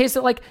also the case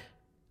that, like,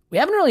 we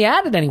haven't really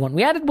added anyone.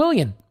 We added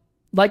Willian.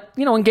 Like,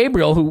 and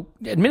Gabriel, who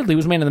admittedly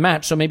was man of the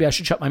match, so maybe I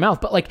should shut my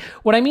mouth. But, like,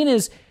 what I mean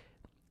is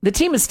the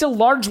team is still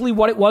largely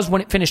what it was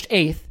when it finished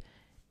 8th,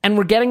 and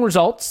we're getting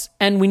results,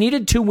 and we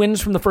needed 2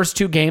 wins from the first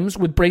 2 games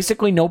with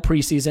basically no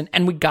preseason,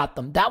 and we got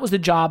them. That was the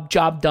job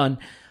done.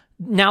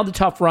 Now the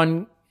tough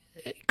run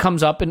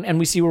comes up, and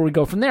we see where we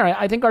go from there.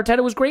 I think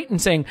Arteta was great in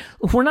saying,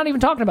 we're not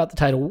even talking about the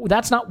title.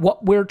 That's not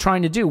what we're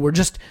trying to do. We're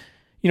just,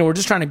 we're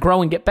just trying to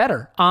grow and get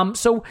better.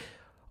 So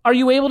are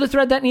you able to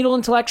thread that needle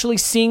until actually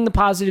seeing the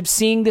positive,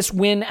 seeing this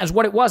win as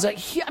what it was? I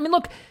mean,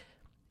 look,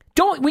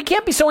 we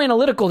can't be so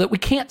analytical that we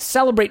can't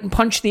celebrate and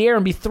punch the air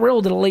and be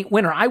thrilled at a late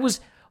winner. I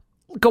was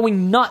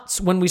going nuts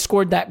when we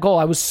scored that goal.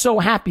 I was so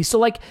happy. So,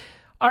 like,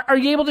 are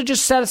you able to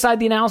just set aside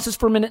the analysis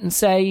for a minute and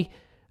say,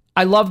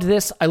 I loved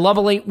this. I love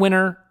a late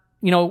winner.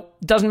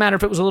 Doesn't matter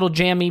if it was a little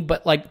jammy,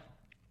 but, like,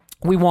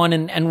 we won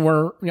and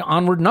we're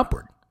onward and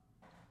upward.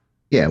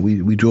 Yeah,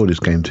 we draw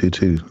this game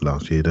 2-2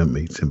 last year, don't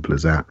we? Simple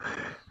as that.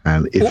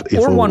 And if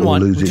or 1-1,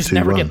 lose we just it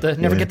never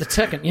get the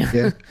second.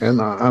 Yeah.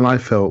 And I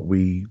felt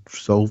we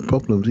solved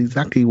problems.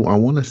 Exactly what I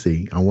want to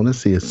see. I want to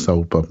see us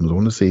solve problems. I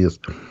want to see us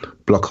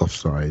block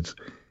offsides.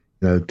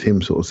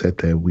 Tim sort of said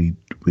there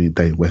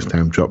West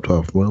Ham dropped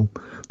off. Well,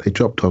 they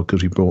dropped off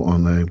because we brought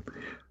on a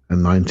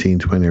 19,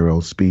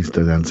 20-year-old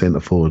speedster down centre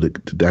forward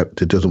that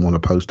doesn't want to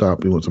post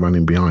up. He wants to run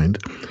in behind,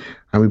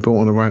 and we brought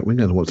on a right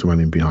winger that wants to run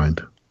in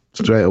behind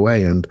straight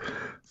away. And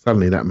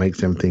suddenly that makes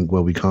them think,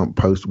 well, we can't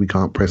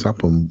press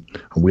up on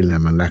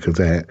William and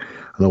Lacazette,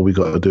 and all we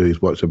got to do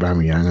is watch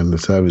Aubameyang, and the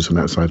service on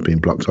that side's being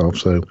blocked off.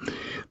 So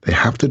they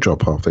have to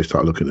drop off. They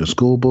start looking at the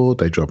scoreboard.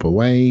 They drop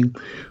away.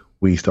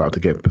 We start to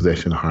get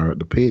possession higher at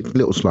the pitch.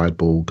 Little slide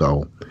ball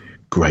goal.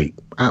 Great,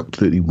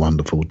 absolutely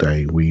wonderful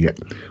day. We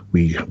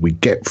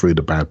get through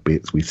the bad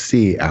bits. We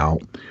see it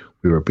out.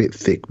 We were a bit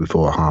thick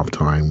before half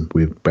time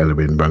with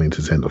Bellerin running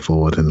to centre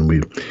forward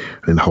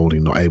and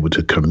Holding not able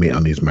to commit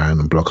on his man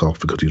and block off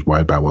because he's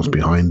wide back was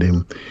behind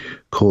him.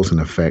 Cause and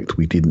effect,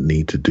 we didn't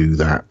need to do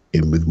that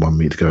with 1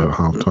 minute to go at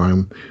half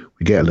time.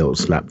 We get a little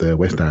slap there.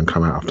 West Ham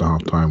come out after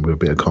half time with a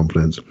bit of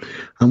confidence,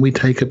 and we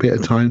take a bit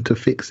of time to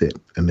fix it.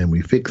 And then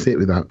we fix it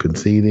without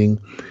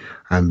conceding,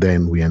 and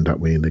then we end up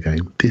winning the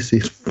game. This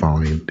is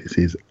fine. This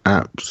is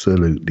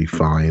absolutely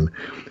fine.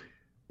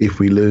 If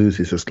we lose,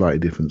 it's a slightly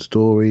different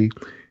story.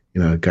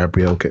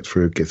 Gabriel gets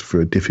through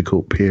a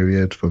difficult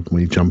period from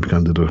when he's jumping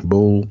under the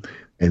ball,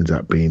 ends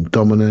up being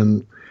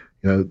dominant.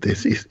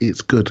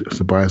 It's good.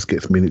 Ceballos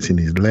gets minutes in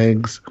his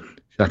legs.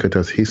 Xhaka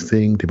does his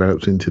thing,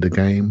 develops into the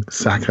game.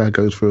 Saka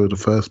goes through the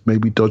first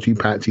maybe dodgy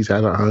patch he's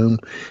had at home,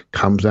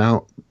 comes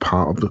out,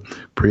 part of the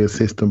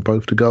pre-assist on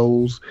both the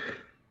goals.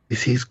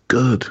 This is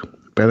good.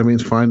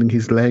 Bellerin's finding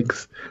his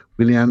legs.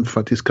 Willian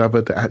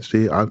discovered that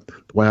actually the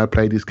way I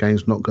play this game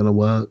is not going to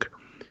work.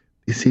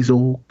 This is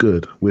all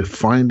good. We're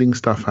finding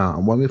stuff out.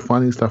 And when we're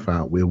finding stuff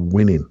out, we're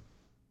winning.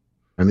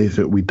 And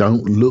we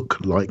don't look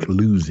like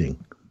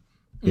losing.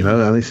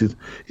 And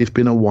it's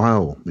been a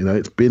while.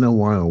 It's been a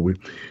while. We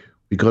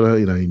got to,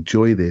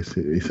 enjoy this.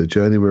 It's a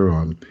journey we're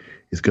on.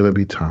 It's going to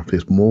be tough.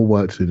 There's more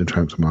work to do in the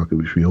transfer market,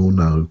 which we all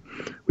know,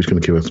 which is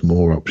going to give us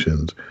more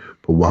options.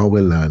 But while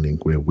we're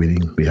learning, we're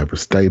winning. We have a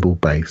stable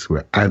base.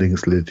 We're adding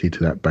solidity to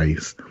that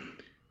base.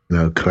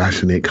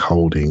 Kalashnik,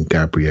 Holding,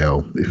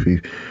 Gabriel. If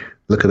you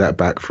look at that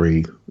back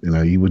three,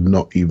 you would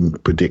not even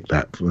predict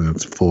that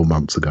 4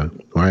 months ago,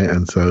 right?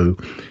 And so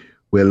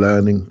we're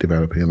learning,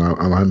 developing, and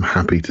I'm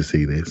happy to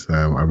see this.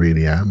 I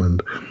really am,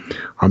 and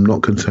I'm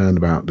not concerned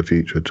about the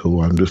future at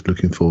all. I'm just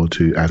looking forward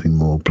to adding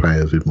more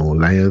players with more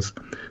layers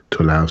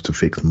to allow us to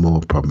fix more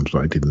problems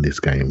like I did in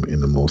this game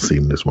in a more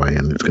seamless way,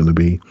 and it's going to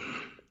be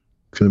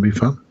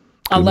fun.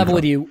 I'll level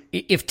with you.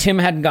 If Tim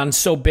hadn't gone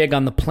so big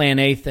on the Plan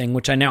A thing,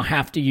 which I now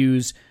have to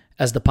use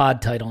as the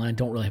pod title, and I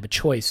don't really have a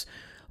choice,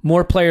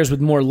 more players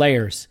with more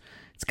layers.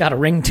 It's got a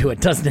ring to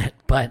it, doesn't it?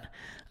 But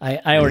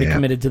I already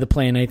committed to the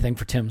Plan A thing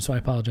for Tim, so I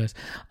apologize.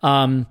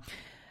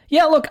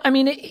 Look, I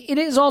mean, it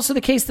is also the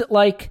case that,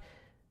 like,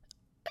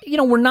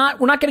 we're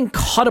not getting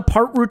cut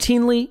apart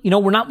routinely.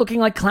 We're not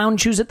looking like clown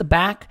shoes at the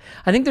back.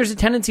 I think there's a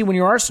tendency when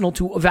you're Arsenal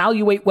to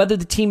evaluate whether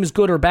the team is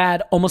good or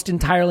bad almost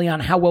entirely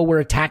on how well we're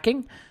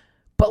attacking.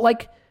 But,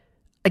 like,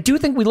 I do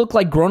think we look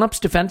like grown-ups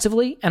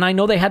defensively, and I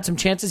know they had some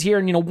chances here,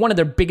 and, one of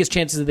their biggest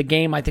chances of the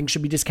game I think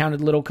should be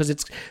discounted a little because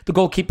it's the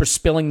goalkeeper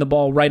spilling the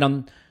ball right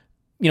on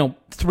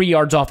 3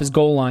 yards off his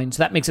goal line.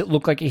 So that makes it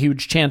look like a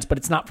huge chance, but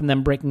it's not from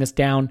them breaking us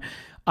down.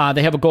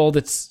 They have a goal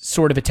that's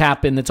sort of a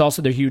tap-in that's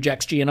also their huge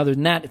XG, and other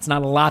than that, it's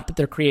not a lot that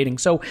they're creating.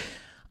 So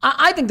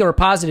I think there are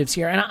positives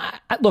here. And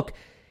look,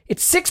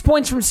 it's 6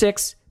 points from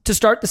 6 to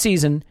start the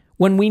season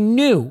when we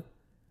knew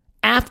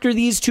after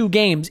these 2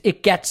 games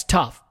it gets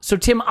tough. So,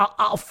 Tim,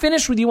 I'll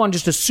finish with you on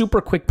just a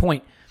super quick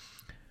point.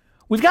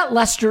 We've got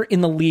Leicester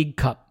in the League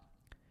Cup.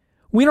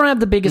 We don't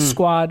have the biggest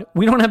squad.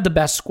 We don't have the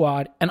best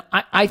squad. And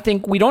I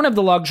think we don't have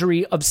the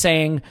luxury of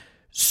saying,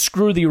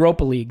 screw the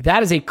Europa League.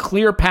 That is a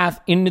clear path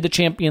into the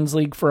Champions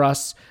League for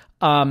us.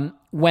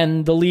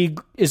 when the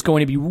league is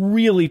going to be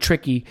really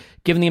tricky,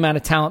 given the amount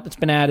of talent that's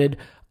been added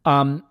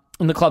in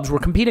the clubs we're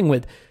competing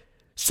with.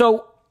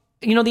 So,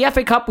 the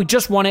FA Cup, we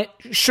just won it.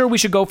 Sure, we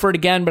should go for it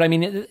again, but I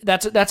mean,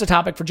 that's a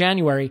topic for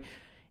January.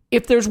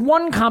 If there's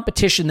one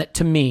competition that,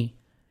 to me,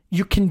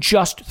 you can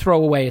just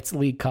throw away, it's the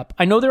League Cup.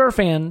 I know there are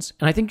fans,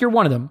 and I think you're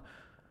one of them,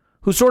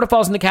 who sort of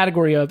falls in the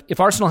category of, if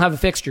Arsenal have a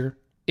fixture,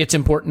 it's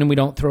important and we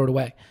don't throw it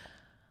away.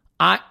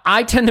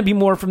 I tend to be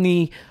more from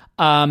the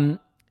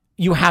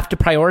you have to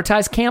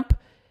prioritize camp.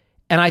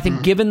 And I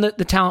think given the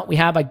talent we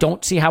have, I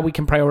don't see how we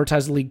can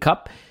prioritize the League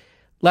Cup.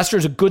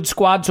 Leicester's a good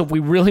squad, so if we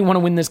really want to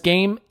win this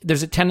game,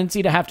 there's a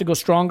tendency to have to go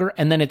stronger,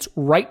 and then it's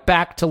right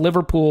back to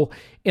Liverpool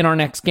in our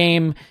next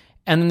game,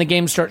 and then the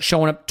games start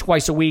showing up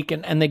twice a week,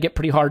 and they get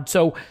pretty hard.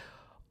 So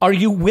are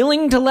you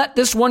willing to let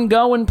this one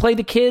go and play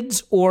the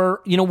kids,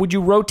 or would you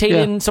rotate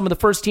in some of the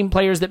first team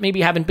players that maybe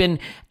haven't been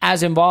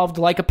as involved,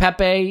 like a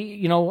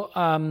Pepe?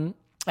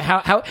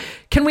 How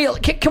can we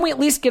at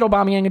least get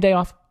Aubameyang a day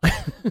off?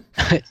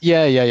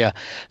 Yeah.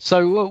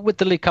 So with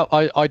the League Cup,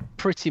 I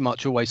pretty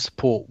much always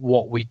support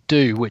what we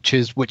do, which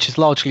is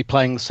largely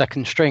playing the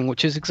second string,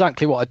 which is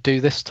exactly what I'd do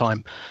this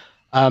time.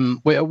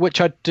 Which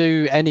I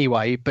do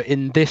anyway, but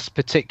in this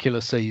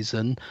particular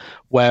season,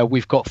 where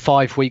we've got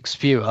 5 weeks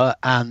fewer,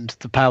 and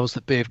the powers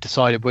that be have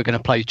decided we're going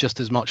to play just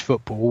as much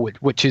football,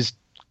 which is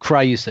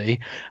crazy,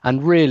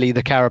 and really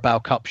the Carabao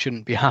Cup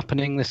shouldn't be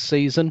happening this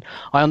season.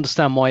 I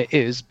understand why it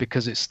is,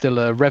 because it's still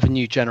a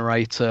revenue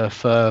generator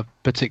for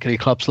particularly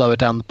clubs lower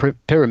down the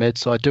pyramid,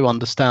 so I do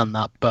understand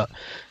that, but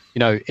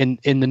in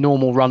the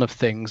normal run of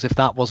things, if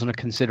that wasn't a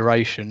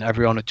consideration,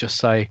 everyone would just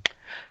say,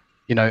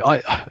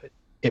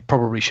 it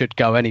probably should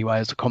go anyway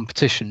as a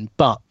competition.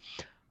 But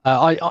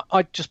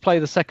I'd just play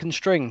the second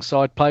string. So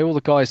I'd play all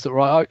the guys that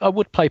were... I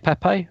would play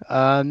Pepe.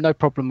 No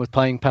problem with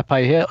playing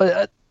Pepe here.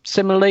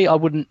 Similarly, I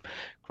wouldn't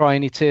cry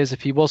any tears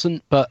if he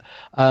wasn't. But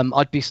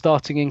I'd be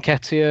starting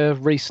Nketiah,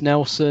 Reece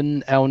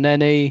Nelson, El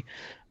Neni.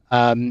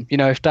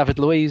 If David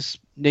Luiz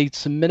needs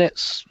some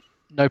minutes,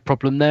 no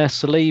problem there.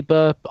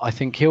 Saliba, I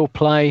think he'll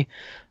play.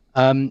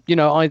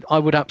 I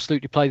would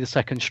absolutely play the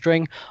second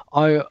string.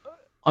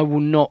 I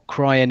will not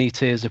cry any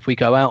tears if we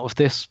go out of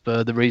this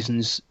for the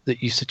reasons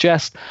that you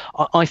suggest.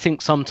 I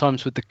think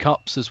sometimes with the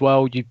cups as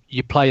well,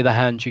 you play the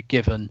hand you're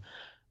given.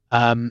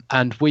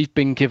 And we've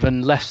been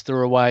given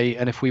Leicester away,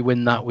 and if we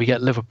win that, we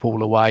get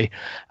Liverpool away.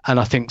 And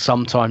I think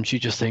sometimes you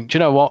just think, do you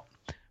know what?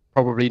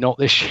 Probably not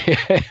this year.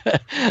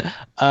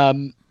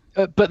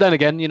 But then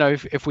again,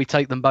 if we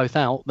take them both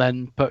out,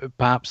 then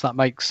perhaps that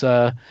makes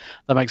the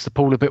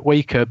pool a bit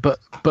weaker. But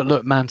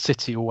look, Man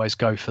City always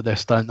go for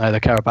this, don't they? The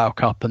Carabao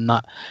Cup, and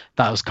that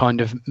has kind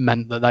of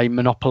meant that they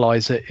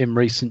monopolise it in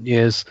recent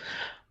years.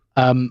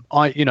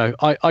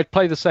 I'd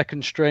play the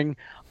second string.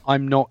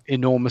 I'm not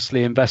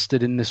enormously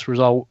invested in this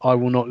result. I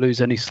will not lose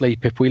any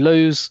sleep if we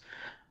lose.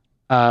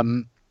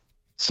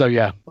 So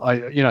yeah,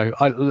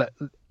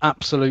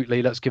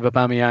 absolutely, let's give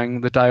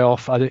Aubameyang the day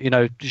off.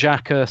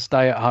 Xhaka,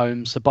 stay at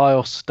home.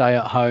 Ceballos, stay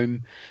at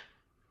home.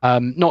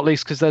 Not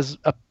least because there's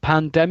a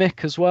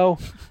pandemic as well.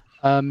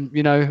 And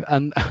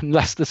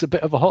Leicester's a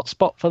bit of a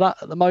hotspot for that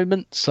at the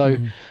moment. So,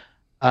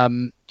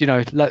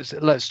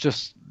 let's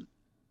just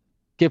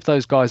give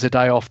those guys a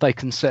day off. They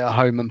can sit at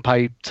home and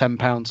pay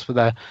 £10 for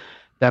their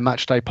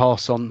match day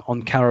pass on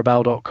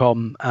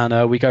Carabao.com,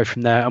 and we go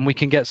from there, and we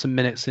can get some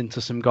minutes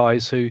into some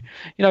guys who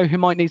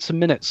might need some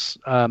minutes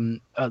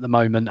at the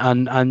moment,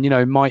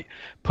 and might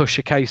push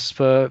a case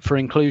for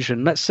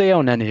inclusion. Let's see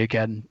El Neni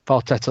again.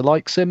 Arteta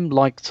likes him,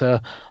 like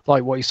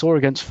what he saw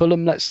against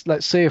Fulham. Let's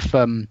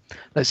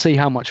see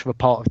how much of a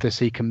part of this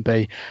he can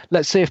be.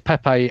 Let's see if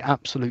Pepe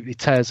absolutely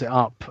tears it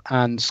up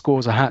and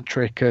scores a hat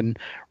trick and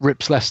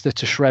rips Leicester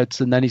to shreds,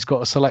 and then he's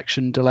got a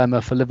selection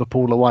dilemma for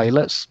Liverpool away.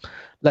 Let's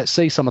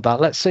see some of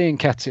that. Let's see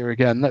Nketiah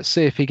again. Let's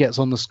see if he gets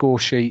on the score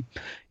sheet,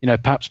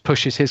 perhaps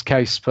pushes his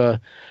case for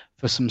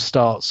some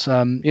starts.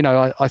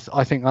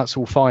 I think that's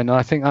all fine. And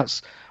I think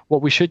that's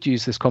what we should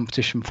use this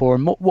competition for,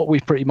 and what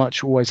we pretty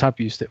much always have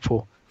used it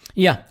for.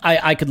 Yeah,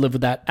 I could live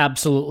with that.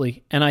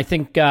 Absolutely. And I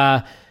think,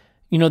 there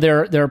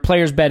are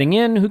players betting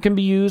in who can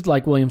be used,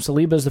 like William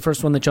Saliba is the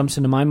first one that jumps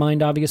into my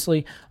mind,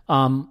 obviously.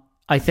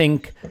 I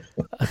think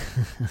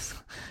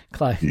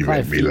Clive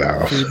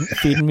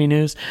feeding me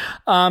news.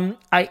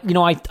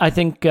 I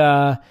think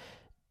the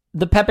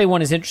Pepe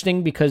one is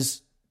interesting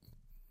because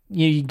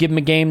you give him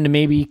a game to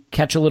maybe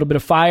catch a little bit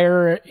of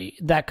fire.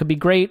 That could be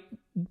great.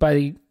 By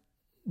the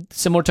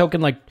similar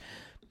token,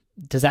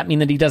 does that mean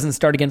that he doesn't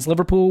start against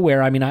Liverpool?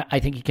 Where I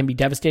think he can be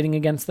devastating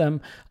against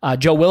them.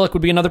 Joe Willock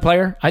would be another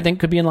player I think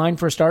could be in line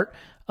for a start.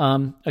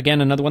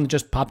 Again, another one that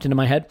just popped into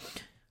my head.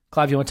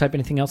 Clive, you want to type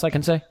anything else I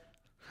can say?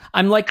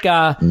 I'm like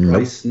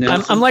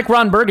I'm like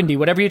Ron Burgundy.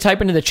 Whatever you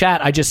type into the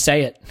chat, I just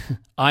say it.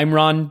 I'm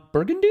Ron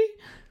Burgundy.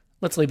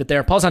 Let's leave it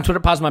there. Paul's on Twitter.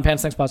 Pause my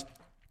pants. Thanks, Pause.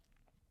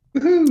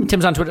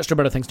 Tim's on Twitter.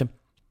 Stroberto. Thanks, Tim.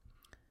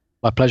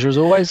 My pleasure as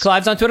always.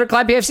 Clive's on Twitter.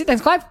 Clive PFC.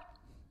 Thanks, Clive.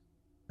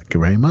 you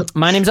very much.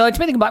 My name's Alex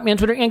Smith. You can block me on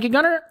Twitter, Yankee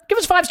Gunner. Give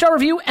us a 5-star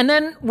review, and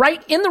then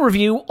write in the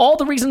review all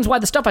the reasons why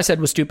the stuff I said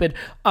was stupid.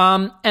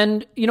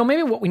 And,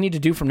 maybe what we need to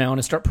do from now on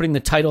is start putting the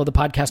title of the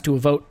podcast to a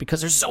vote,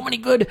 because there's so many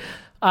good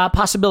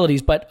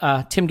possibilities, but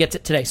Tim gets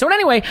it today. So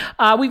anyway,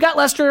 we've got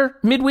Leicester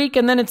midweek,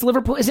 and then it's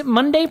Liverpool. Is it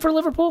Monday for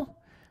Liverpool?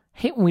 I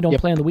hate when we don't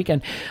play on the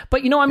weekend.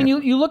 But,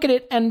 you look at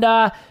it,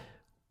 and...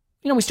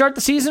 we start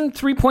the season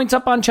 3 points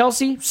up on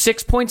Chelsea,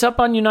 6 points up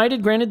on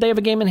United. Granted, they have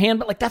a game in hand,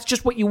 but that's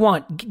just what you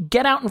want.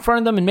 Get out in front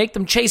of them and make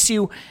them chase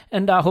you,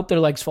 and hope their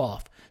legs fall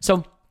off.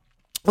 So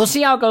we'll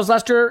see how it goes.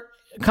 Leicester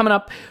coming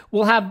up.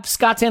 We'll have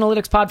Scott's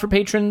Analytics pod for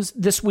patrons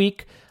this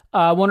week.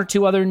 1 or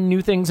 2 other new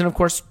things, and of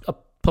course a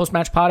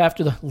post-match pod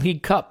after the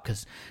League Cup,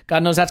 because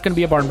God knows that's going to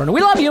be a barn burner.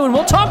 We love you, and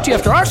we'll talk to you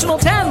after Arsenal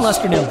 10,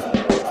 Leicester 0.